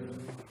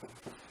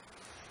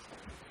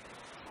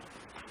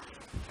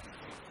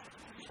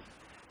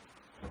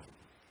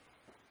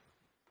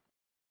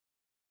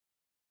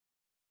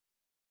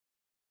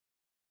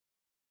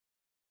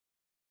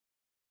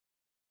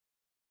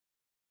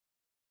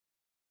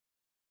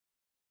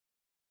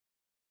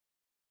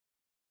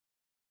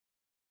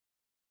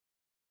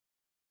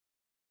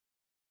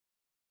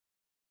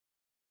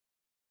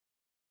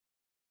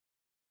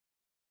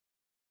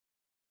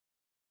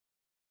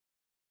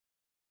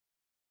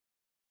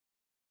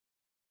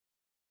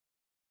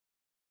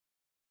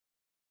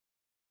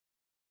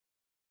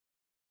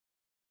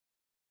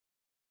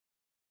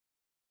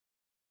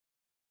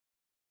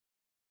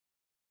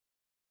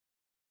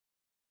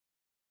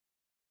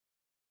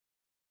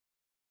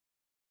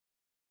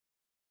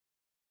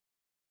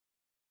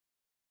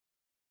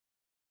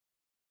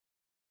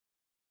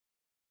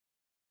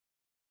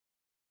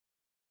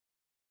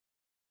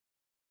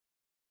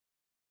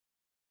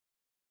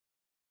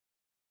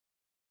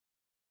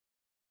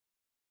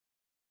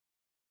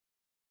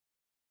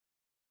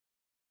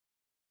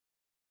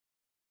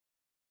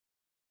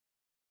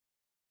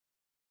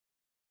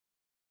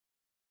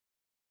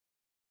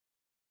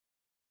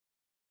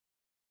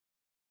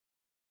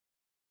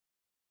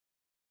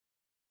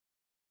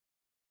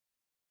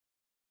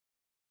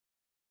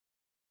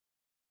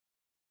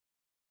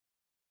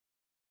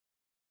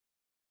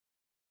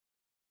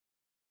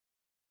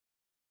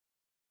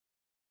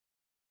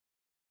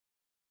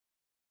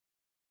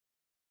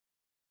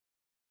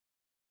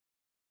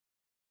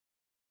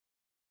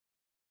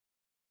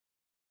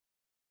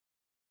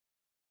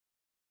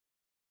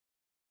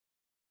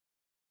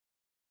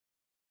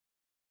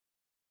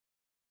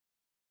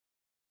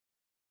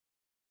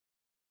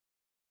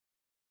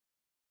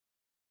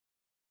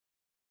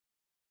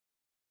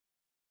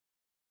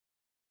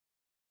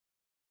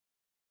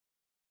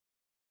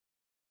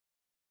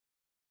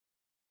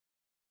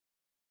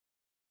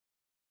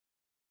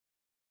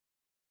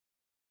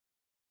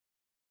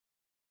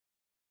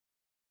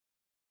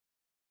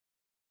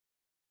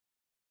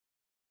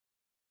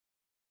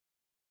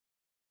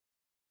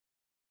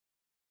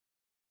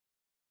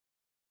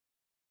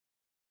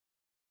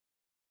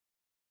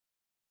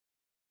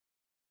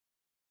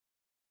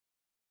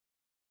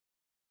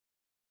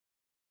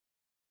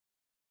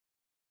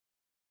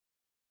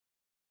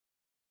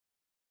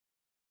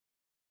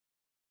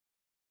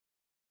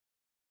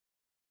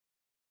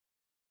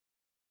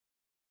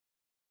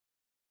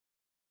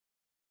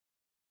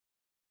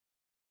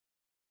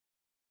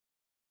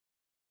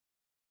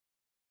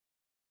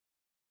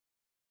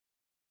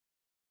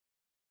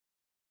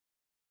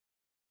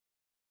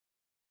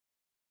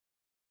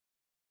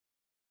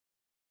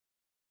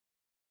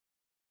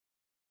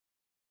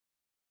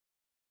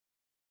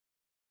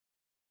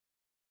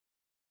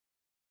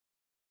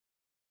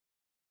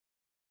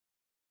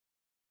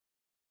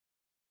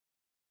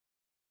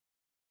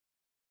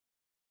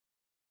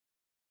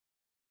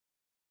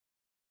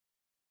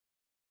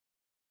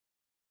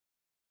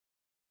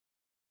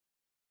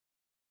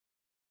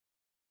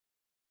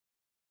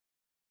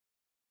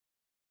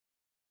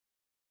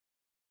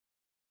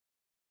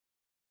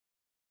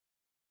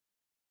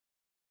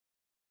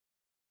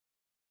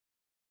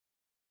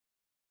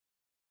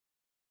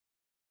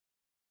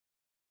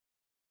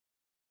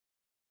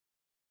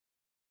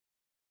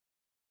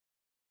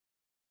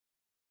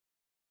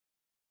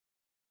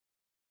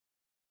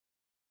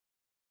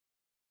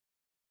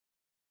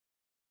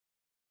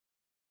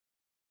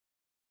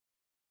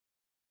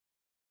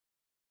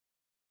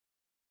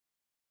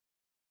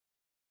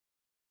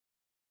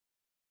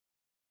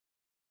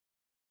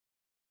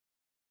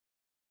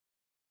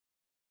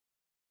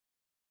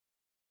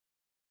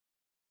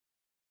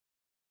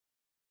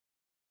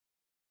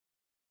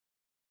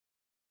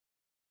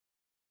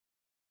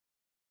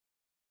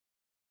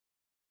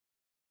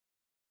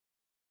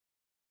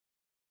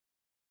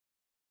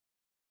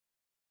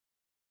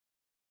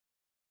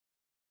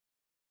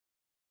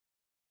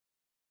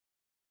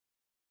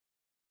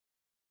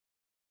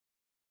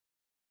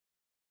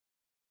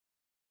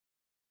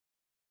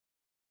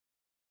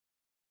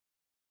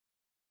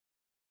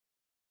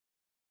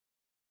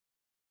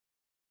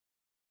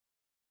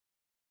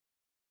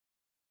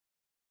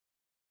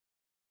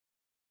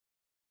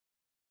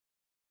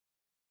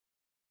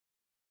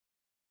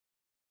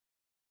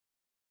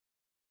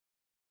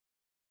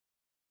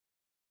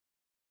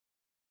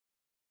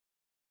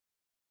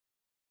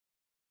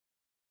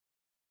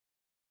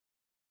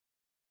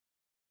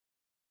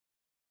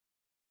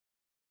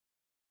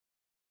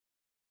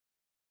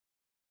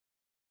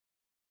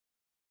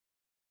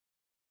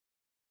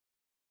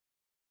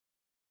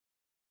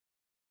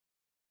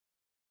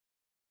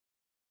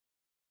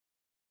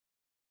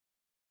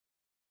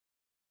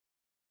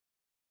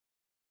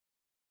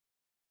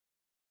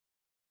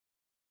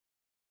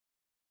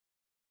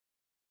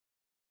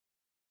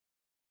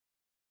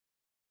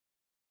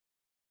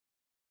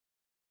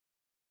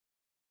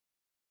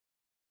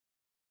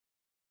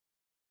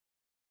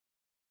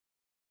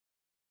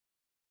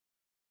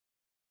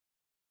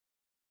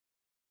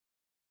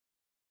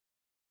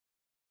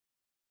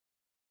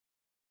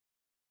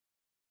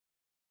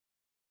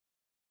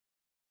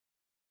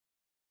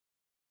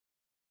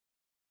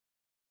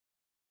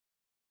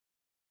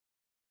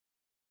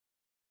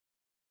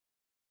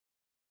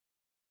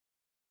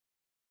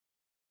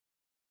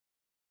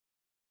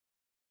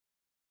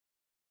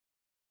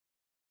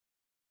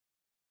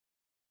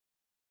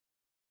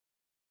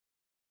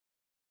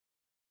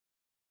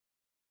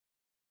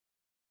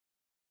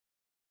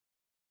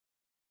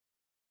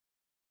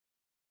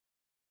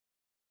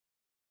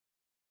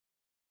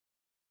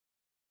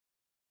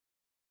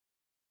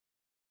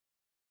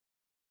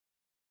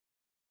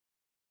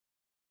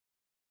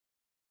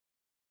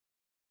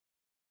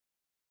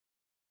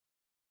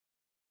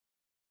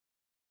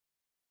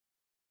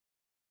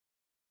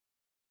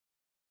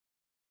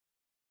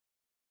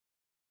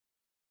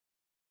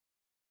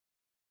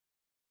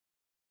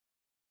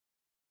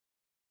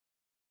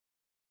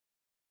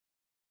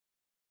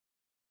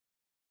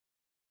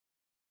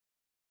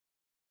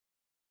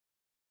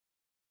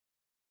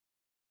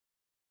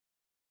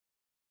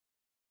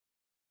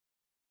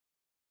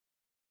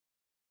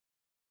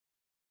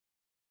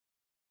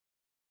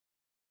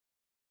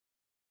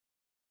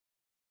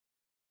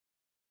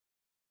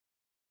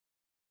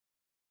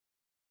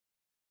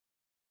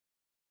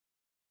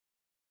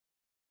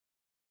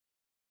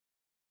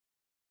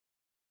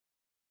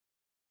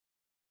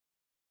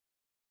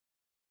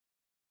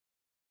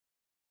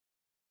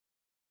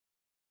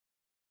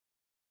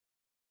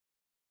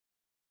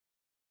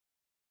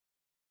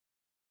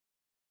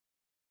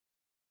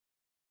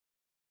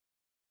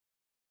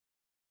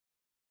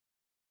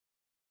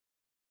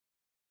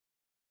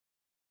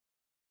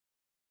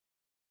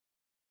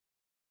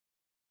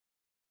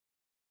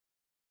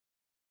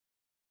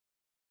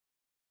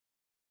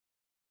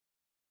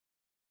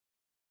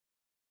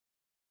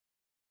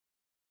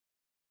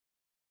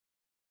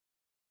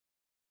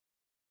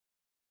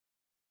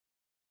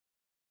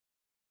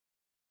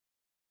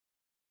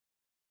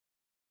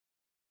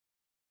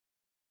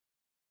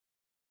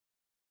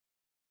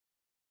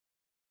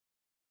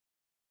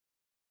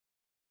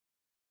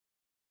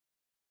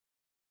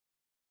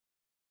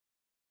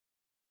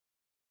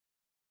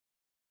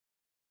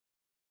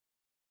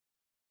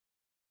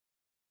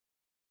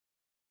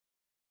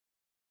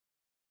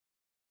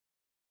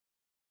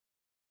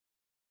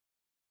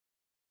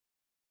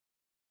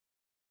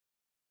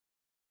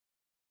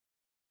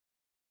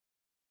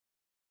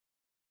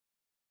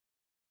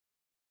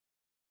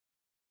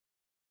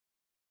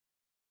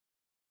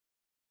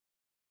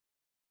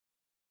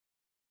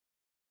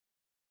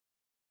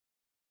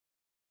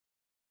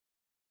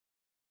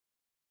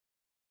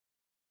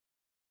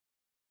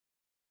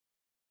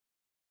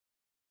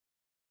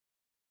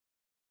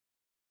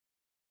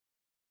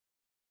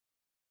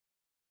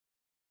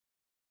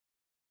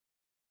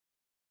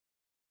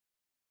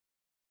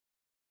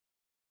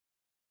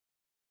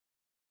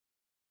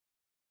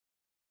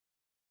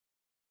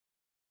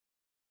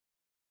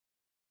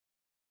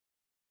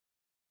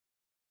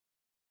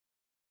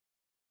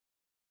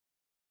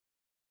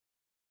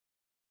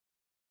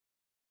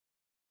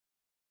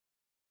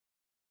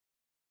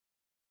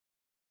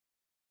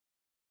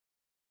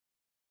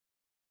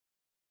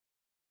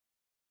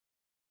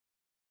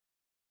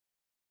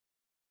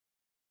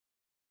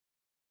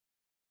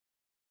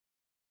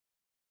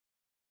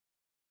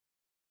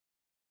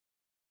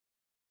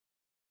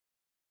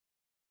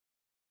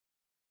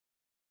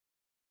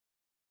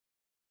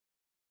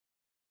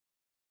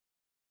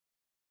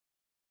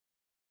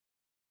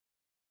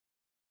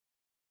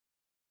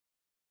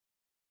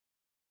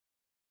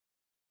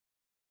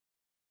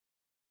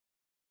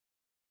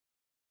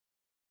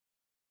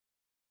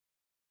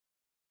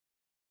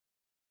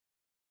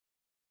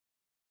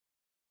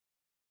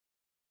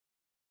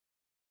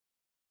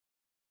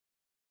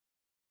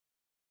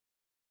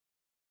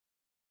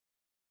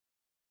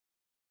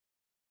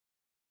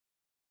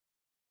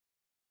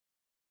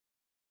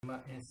Dhamma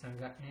and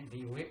Sangha in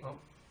the way of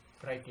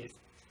practice.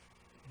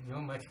 No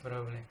much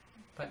problem,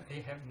 but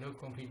they have no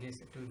confidence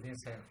to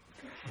themselves.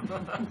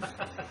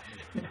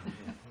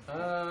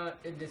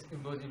 It is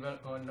impossible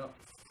or not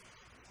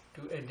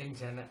to attain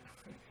jhana.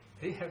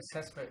 They have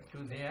suspect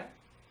to their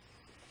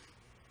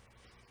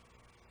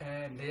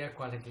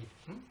quality.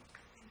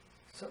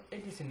 So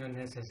it is not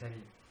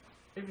necessary.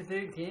 If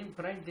they can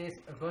practice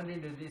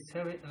according to the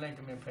seven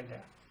enlightenment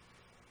pattern,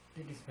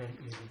 it is very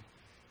easy.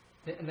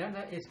 The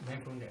another is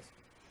mindfulness.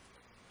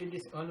 It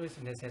is always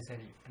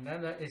necessary.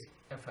 Another is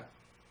effort.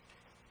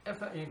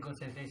 Effort and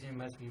concentration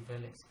must be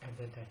balanced at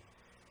that time.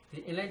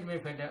 The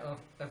enlightenment pattern of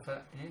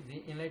effort and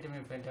the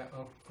enlightenment pattern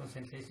of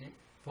concentration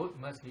both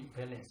must be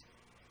balanced.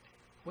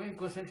 When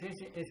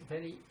concentration is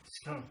very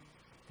strong,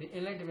 the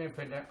enlightenment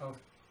pattern of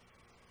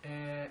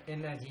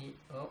energy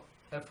or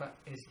effort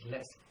is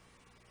less.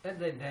 At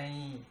that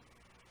time,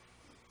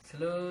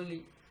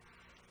 slowly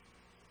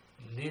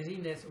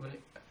laziness will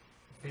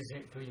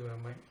visit to your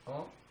mind,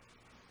 or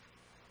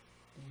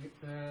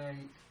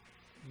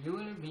you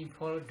will be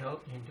fall down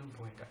into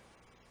boredom,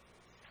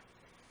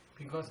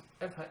 because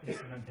effort is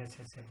not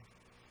necessary.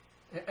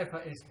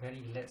 Effort is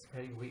very less,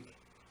 very weak.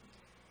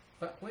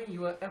 But when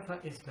your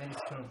effort is very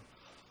strong,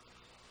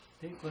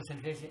 then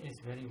concentration is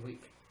very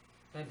weak.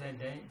 At that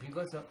time,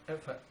 because of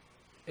effort,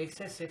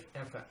 excessive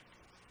effort,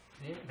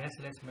 then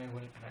restless mind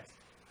will arise.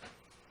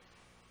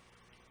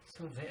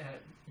 So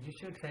you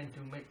should try to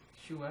make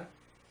sure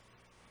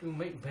to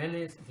make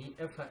balance the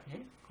effort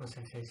and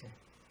concentration.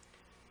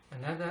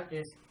 Another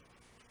is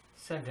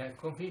Saddha,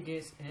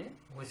 confidence and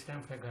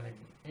wisdom faculty.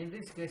 In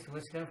this case,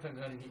 wisdom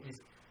faculty is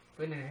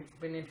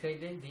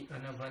penetrating the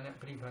Anapana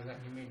Pribhaga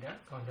Nimitta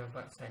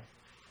counterpart side.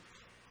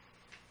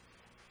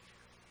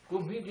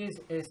 Confidence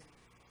is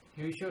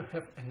you should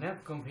have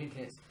enough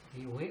confidence,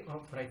 the way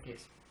of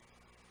practice.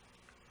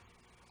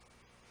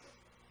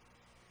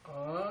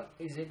 Or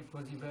is it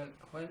possible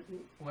when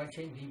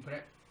watching the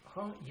breath,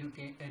 how you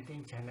can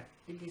attain jhana?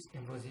 It is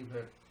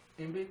impossible.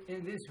 In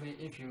this way,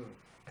 if you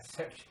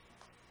accept,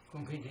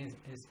 confidence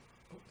is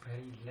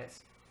very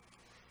less.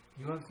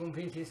 Your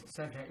confidence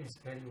center is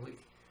very weak.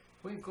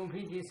 When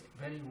confidence is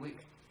very weak,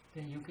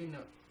 then you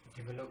cannot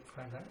develop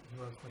further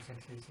your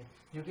concentration.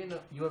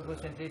 Your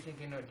concentration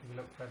cannot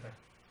develop further.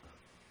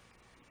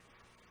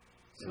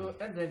 So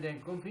at the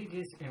time,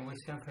 confidence and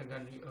wisdom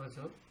faculty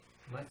also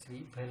must be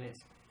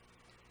balanced.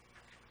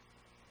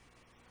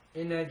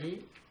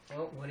 Energy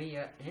or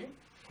viriya and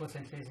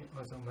concentration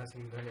also must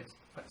be balanced.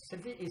 But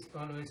sati is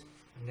always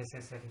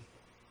necessary.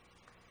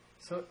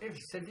 So if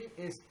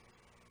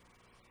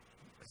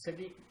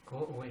sati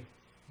go away,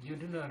 you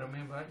do not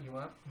remember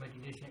your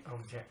meditation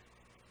object,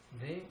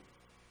 then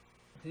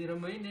the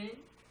remaining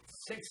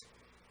 6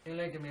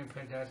 enlightenment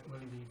paths will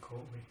be go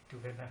away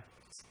together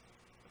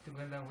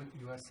with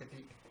your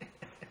sati.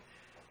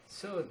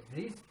 So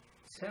these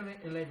 7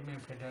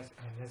 enlightenment paths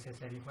are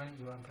necessary when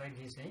you are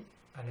practicing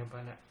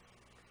Anapana.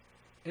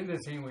 In the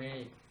same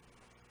way,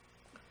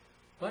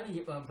 when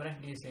you are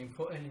practicing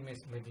 4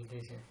 elements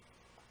meditation,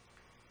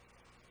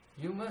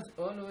 you must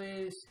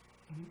always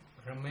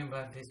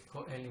remember these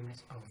 4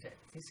 elements object.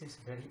 This is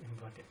very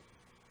important.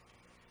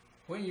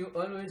 When you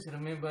always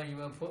remember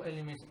your 4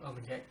 elements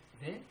object,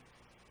 then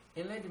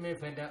enlightenment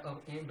pattern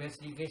of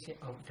investigation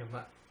of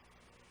Dhamma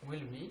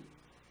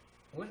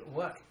will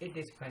work in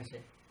this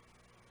function.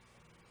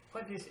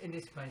 What is in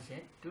this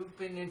function? To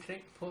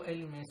penetrate 4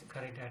 elements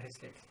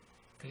characteristics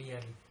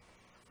clearly.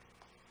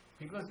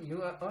 Because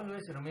you are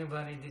always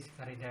remembering this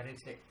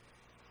characteristic.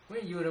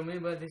 When you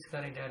remember these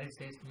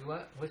characteristics,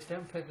 your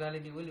wisdom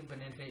faculty will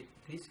penetrate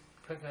these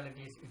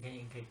faculties again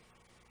and again.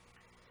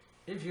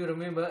 If you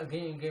remember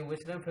again and again,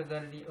 wisdom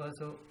faculty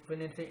also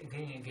penetrate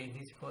again and again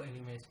these 4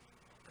 elements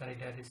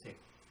characteristics.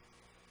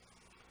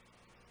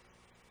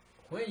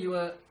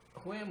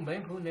 When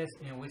mindfulness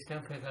and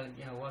wisdom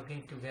faculty are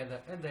working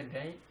together at that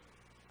time,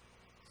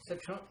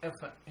 strong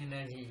effort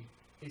energy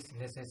is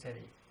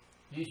necessary.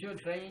 You should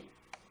try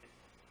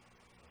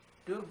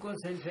to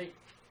concentrate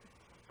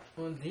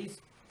on these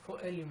 4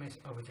 elements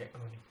object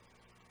only,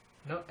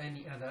 not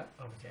any other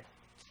object.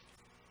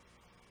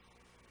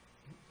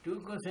 To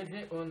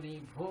concentrate on the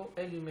 4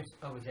 elements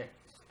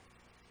objects,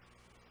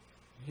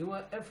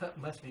 your effort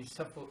must be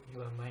support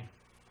your mind,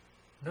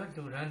 not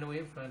to run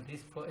away from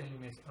these 4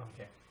 elements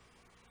object.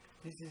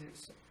 This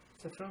is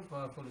a strong,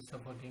 powerful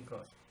supporting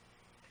cause.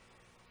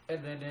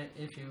 And then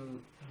if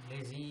you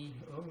lazy,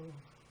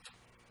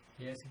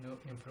 yes, no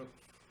improve.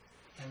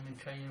 I'm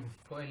trying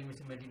 4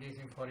 elements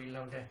meditation for a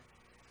long time.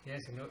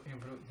 Yes, no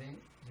improve. Then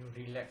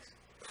you relax.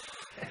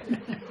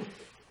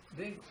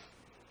 Then,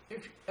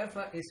 if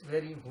effort is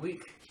very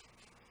weak,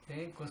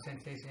 then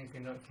concentration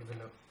cannot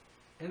develop.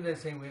 In the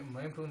same way,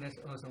 mindfulness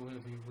also will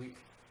be weak.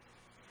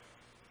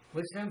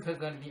 Wisdom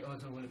faculty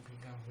also will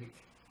become weak.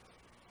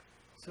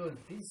 So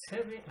these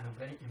 7 are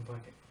very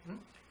important.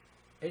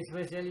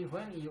 Especially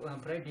when you are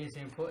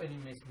practicing 4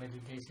 elements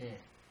meditation.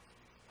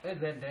 At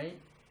that time,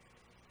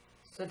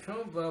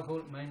 strong,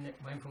 powerful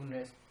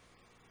mindfulness,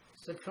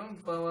 strong,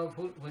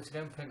 powerful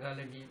wisdom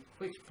faculty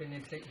which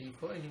penetrates the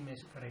four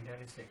elements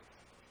characteristic.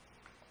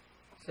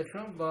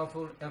 Strong,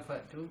 powerful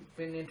effort to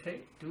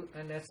penetrate, to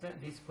understand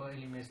these four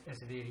elements as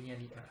they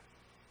really are.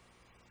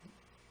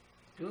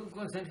 To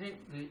concentrate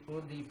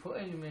on the four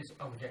elements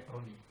object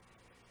only.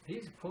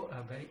 These four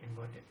are very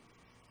important.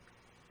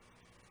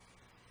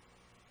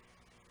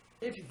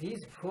 If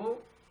these four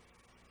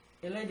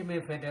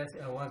enlightenment factors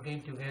are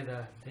working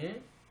together, then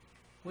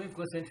when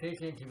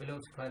concentration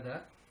develops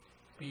further,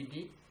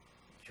 piti,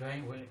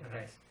 joy will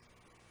arise.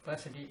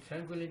 Firstly,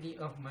 tranquility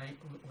of mind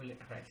will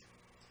arise.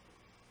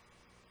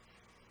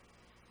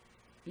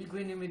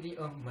 Equanimity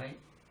of mind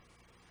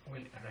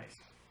will arise.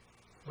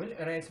 Will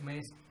arise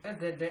means at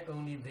that time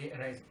only they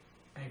arise.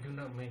 I do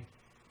not mean.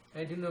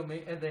 I do not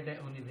mean at that time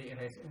only they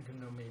arise. I do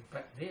not mean.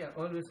 But they are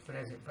always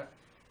present. But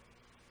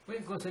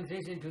when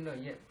concentration do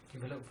not yet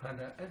develop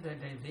further, at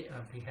that time they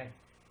are behind.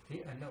 They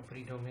are not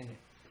predominant.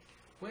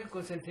 When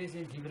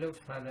concentration develops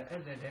further,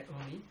 at that time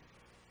only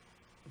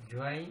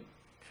joy,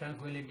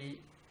 tranquility,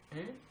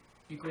 and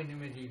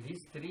equanimity,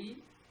 these three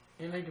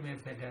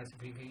enlightenment factors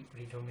become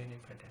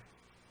predominant factors.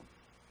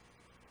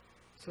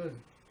 So,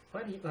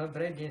 what you are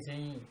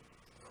practicing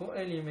four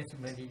elements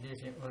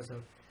meditation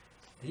also,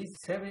 these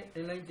seven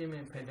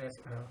enlightenment factors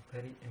are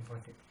very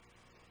important.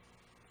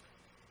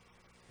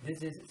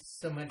 This is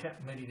samatha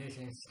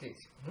meditation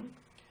stage.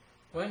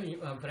 When you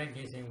are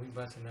practicing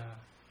vipassana,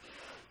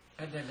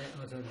 at that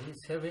time also these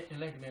seven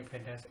enlightenment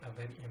factors are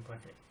very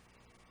important.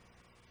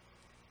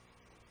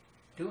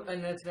 To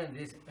understand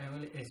this, I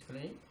will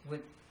explain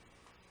with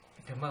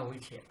Dhamma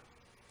Vichya.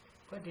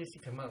 What is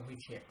Dhamma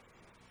Vichya?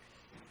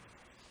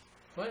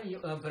 When you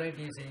are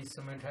practicing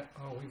samatha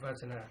or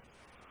vipassana,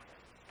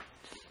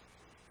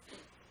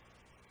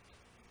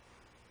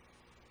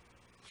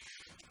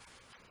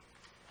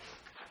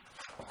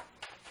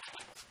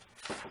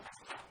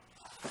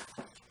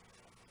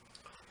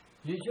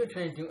 you should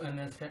try to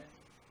understand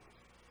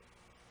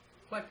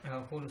what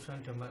are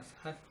wholesome dhammas,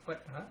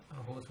 what are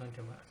wholesome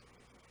dhammas,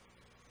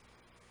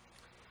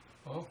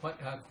 or what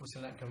are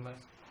kusala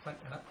dhammas, what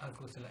are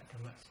akusala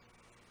dhammas.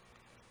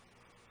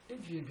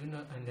 If you do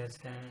not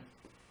understand,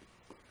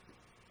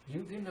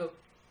 you cannot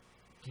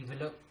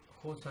develop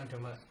wholesome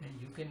dhammas,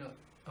 and you cannot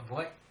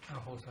avoid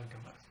unwholesome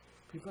dhammas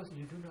because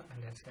you do not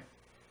understand.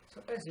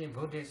 So, as a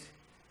Buddhist,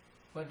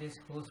 what is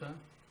wholesome,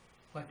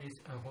 what is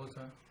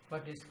unwholesome,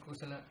 what is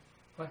kusala,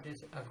 what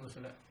is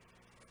akusala?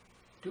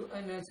 To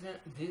understand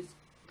this,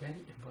 very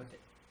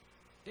important.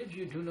 If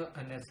you do not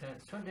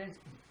understand, sometimes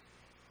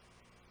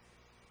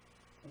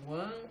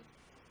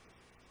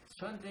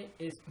something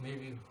is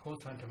maybe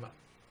wholesome dhamma,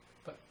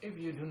 but if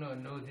you do not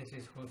know this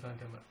is wholesome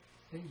dhamma,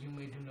 then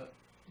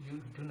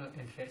you do not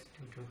interest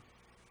to do.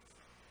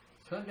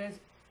 Sometimes,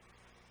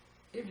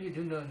 if you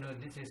do not know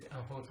this is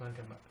unwholesome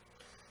dhamma,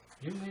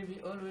 you may be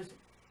always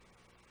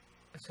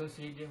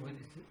associated with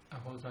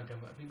unwholesome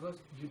dhamma because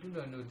you do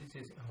not know this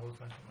is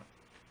unwholesome dhamma.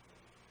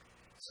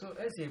 So,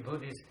 as a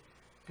Buddhist,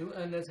 to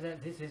understand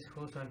this is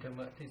wholesome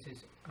dhamma, this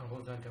is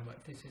unwholesome dhamma,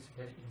 this is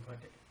very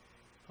important.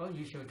 How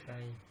you should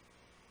try?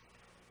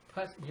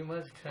 First, you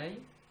must try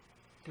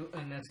to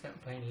understand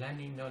by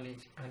learning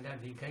knowledge under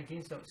the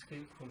guidance of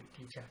skillful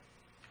teacher.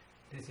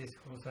 This is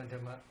wholesome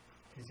dhamma,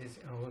 this is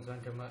unwholesome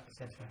dhamma,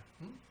 etc.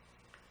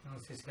 Now,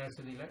 Sister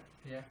Sudila,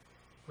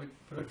 with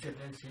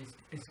projector, she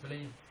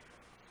explained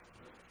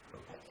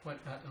what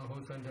are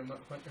unwholesome dhamma,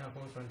 what are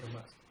wholesome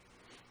dhammas.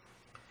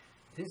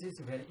 This is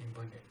very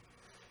important.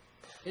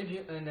 If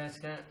you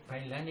understand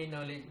by learning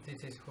knowledge,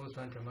 this is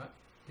wholesome dhamma,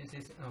 this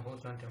is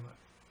unwholesome dhamma.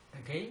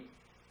 Again,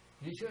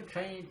 you should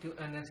try to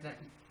understand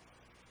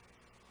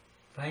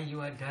by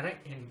your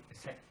direct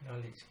insight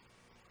knowledge.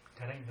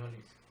 Direct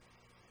knowledge.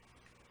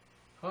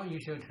 How you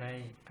should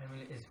try, I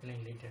will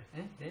explain later.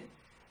 Then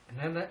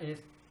another is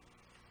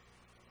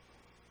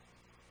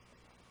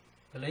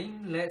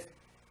blameless,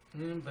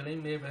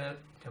 blamable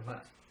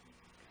dhammas.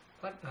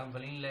 What are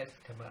blameless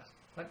dhammas?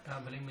 What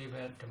are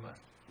blamable dhammas?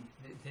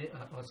 They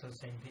are also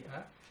saying they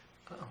are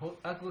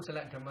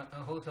akusala dhamma,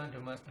 unwholesome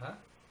dhammas are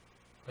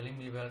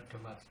blamable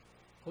dhammas.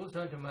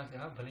 Wholesome dhammas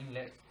are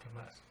blameless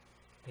dhammas.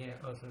 They are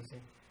also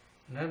saying.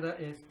 Another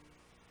is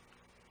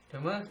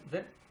dhammas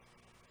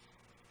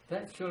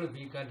that should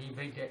be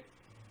cultivated,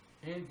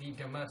 and the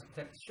dhammas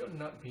that should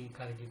not be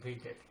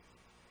cultivated.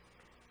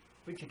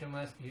 Which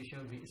dhammas you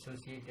should be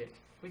associated,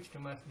 which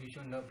dhammas you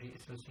should not be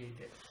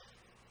associated.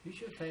 You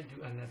should try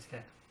to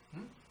understand.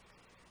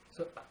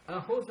 So,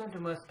 unwholesome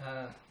dhammas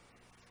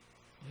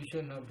you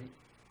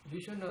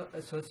should not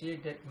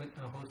associate that with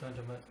unwholesome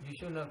dhammas. You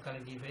should not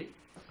cultivate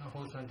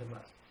unwholesome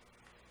dhammas.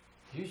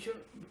 You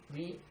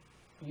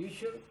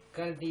should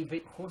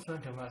cultivate wholesome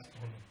dhammas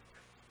only.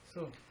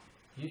 So,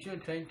 you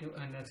should try to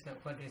understand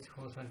what is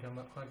wholesome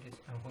dhamma, what is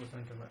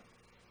unwholesome dhamma.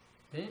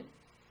 Then,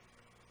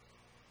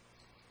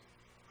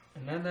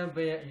 another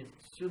pair is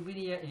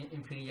superior and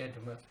inferior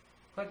dhammas.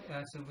 What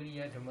are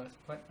superior dhammas?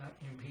 What are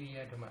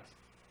inferior dhammas?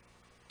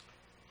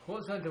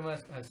 Wholesome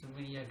dhammas are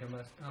superior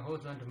dhammas,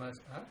 unwholesome dhammas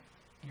are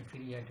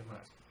inferior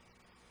dhammas.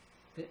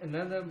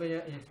 Another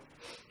Maya is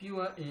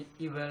pure and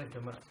evil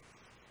Dhammas.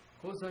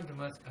 Wholesome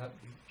Dhammas are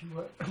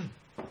pure,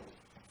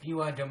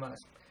 pure Dhammas.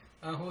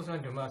 Unwholesome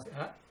Dhammas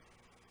are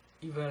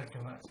evil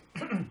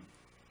Dhammas.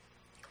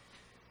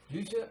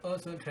 You should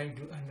also try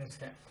to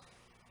understand.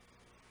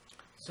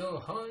 So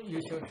how you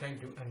should try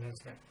to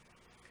understand?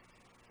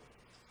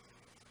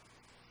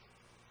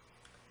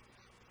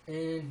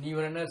 In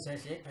Nivarana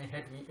session, I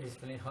had me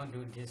explain how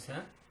to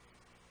discern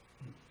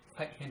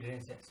 5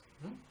 hindrances.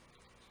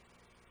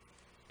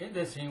 In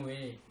the same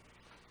way,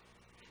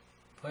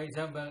 for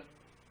example,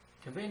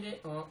 depending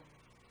on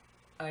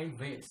eye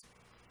base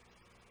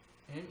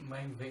and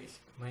mind base,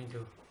 mind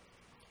too.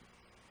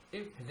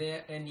 If there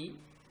are any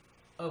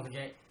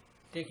object,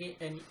 taking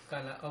any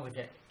color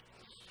object,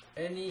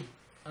 any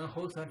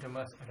unwholesome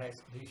dhammas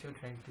arise, you should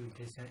try to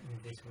discern in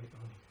this way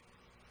only.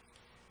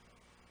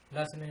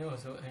 Last night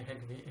also I had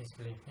to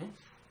explain.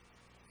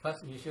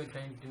 First you should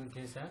try to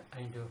discern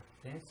I do.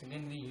 Then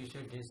secondly you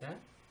should discern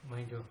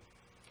mind do.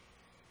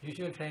 You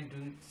should try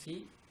to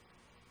see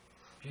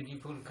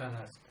beautiful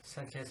colors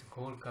such as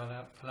gold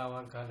color,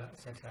 flower color,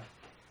 etc.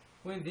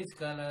 When these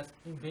colors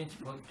impinge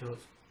both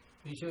those,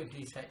 you should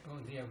decide, oh,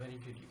 they are very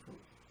beautiful.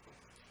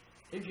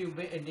 If you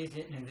pay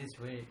attention in this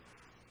way,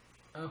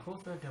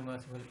 unwholesome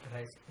dhammas will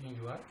arise in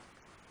your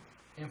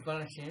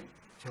impulsion,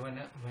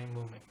 jhana, mind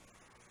movement.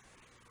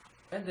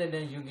 And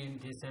then you can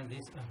discern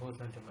this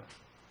unwholesome dhammas.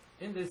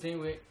 In the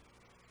same way,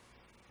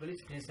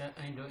 please discern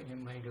I do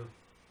and mind do.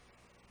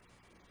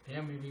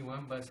 There may be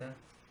one person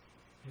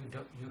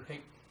you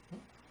hate.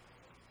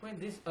 When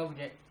this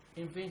object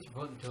impinge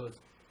both those,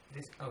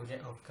 this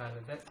object of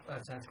color, that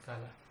person's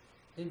color,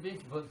 impinge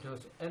both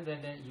those, and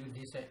then you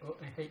decide, oh,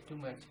 I hate too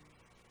much.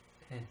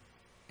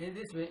 In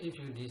this way, if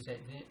you decide,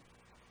 then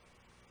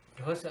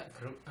dosa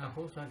group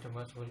unwholesome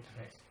dhammas will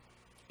arise.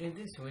 In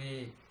this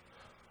way,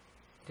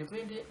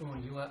 depending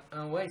on your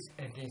unwise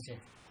attention,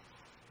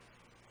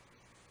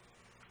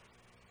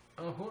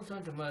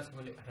 unwholesome dhammas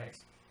will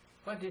arise.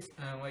 What is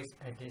unwise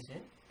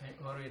attention?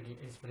 I already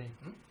explained.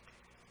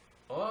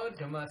 All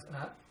dhammas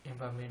are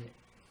impermanent,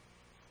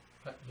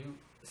 but you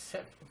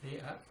accept they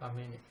are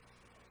permanent.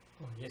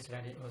 Oh,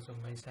 yesterday also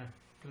my son,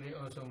 today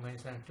also my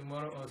son,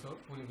 tomorrow also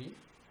will be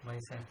my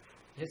son.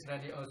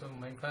 Yesterday also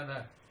my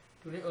father,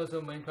 today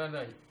also my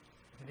father,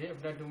 the day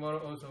after tomorrow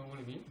also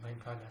will be my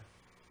father.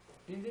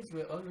 In this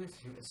way, always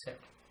you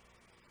accept.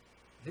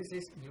 This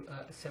is you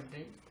are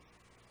accepting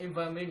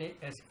impermanent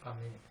as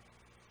permanent.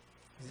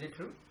 Is it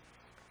true?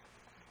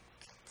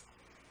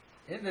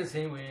 In the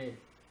same way,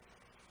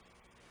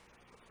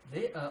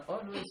 they are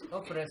always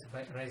oppressed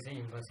by rising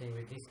and passing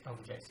with these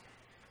objects.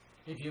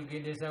 If you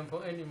get some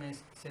four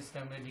elements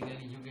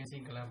systematically, you can see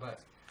kalabas.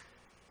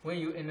 When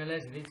you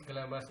analyze these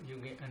kalabas, you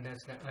can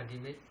understand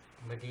ultimate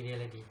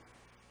materiality.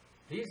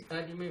 These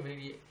ultimate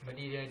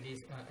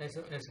materialities are as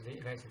they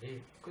rise, they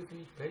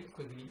quickly, very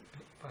quickly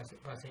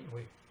passing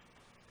away.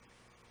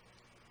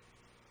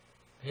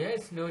 There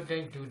is no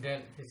time to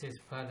tell this is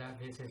father,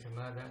 this is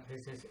mother,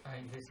 this is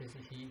I, this is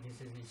he,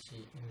 this is she,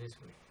 in this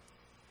way.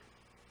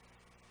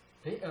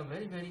 They are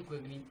very, very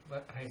quickly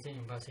rising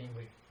and passing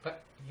away.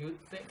 But you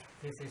think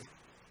this is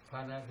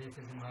father, this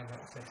is mother,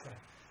 etc.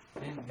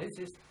 Then this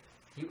is,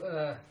 you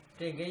are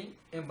taking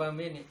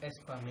impermanent as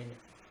permanent.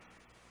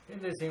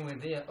 In the same way,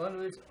 they are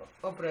always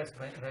oppressed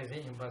by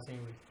rising and passing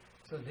away.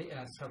 So they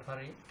are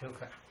suffering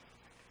dukkha.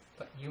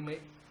 But you may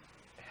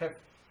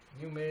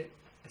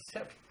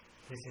accept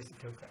this is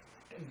dukkha.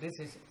 And this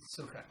is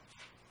sukha.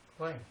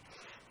 Why?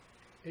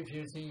 If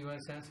you see your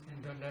sons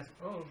and daughters,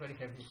 oh, very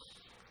happy.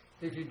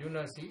 If you do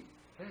not see,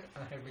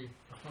 unhappy.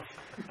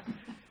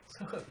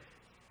 So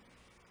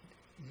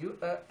you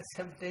are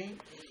accepting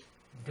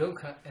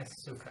dukkha as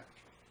sukha.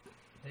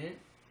 Then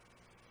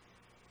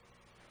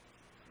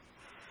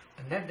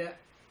anatta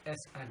as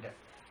other.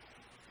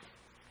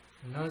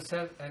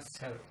 Non-self as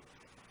self.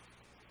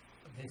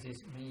 This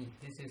is me,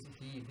 this is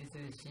he, this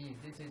is she,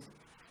 this is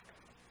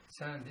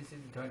son, this is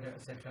daughter,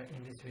 etc.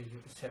 In this way you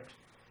accept.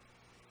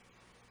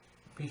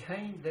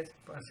 Behind that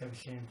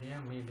perception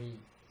there may be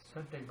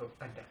some type of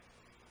other.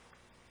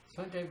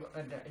 Some type of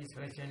other,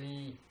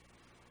 especially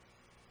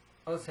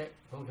outside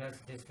Buddha's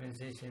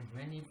dispensation,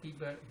 many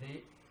people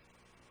they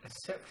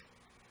accept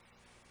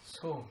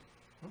soul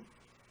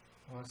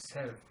or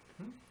self.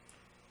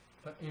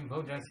 But in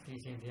Buddha's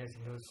teaching there is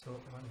no soul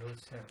or no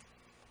self.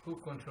 Who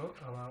control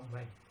our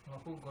mind or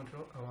who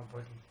control our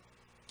body?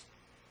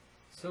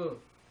 So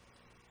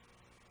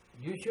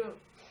you should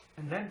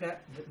anatta,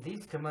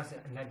 these dhammas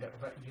are anatta,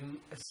 but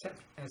you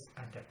accept as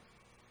other.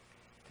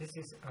 This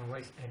is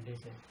unwise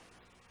addition.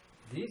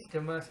 These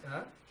dhammas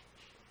are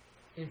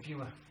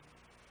impure,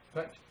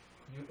 but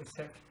you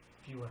accept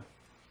pure.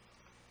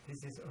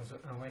 This is also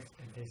unwise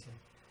addition.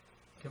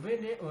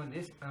 Depending on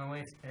this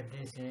unwise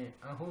addition,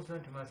 unwholesome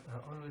dhammas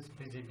are always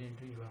visited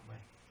into your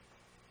mind.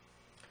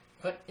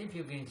 But if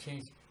you can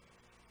change,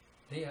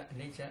 they are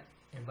nature,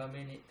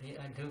 impermanent, they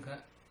are dukkha,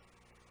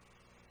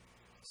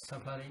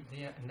 suffering,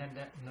 they are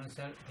anatta,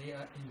 non-self, they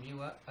are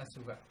impure,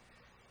 asukha.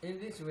 In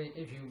this way,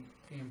 if you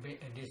can pay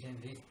attention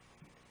to these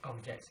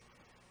objects,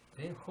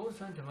 then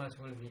wholesome dhammas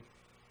will be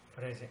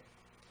present.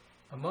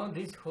 Among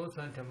these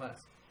wholesome dhammas,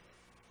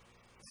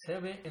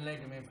 7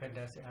 enlightenment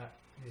factors are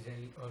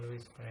usually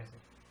always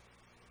present.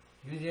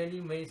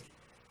 Usually means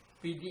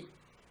piti,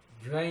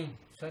 joy,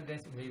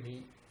 sometimes may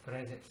be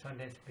present,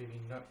 sometimes may be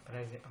not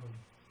present only.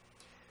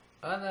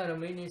 Other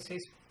remaining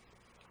 6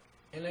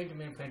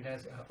 enlightenment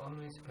factors are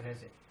always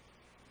present.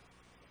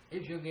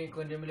 If you can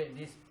contemplate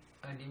this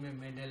ultimate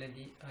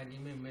mentality,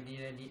 ultimate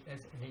materiality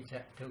as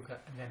nature, dukkha,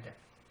 anatta,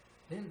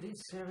 then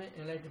these 7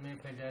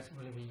 enlightenment factors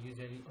will be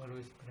usually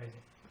always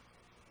present.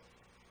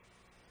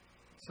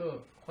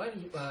 So, while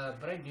you are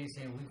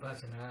practicing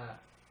vipassana,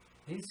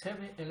 these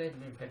 7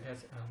 enlightenment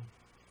factors are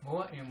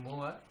more and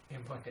more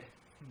important.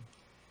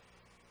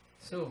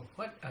 So,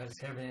 what are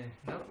 7?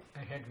 Now, I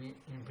had been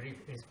in brief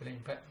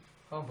explained, but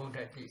how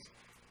Buddha teaches?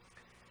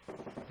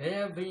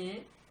 There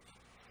being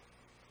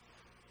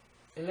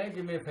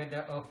enlightenment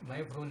factor of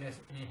mindfulness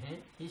in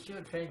him, he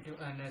should try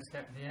to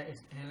understand there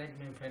is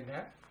enlightenment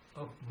factor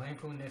of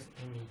mindfulness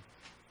in me.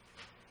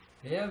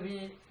 There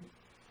being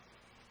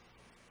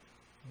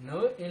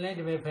no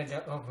enlightenment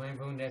factor of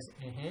mindfulness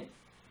in him,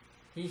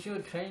 he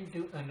should try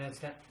to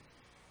understand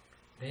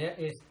there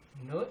is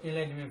no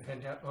enlightenment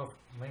factor of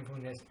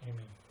mindfulness in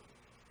me.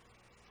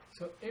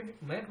 So if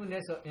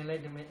mindfulness or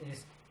enlightenment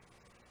is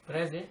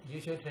present,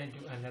 you should try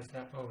to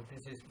understand, oh,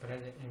 this is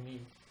present in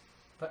me.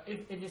 But if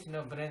it is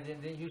not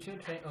present, then you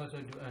should try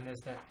also to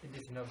understand it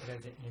is not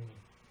present in me.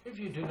 If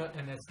you do not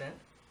understand,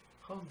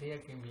 how there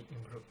can be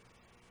improved?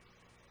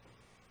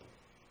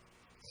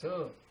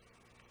 So,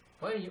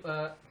 when you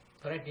are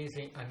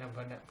practicing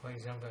anapana, for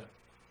example,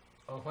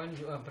 or when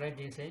you are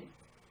practicing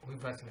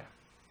vipassana,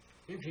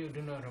 if you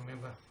do not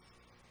remember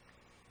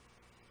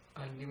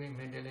ultimate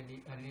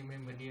mentality,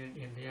 ultimate material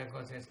in their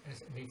causes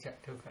as nature,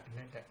 dukkha,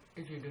 anatta,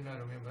 if you do not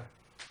remember,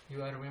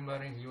 you are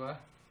remembering your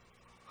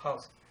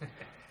house,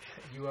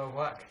 your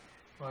work,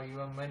 or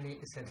your money,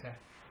 etc.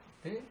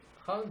 Then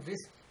how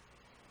this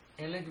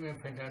enlightenment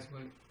factors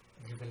will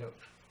develop?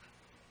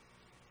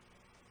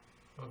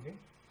 Okay?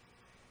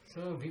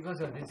 So because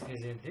of this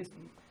reason,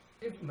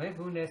 if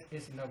mindfulness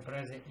is not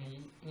present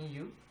in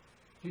you,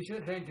 you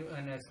should try to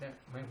understand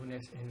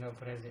mindfulness is not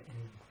present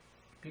in you.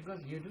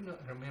 Because you do not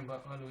remember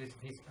always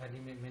this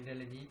ultimate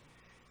mentality,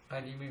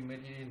 ultimate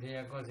material,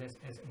 their causes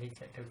as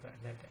nature, dukkha,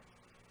 anatta.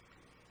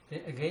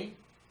 Then again,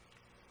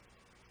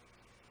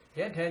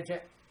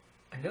 yathacha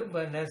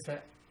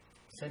anupanasa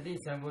sati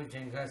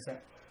sambhojangasa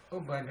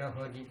ubada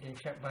hodi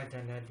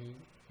deshapajanati.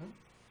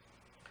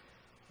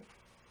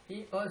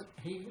 He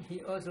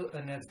also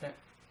understands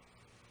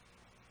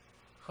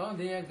how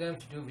there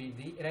comes to be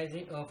the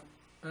rising of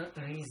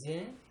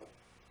unreason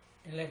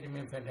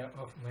enlightenment factor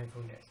of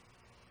mindfulness.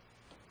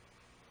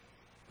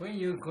 When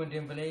you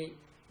contemplate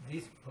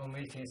these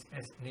formations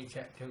as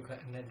nature, dukkha,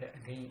 anatta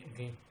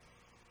again,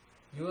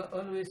 you are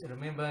always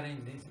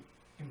remembering this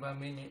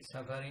impermanent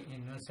suffering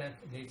in non-self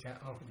nature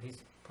of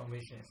these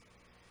formations.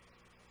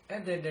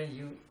 At that time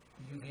you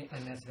can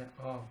understand,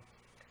 oh,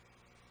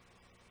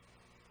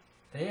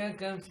 there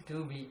comes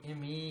to be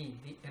in me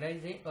the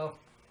rising of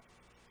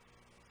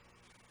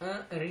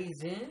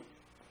unreason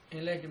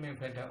enlightenment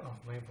factor of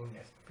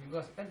mindfulness.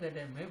 Because at that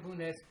time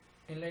mindfulness,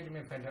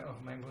 enlightenment factor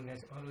of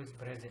mindfulness always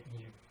present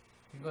in you.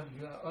 Because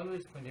you are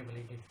always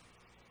contemplating.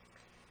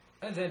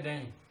 At that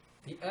time,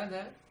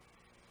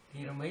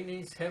 the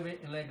remaining 7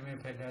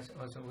 enlightenment factors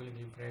also will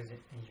be present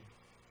in you.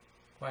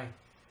 Why?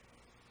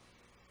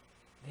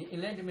 The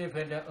enlightenment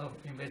factor of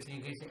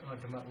investigation or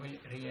dhamma will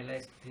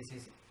realize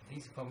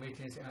these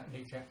formations are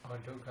nature or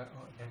dukkha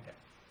or anatta.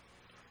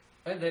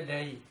 At that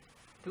time,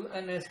 to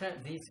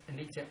understand this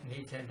nature,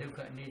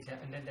 dukkha, nature,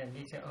 anatta,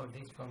 nature of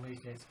these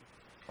formations,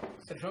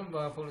 strong,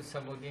 powerful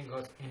supporting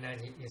God's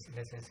energy is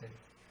necessary.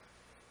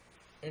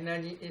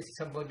 Energy is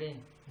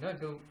supporting not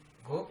to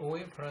go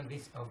away from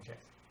this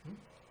object.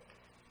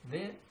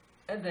 Then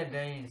at that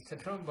time,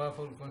 strong,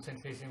 powerful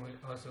concentration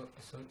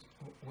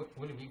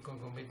will be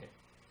concomitant.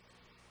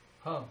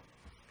 How?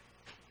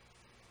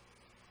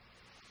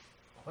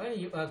 When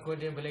you are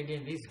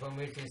contemplating these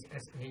formations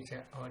as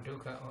nature or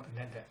dukkha or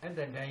anatta, at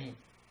that time,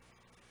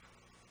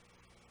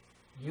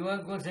 your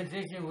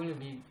concentration will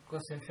be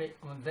concentrate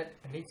on that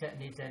nature,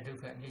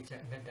 dukkha, nature,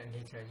 anatta,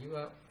 nature.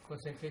 Your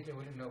concentration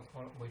will not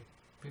fall away.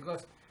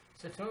 Because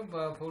strong,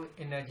 powerful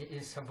energy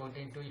is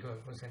supporting to your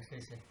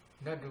concentration,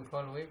 not to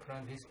fall away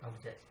from this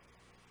object.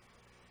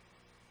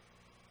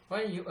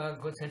 When you are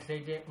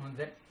concentrating on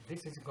that,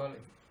 this is called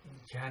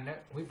jhana,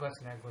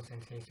 vipassana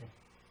concentration.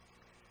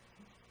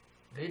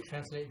 They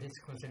translate this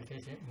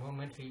concentration,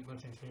 momentary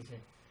concentration.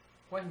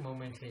 Why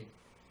momentary?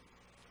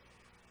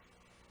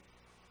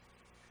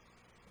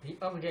 The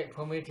object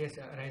formations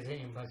are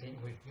rising and passing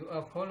away. You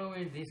are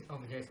following these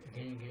objects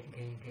again.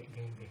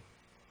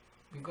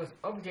 Because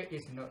object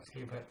is not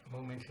stable,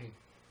 momentary.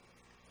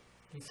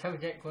 The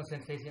subject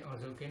concentration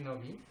also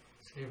cannot be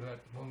stable,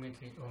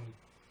 momentary only.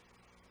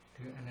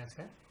 Do you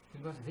understand?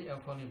 Because they are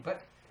falling.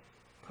 But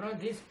from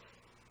this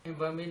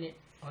impermanent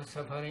or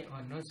suffering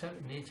or non-self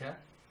nature,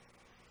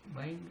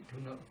 mind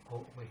do not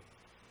go away.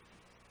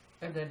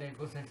 At that time,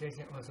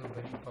 concentration also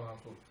very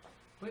powerful.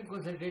 When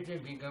concentration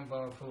becomes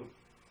powerful,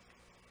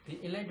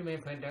 the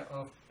enlightenment factor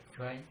of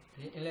joy,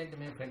 the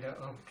enlightenment factor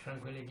of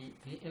tranquility,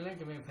 the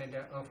enlightenment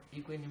factor of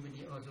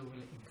equanimity also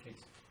will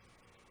increase.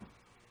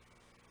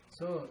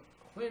 So,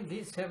 when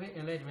these 7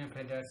 enlightenment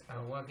factors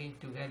are working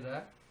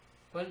together,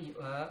 while you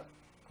are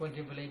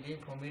contemplating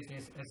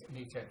formations as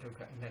nature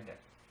dukkha anatta,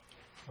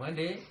 one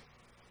day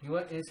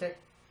your insight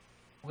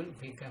will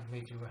become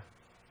mature.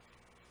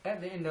 At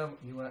the end of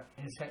your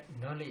insight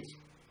knowledge,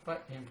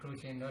 path in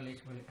fruition knowledge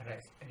will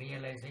arise,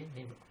 realizing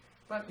Nibbana.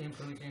 Path in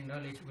fruition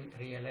knowledge will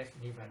realize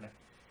Nibbana.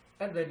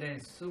 At the time,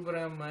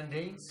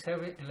 supramundane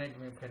 7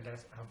 enlightenment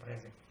factors are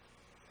present.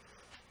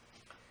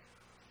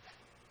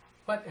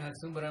 What are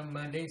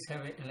supramundane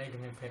 7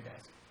 enlightenment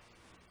factors?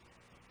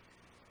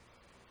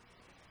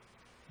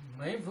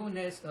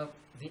 Mindfulness of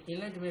the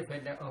enlightenment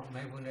factor of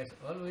mindfulness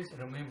always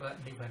remember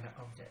Nibbana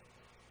object.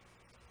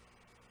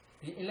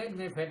 The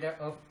enlightenment factor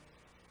of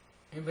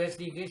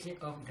investigation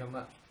of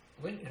Dhamma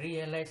will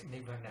realize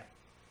Nibbana,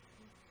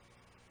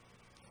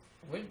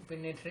 will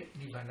penetrate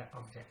Nibbana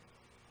object.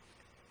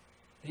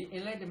 The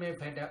enlightenment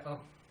factor of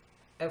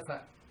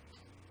effort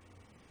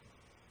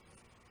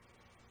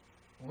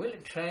will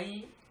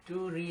try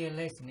to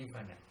realize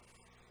Nibbana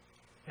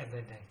at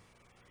that time.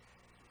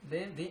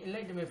 Then the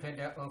enlightenment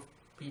factor of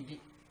piti,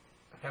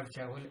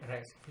 rapture will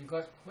arise,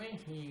 because when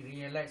he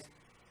realizes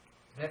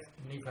that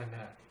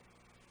Nibbana,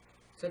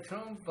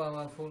 strong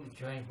powerful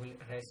joy will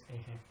arise in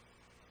him.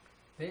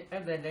 Then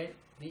at that time,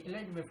 the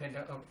enlightenment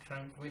factor of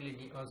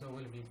tranquility also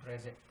will be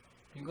present,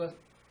 because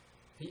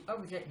the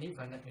object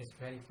Nibbana is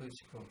very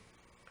peaceful.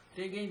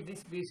 Taking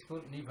this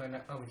peaceful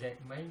Nibbana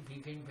object, mind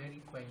became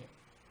very quiet,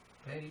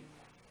 very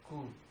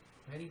cool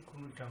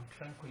down,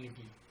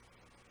 tranquility.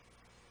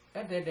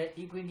 At that time,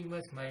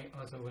 equanimous mind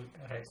also will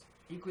arise.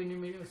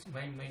 Equanimous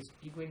mind means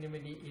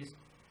equanimity is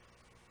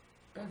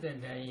at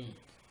that time.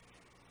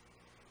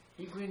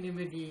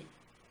 Equanimity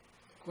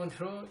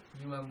control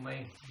your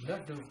mind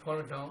not to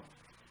fall down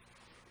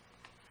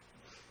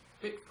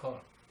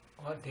pitfall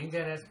or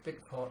dangerous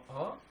pitfall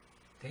or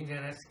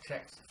dangerous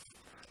traps.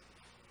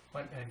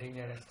 What are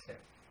dangerous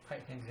traps?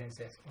 5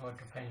 hindrances or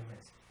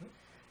defilements.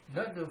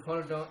 Not to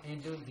fall down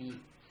into the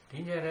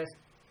dangerous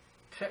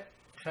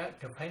trap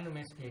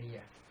defilements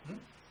area.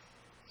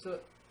 So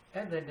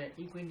at that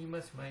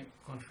equanimous mind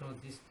control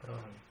this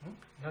problem,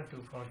 not to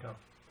fall down.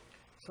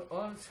 So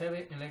all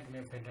 7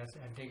 enlightenment factors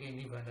are taking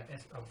Nibbana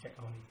as object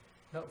only,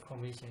 not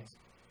formations.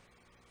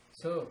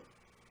 So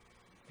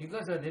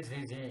because of this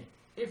reason,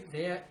 if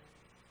the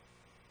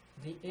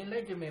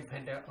enlightenment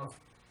factor of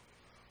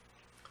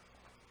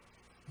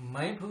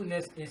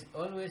mindfulness is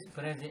always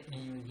present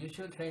in you, you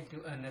should try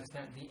to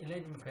understand the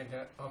enlightenment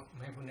factor of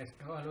mindfulness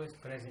is always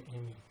present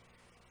in me.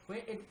 When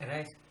it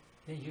arises,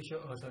 then you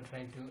should also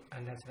try to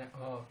understand,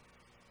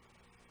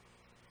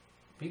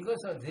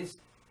 because of this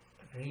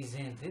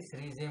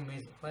reason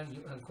means when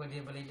you are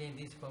contemplating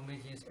these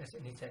formations as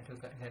nature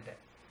dukkha anatta,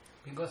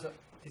 because of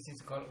this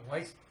is called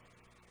wise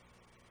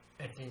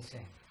attention.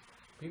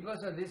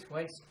 Because of this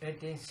wise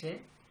attention,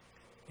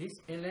 this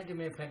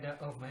enlightenment factor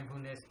of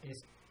mindfulness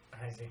is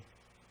rising.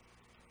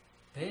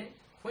 Then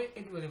when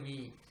it will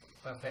be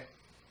perfect,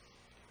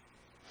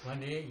 one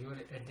day you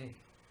will attain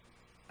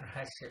a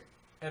hardship.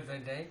 At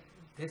that time,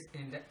 this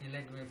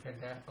enlightenment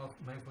factor of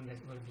mindfulness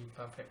will be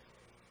perfect,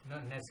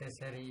 not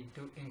necessary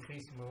to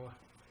increase more.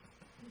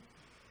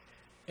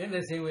 In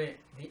the same way,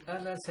 the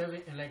other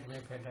 7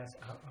 enlightenment factors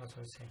are also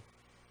same.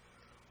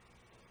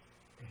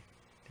 Okay.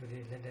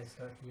 Today let us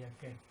start here.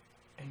 Okay.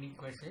 Any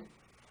question?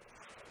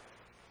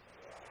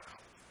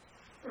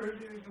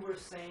 Earlier you were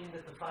saying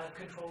that the 5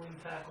 controlling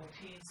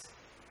faculties,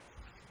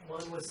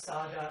 one was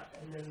sada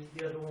and then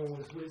the other one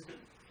was wisdom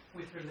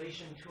with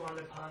relation to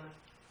anapana.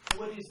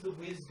 What is the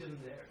wisdom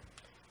there?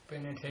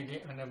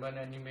 Penetrating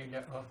anapana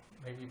nimitta, or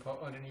maybe for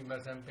ordinary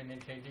person,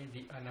 penetrating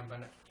the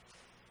anapana.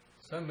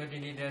 Some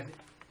meditators,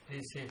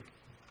 they say,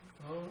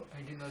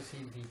 I do not see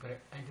the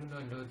breath, I do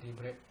not know the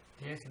breath,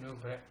 there is no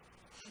breath.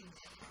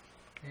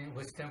 And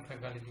wisdom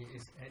faculty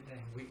is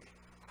weak.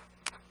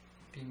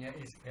 Pinya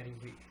is very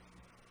weak.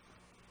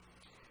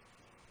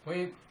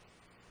 When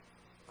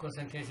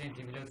concentration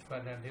develops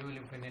further, they will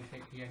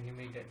penetrate your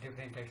nimitta,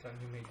 different types of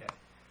nimitta.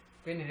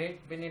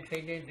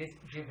 Penetrating this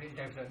different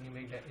types of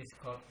nimitta is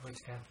called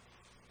wisdom.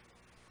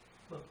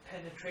 But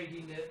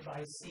penetrating it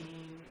by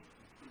seeing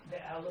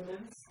the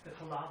elements, the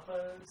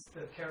kalapas,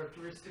 the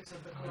characteristics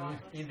of the kalapas?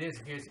 In this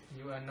case,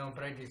 you are not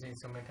practicing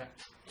samatha.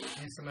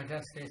 In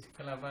samatha stage,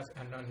 kalapas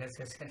are not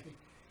necessary.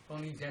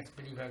 Only just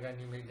parivaga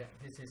nimitta.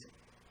 This is,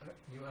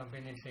 you are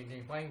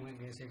penetrating. Why we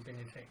can say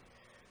penetrate?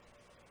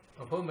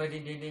 Before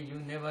meditating, you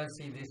never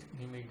see this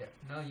nimitta.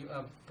 Now you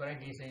are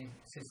practicing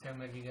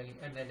systematically,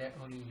 and that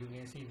only you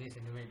can see this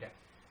nimitta.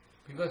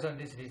 Because of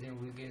this reason,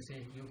 we can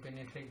say you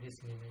penetrate this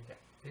nimitta.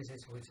 This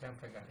is wisdom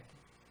faculty.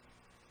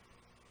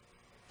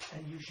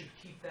 And you should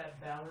keep that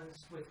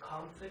balance with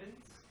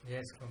confidence?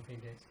 Yes,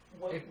 confidence.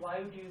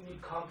 Why do you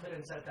need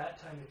confidence at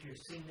that time if you're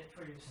seeing it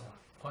for yourself?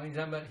 For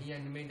example, here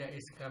nimitta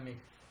is coming.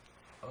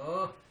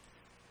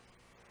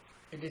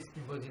 it is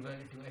impossible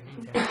to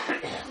identify.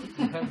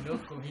 You have no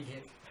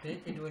coherence,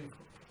 then it will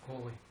go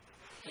away.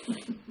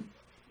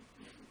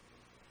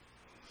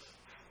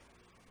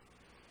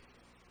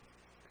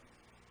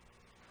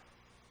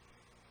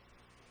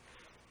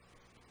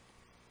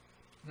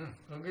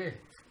 Okay.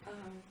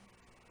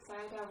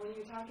 Sayadaw, when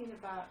you're talking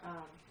about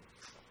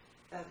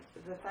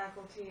the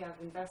faculty of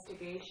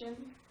investigation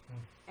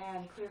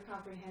and clear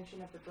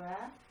comprehension of the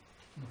breath,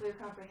 clear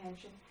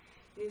comprehension,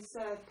 you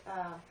said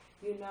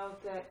you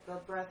note that the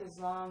breath is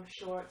long,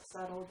 short,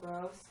 subtle,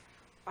 gross.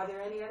 Are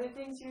there any other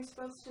things you're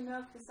supposed to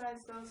note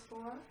besides those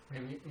four?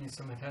 Maybe in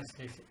some other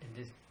states it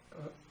is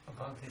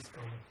about this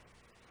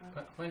only.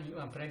 But when you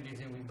are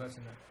practicing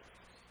vipassana,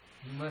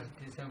 you must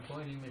discern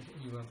four elements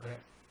in your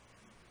breath.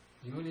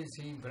 You will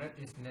see breath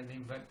is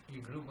nothing but a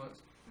group of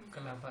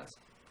kalapas,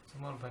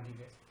 small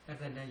particles.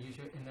 After that you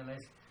should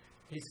analyze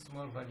these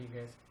small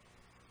particles.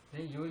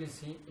 Then you will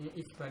see in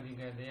each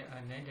particle there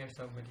are 9 types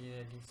of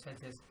materiality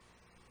such as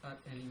earth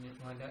element,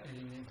 water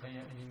element,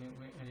 fire element,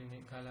 wind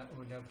element, color,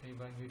 odor,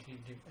 flavor,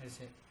 nutritive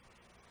acid,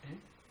 and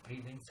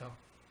breathing sound.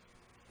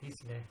 This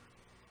day.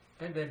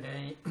 At that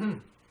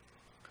time,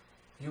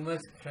 you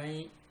must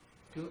try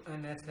to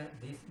understand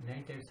these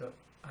 9 types of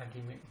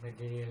ultimate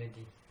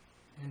materiality.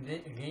 And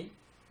then again,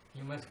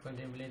 you must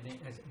contemplate them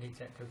as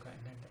nature, dukkha,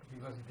 ananda,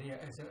 because they are,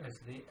 as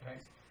they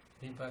rise,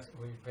 they pass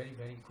away very,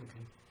 very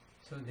quickly.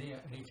 So they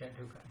are nature,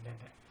 dukkha,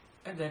 ananda.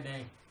 At that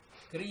time,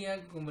 kriya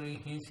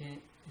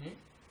comprehension,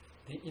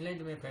 the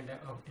enlightenment pattern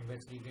of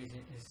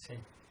investigation is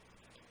same.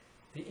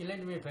 The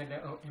enlightenment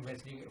pattern of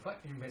investigate, what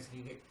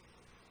investigate?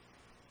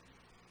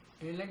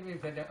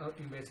 Enlightenment pattern of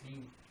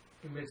investigation,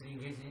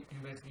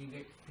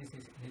 investigate, this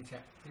is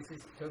nature, this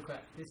is dukkha,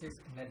 this is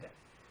ananda.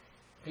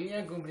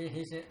 Clear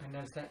comprehension,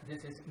 understand,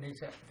 this is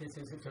nature, this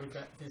is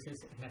dukkha, this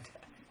is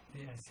anatta.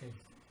 They are safe.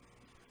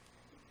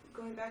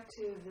 Going back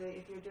to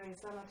if you're doing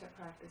samatha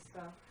practice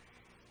though,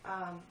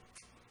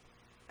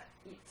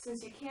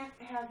 since you can't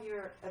have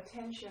your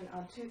attention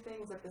on two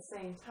things at the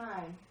same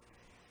time,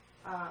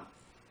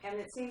 and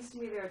it seems to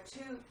me there are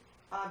two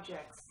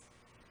objects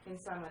in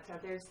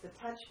samatha. There's the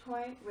touch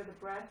point where the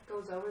breath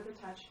goes over the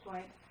touch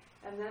point,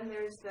 and then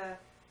there's the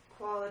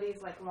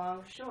qualities like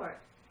long, short.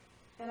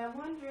 And I'm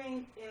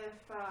wondering if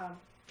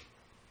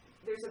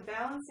there's a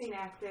balancing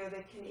act there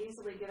that can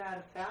easily get out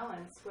of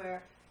balance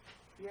where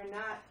you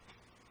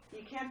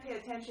can't pay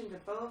attention to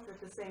both at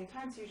the same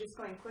time, so you're just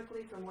going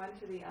quickly from one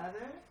to the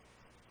other.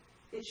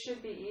 It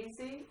should be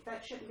easy.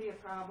 That shouldn't be a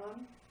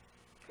problem.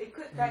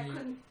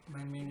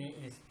 My meaning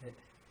is that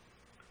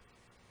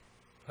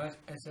first,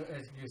 as soon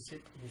as you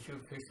sit, you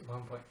should fix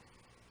one point.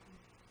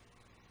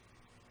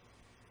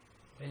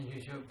 Then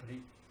you should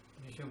breathe.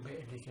 You should pay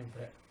attention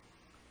breath.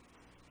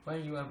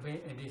 When you are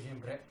paying attention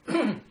breath,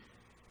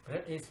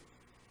 breath is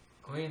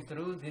going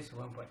through this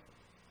one point,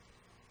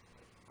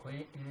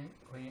 going in,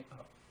 going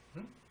out,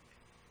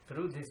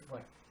 through this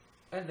point.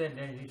 And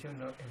then you should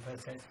not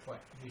emphasize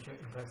point. You should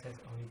emphasize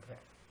only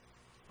breath,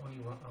 only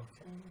one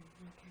object.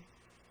 Okay.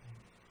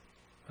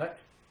 But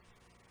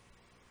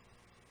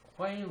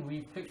when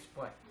we fix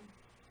point,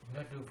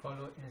 not to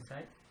follow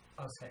inside,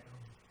 outside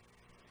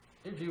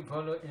only. If you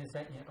follow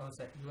inside and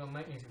outside, your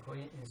mind is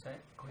going inside,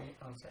 going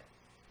outside.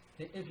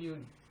 Then if you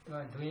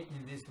are doing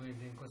in this way,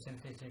 then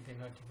concentration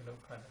cannot develop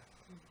further.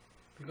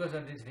 Because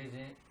of this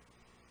reason,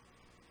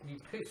 we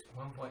fix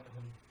one point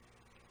only.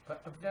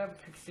 But after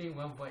fixing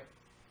one point,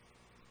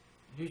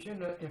 you should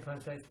not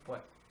emphasize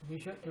point. You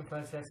should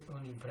emphasize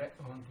only breath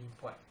on the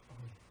point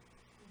only.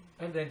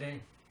 And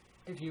then,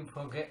 if you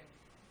forget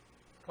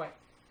point,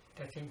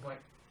 touching point,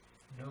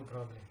 no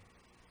problem.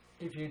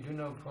 If you do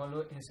not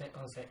follow inside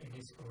outside, it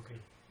is okay.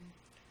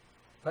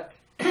 But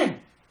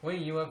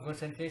when your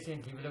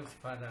concentration develops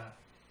further,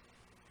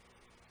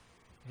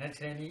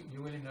 naturally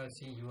you will not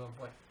see your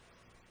point.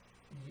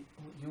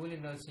 You will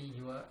not see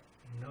your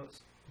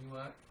nose,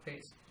 your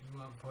face,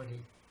 your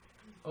body.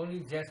 Only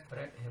just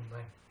breath and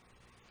mind.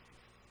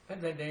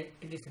 And then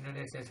it is not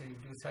necessary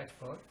to search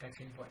for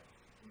touching point.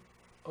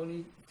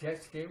 Only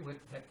just stay with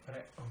that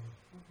breath only.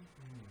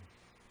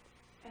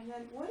 And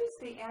then what is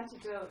the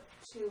antidote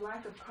to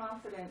lack of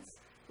confidence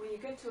when you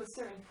get to a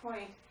certain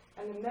point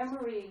and the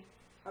memory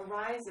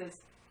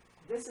arises,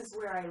 this is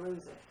where I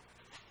lose it.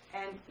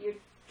 And you're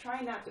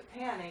trying not to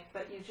panic,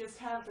 but you just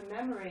have the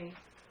memory,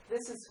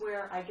 this is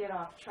where I get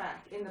off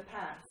track in the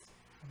past.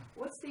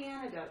 What's the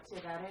antidote to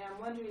that? And I'm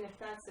wondering if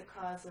that's the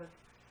cause of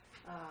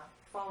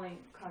falling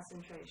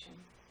concentration.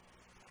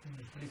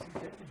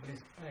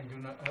 Please,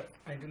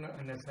 I do not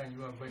understand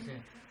your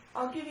question.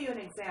 I'll give you an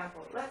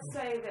example. Let's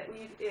say that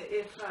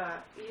if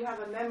you have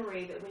a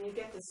memory that when you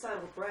get to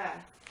subtle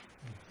breath,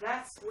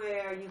 that's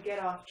where you get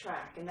off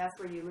track and that's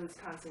where you lose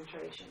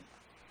concentration.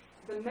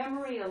 The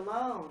memory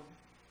alone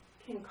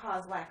can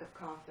cause lack of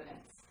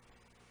confidence.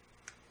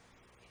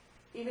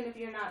 Even if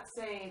you're not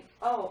saying,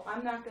 oh,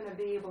 I'm not going to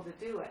be able to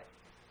do it.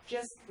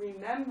 Just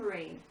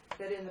remembering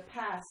that in the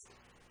past,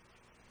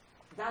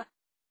 that's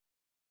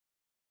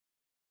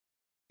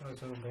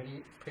also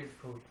very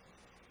faithful.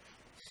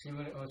 she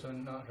will also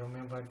not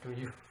remember to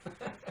you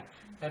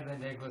at the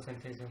day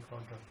concentration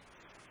photo.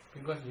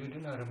 Because you do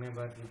not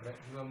remember the breath.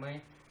 Your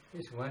mind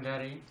is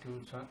wandering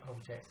to some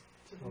objects.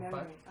 To the or memory.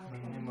 part-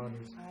 Okay.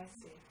 memories. I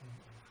see.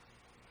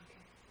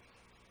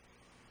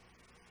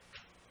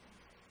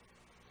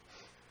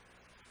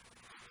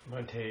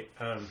 Monte,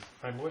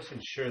 I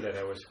wasn't sure that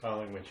I was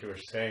following what you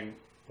were saying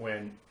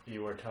when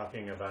you were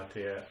talking about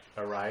the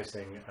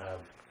arising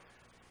of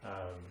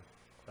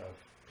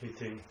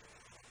piti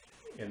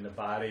in the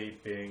body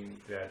being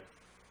that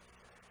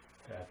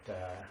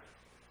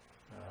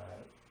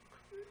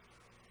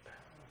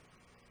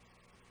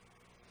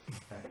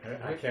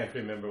I can't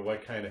remember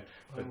what kind of,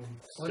 but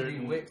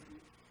certain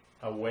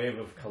a wave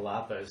of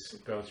kalapas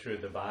go through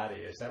the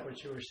body. Is that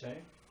what you were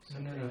saying?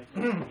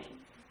 No.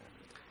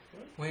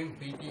 When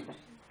piti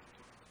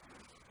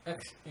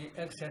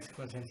excess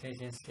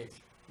concentration state,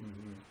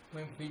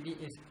 when piti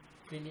is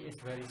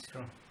very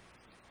strong.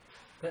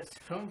 That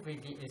strong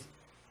piti is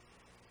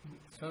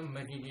some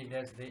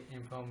meditators, they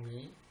inform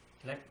me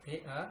like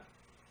they are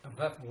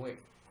above weight,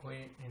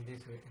 going in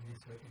this way, in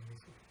this way, in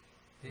this way.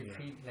 They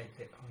feel like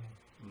that only.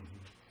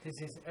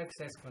 This is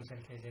excess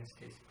concentration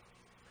state.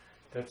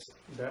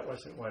 That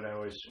wasn't what I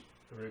was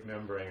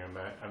remembering.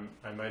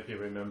 I might be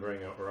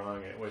remembering it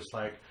wrong. It was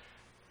like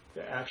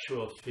the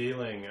actual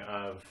feeling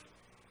of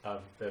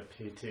the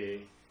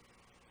piti.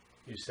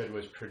 You said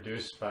was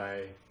produced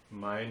by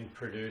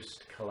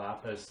mind-produced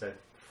kalapas that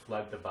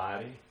flood the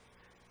body,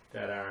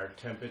 that are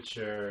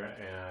temperature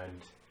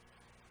and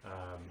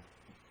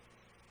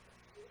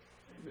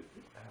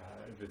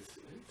the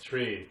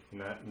three,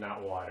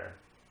 not water.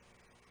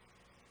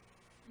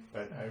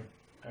 But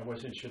I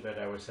wasn't sure that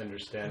I was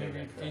understanding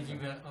Maybe it.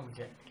 tangible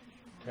object.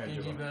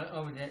 Tangible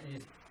object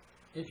is,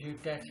 if you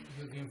touch,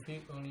 you can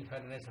feel only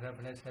hardness,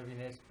 roughness,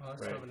 heaviness, or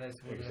softness,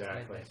 goodness,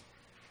 exactly. lightness.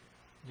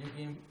 You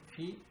can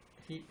feel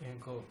heat and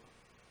cold.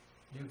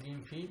 You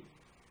can feel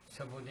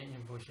supporting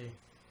and pushing.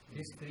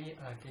 These three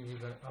are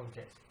tangible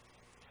objects.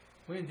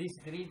 When these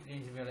three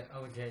tangible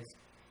objects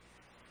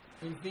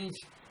impinge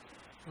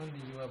on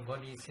your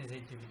body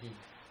sensitivity,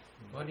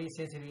 body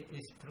sensitivity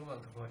is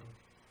throughout the body,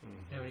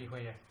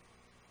 everywhere.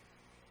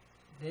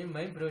 They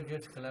might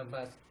produce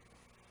kalapas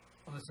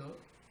also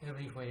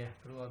everywhere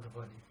throughout the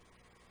body.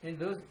 In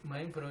those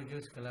mind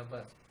produced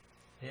kalapas,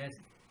 there are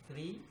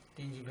three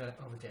tangible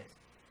objects.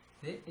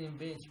 They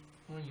impinge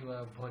on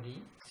your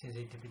body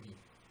sensitivity.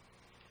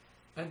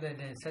 Other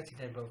than such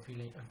type of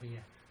feeling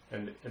appear.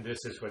 And this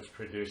is what's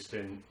produced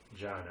in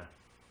jhana.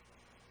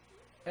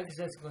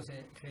 Excess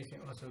concentration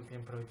also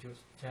can produce,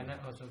 jhana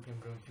also can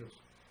produce.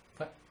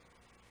 But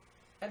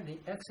at the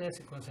excess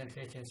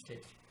concentration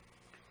stage,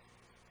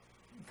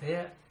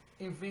 their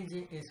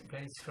impinging is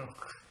very strong.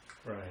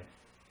 Right.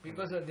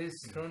 Because of this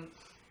strong,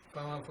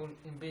 powerful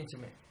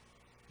impingement,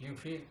 you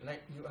feel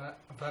like you are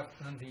above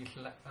on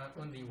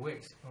the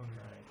weights only.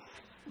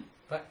 Right.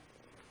 But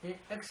in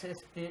excess,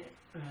 in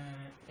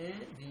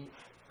the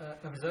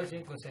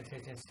absorption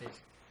concentration stage,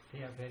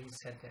 they are very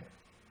subtle.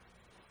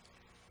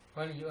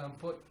 When you are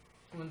put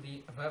on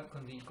the above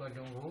on the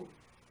cotton wool,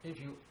 if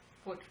you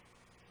put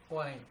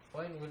oil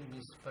will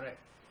be spread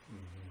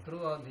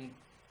throughout the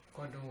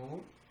cotton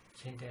wool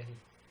gently.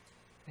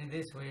 In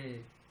this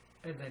way,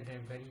 at that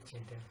time very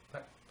gentle,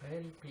 but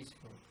very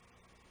peaceful.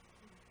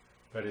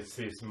 But it's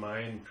these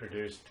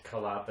mind-produced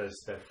kalapas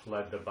that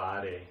flood the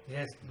body.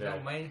 Yes,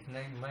 that no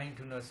mind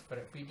do not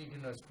spread, piti do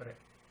not spread.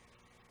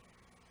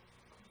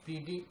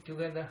 Piti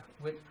together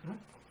with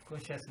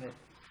consciousness.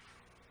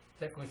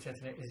 That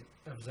consciousness is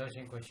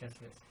absorption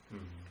consciousness.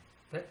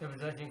 That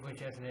absorption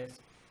consciousness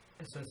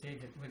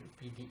associated with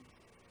piti.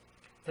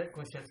 That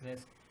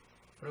consciousness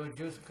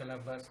produces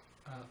kalapas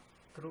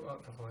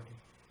throughout the body.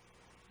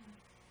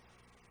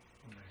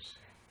 I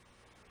see.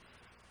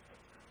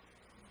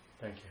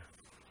 Thank you.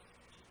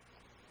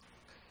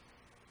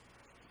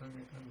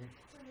 Okay.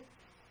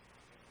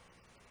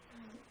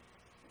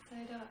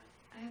 Sayadaw,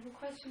 I have a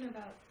question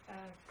about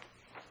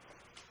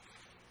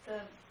the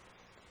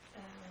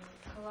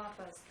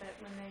kalapas, that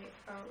when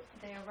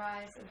they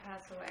arise and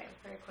pass away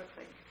very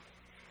quickly.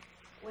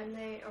 When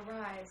they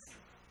arise,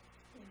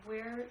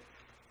 where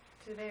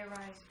do they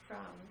arise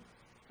from?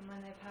 And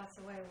when they pass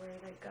away, where do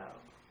they go?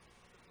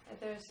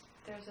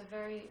 There's a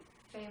very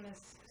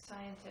famous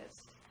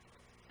scientist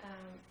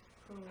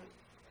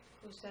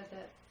who said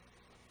that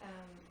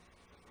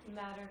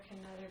matter can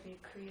neither be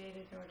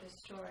created nor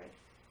destroyed.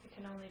 It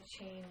can only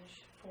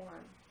change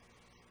form,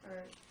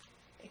 or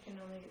it can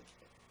only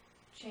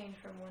change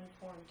from one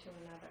form to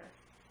another,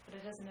 but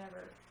it doesn't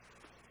ever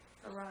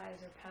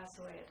arise or pass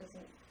away.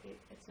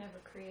 It's never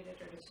created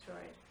or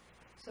destroyed.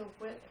 So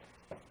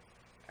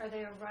are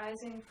they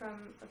arising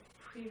from a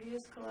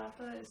previous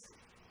kalapa, is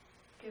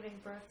giving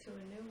birth to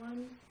a new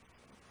one,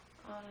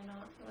 on and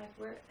on, like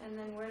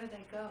where do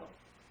they go?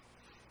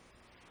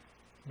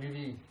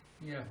 Maybe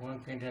you have one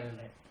candle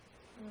light.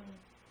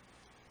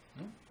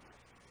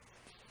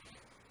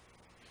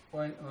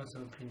 Oil also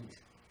finish,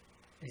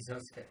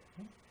 exhausted.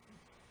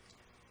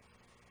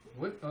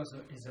 Wood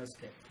also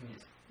exhausted,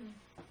 finish.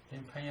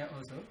 Then fire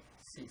also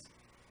cease.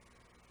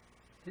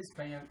 This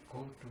fire go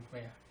to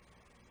where?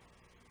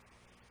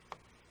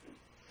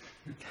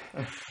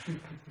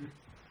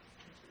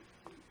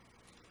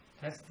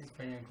 Does this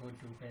fire go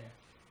to where?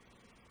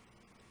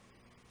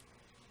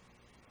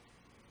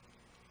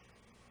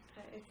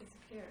 It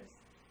disappears.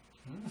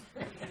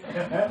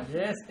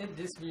 Yes, it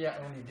disappears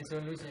only,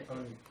 dissolution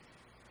only.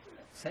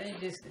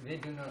 Scientists, they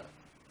do not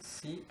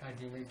see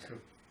ultimate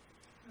truth.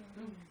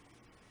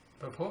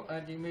 Before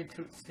ultimate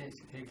truth stage,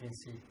 they can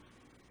see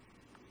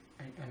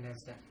and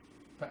understand.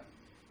 But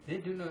they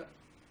do not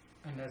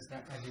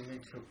understand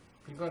ultimate truth.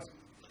 Because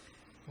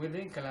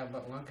within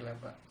Kalapa, one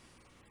Kalapa,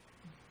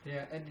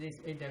 there are at least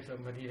 8 types of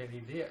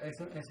materiality. They, as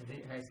soon as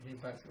they arise, they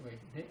pass away.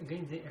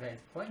 Again they arise.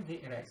 Why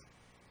they arise?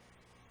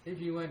 If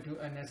you want to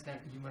understand,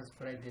 you must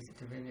practice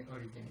divine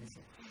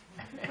origination.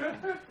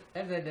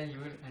 And then you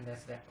will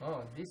understand.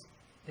 Oh,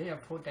 there are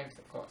 4 types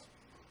of cause.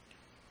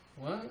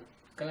 One,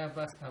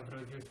 Kalapas are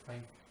produced by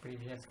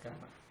previous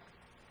karma.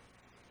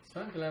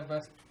 Some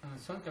Kalapas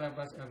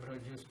are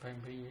produced by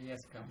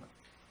previous karma.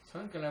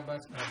 Some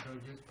Kalapas are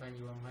produced by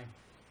your mind.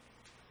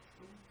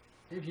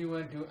 If you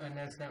want to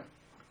understand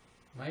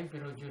mind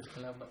produced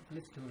Kalapa,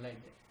 please do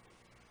like that.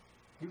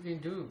 You can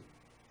do.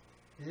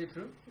 Is it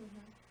true?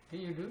 Can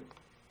you do?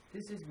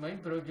 This is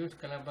mind produced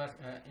Kalapas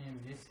in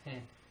this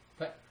hand.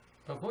 But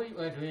before you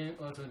are doing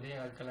also they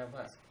are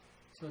Kalapas.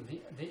 So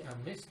they are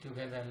mixed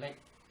together like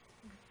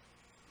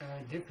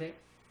different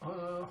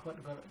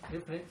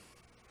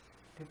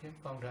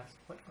powders.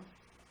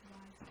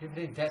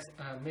 Different dust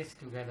are mixed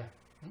together.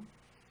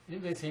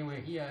 In the same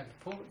way, here are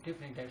 4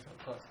 different types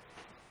of cause.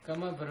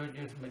 Karma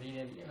produced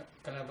material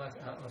Kalapas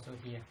are also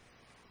here.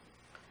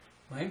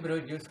 Mind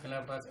produced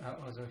Kalapas are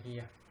also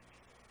here.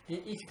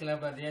 In each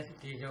Kalapa there is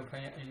Tejo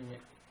fire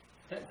element.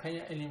 That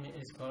fire element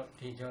is called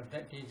Tejo.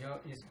 That Tejo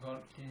is called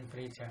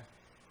temperature.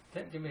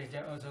 That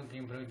temperature also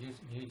can produce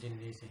new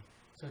generation.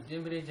 So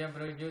temperature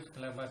produced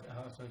Kalapas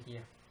are also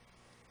here.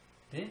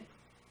 Then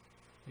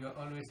you are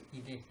always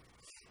eating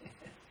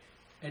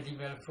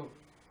edible food.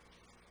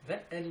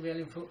 That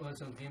edible food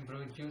also can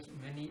produce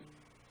many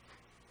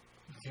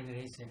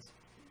generations.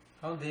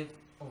 How they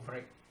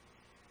operate?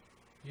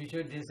 You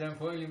should design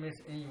 4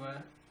 elements in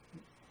your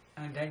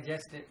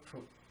undigested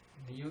food,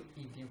 new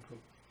eating food.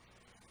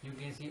 You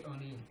can see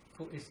only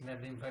food is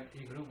nothing but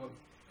a group of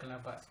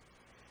Kalapas.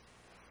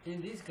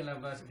 In these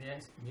Kalapas there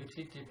is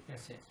nutritive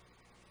essence.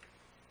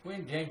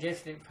 When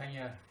digested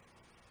fire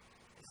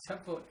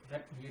support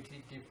that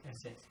nutritive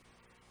essence,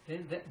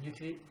 then that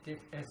nutritive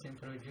essence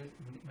produces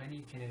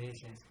many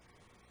generations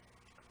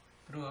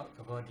throughout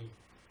the body.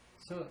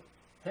 So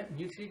that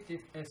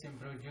nutritive essence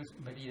produced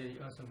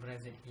material also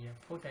present here.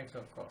 4 types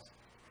of cause.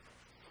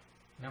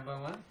 Number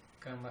 1,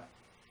 karma.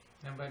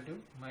 Number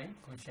 2, mind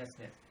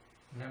consciousness.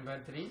 Number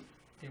 3,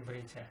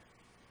 temperature.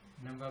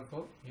 Number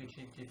 4,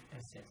 nutritive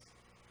essence.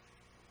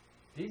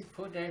 These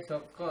 4 types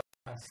of cause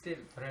are still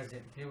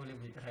present. They will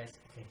be rise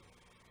again.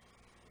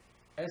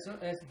 As soon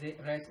as they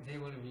rise, they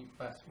will be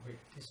passed with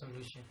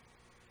dissolution.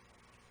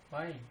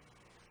 Why?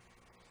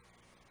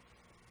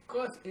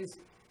 Cause is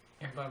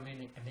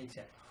impermanent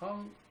nature.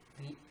 How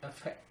the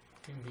effect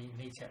can be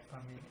nature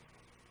permanent?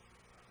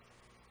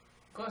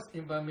 Cause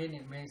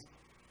impermanent means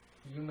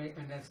you may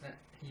understand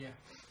here.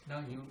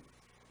 Now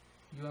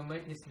your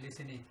mind is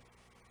listening.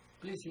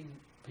 Please see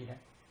behind.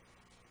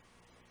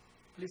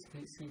 Please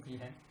see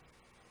behind.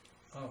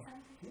 Oh,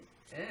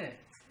 yeah.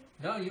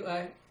 Now you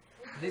are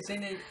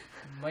listening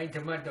my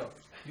tomato.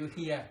 You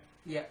hear.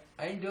 Yeah,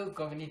 I do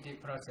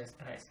cognitive process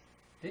rise.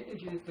 Then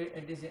if you pay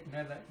attention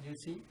another, you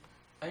see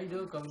I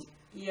do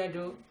ear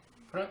do.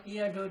 From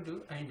ear do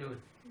to I do.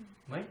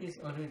 Mind is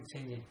always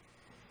changing.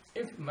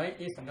 If mind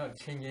is not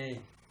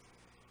changing,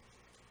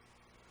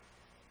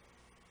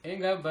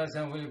 anger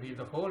person will be,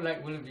 the whole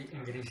life will be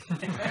increased.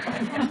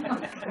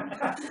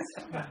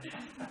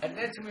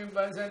 Attachment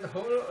person, the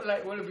whole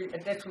life will be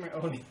attachment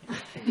only.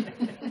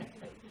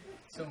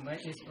 So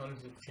mind is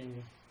also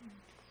changing.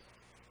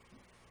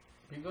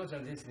 Because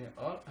of this, they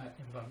all are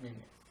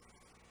impermanent.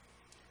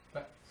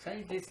 But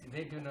scientists,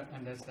 they do not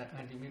understand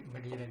ultimate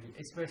materiality,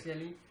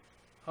 especially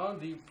how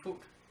the food,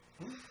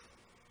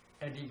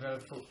 edible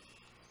food,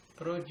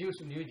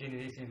 produce new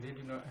generation. They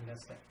do not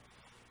understand.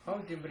 How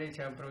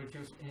temperature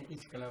produce in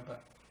each Kalapa,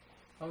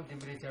 how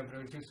temperature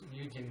produce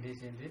new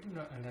generation. They do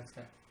not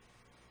understand.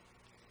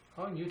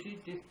 How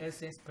nutritive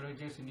essence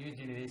produce new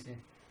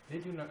generation. They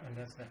do not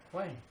understand.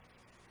 Why?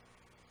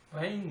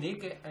 By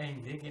naked eye,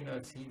 they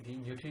cannot see the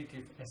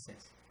nutritive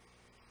essence.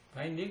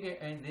 By naked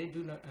eye, they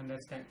do not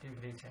understand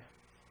temperature.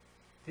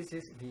 This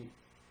is the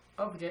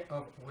object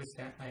of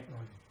Western eye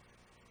only.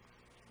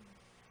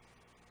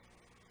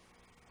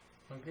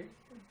 Okay?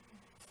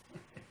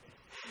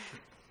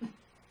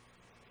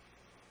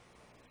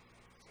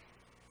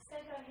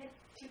 Sayadaw, I had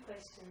 2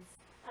 questions.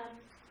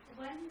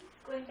 One,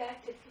 going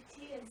back to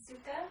piti and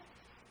sukha,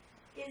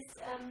 is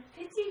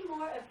piti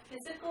more a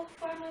physical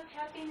form of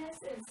happiness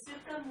and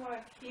sukha more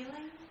a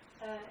feeling,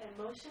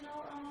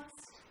 emotional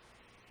almost?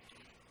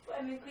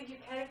 I mean, could you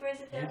categorize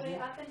it that way?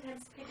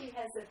 Oftentimes piti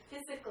has a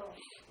physical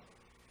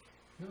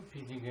no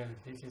physical,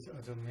 this is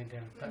also mental.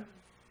 But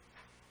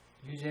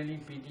usually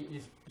piti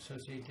is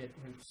associated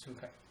with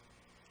sukha.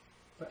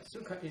 But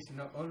sukha is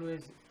not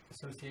always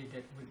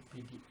associated with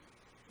piti.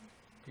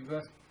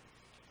 Because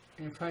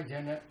in first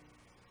jhana,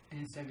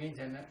 in second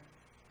jhana,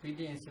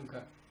 piti and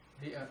sukha,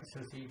 they are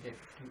associated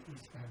to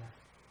each other.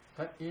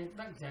 But in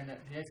third jhana,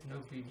 there is no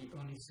piti,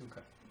 only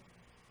sukha.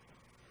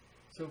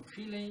 So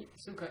feeling,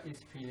 sukha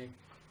is feeling.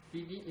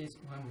 Piti is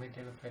one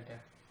mental factor.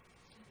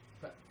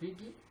 But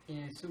piti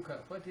and sukha,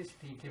 what is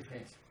the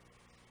difference?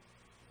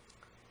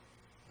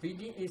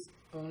 Piti is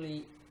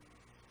only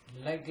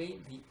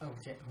liking the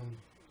object only.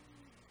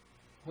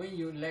 When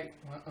you like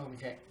one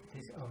object,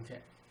 this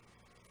object,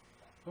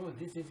 oh,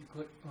 this is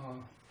good or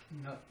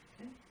not,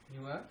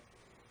 you are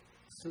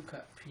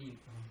sukha feel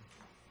only.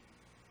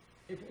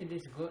 If it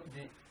is good,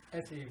 then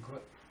as a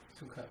good,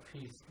 sukha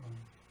feels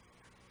only.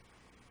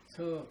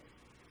 So,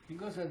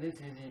 because of this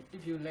reason,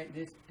 if you like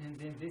this, and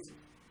then this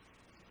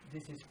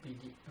is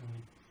piti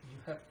only. You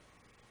have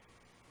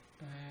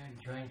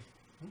joy,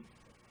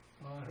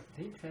 or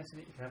they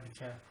translate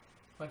rapture.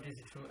 What is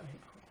true?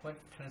 What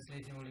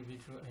translation will be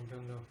true? I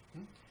don't know.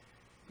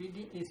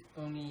 Piti is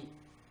only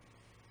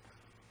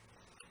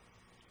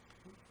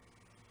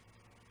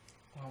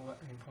what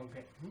I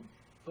forget.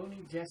 Only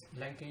just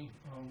liking,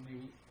 or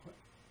maybe what?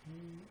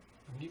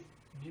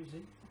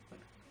 Music.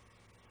 What?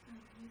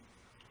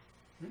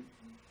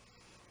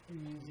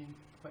 Music.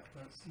 What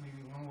else?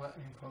 Maybe one word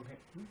I forget.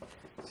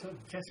 So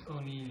just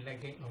only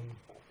liking only.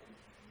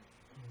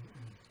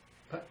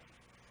 But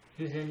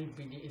usually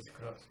piti is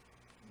cross.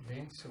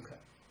 Then sukha.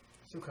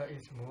 Sukha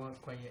is more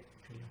quiet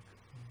feeling.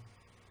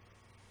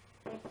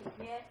 Thank you.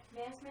 May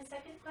I ask my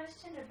second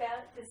question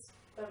about this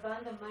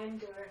Bhavanga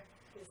mind door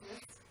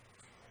business?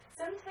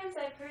 Sometimes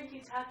I've heard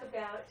you talk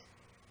about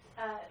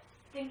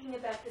thinking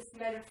about this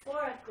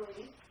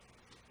metaphorically.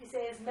 You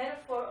say as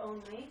metaphor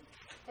only,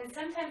 and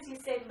sometimes you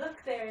say look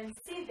there and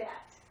see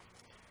that.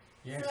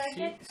 Yes, so I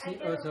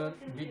get also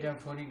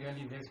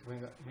metaphorically this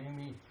Bhavanga,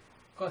 maybe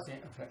cause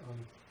and effect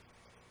only.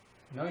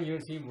 Now you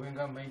see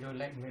Bhavanga mind door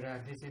like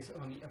mirror, this is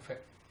only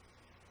effect.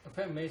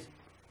 Effect means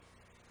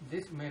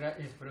this mirror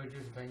is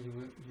produced by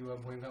your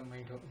Bhavanga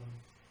mind only.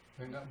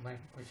 Bhavanga mind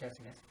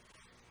consciousness.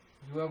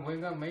 Your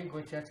Bhavanga mind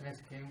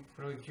consciousness can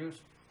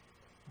produce,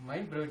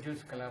 mind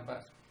produce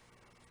kalabas.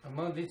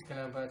 Among these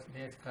kalabas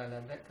there is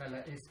kala, that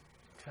kala is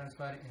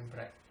transparent and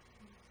bright.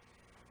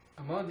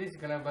 Among these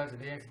kalabas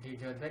there is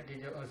deja, that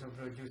deja also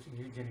produce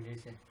new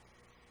generation.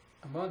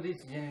 Among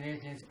these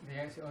generations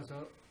there is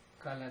also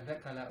kala,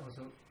 that kala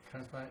also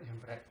transparent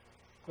and bright.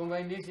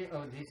 Combination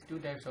of these two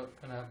types of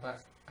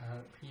kalabas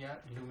are pure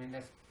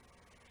luminous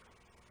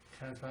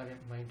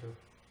transparent mind.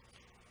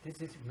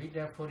 This is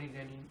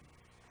metaphorically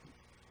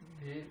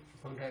the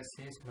Buddha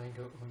says mind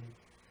only.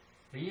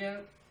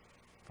 Real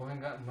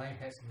Bhavanga mind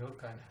has no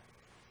color.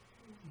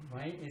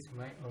 Mind is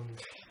mind only.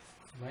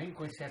 Mind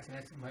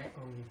consciousness mind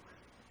only.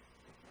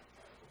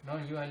 Now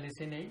you are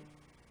listening,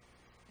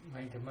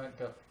 my Dhamma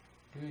talk.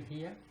 Do you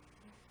hear?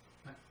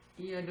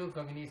 Ear do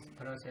cognitive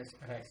process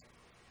arise.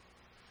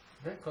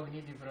 That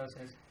cognitive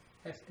process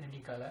has any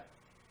color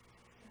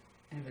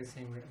in the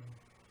same way.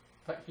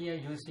 But here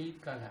you see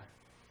color.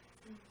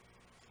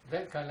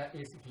 That color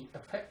is the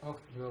effect of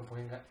your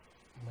Bhavanga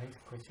mind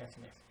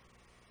consciousness.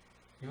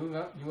 Your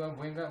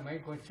Bhavanga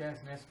mind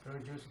consciousness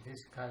produces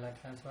this color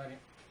transparent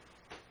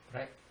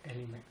bright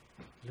element,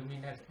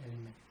 luminous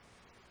element.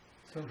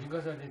 So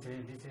because of this,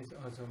 this is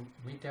also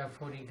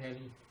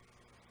metaphorically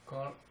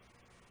called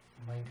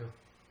mind.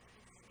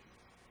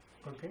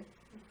 Okay?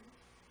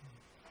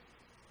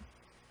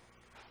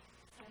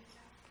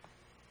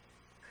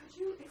 Could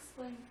you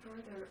explain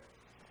further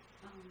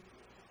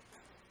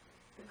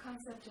the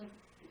concept of,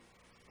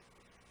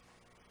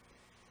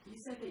 you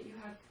said that you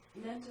have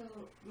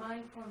mental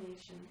mind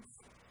formations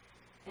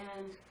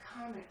and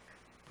karmic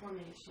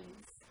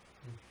formations,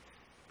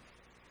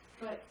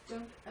 but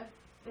don't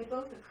they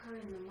both occur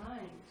in the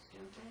mind,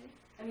 don't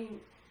they? I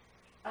mean,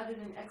 other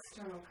than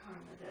external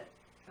karma that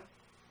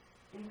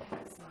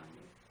impacts on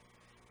you,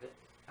 but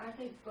aren't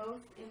they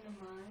both in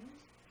the mind?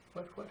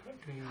 What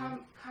do you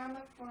mean?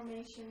 Karma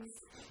formations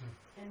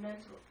and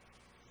mental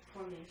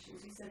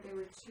formations. You said there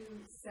were two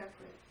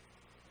separate.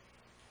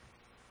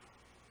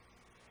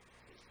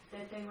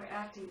 That they were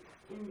acting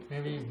in.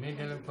 Maybe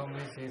mental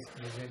formations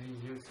usually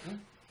used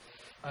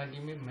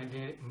ultimate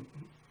mental,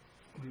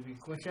 maybe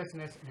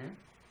consciousness and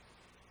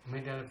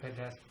mental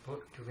factors put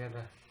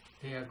together.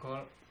 They are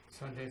called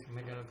sometimes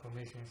mental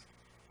formations.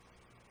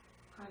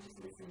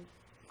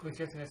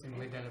 Consciousness and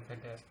mental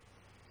factors.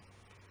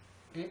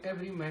 In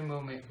every mind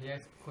moment,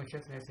 yes,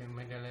 consciousness and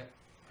mental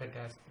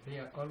factors, they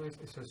are always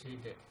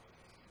associated.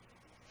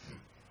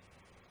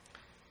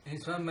 In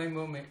some mind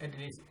moment, at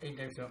least 8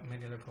 types of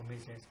mental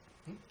formations.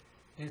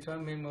 In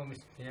some mind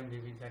moments, there may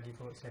be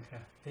 34,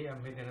 etc. They are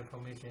mental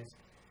formations.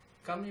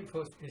 Karmic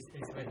force is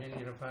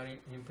especially referring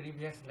in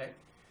previous life.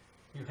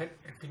 You had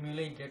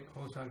accumulated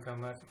wholesome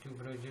karmas to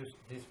produce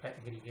these 5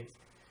 aggregates.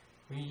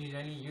 We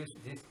usually use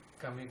this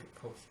karmic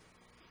force.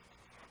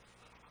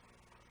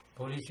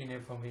 Volitional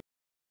formation.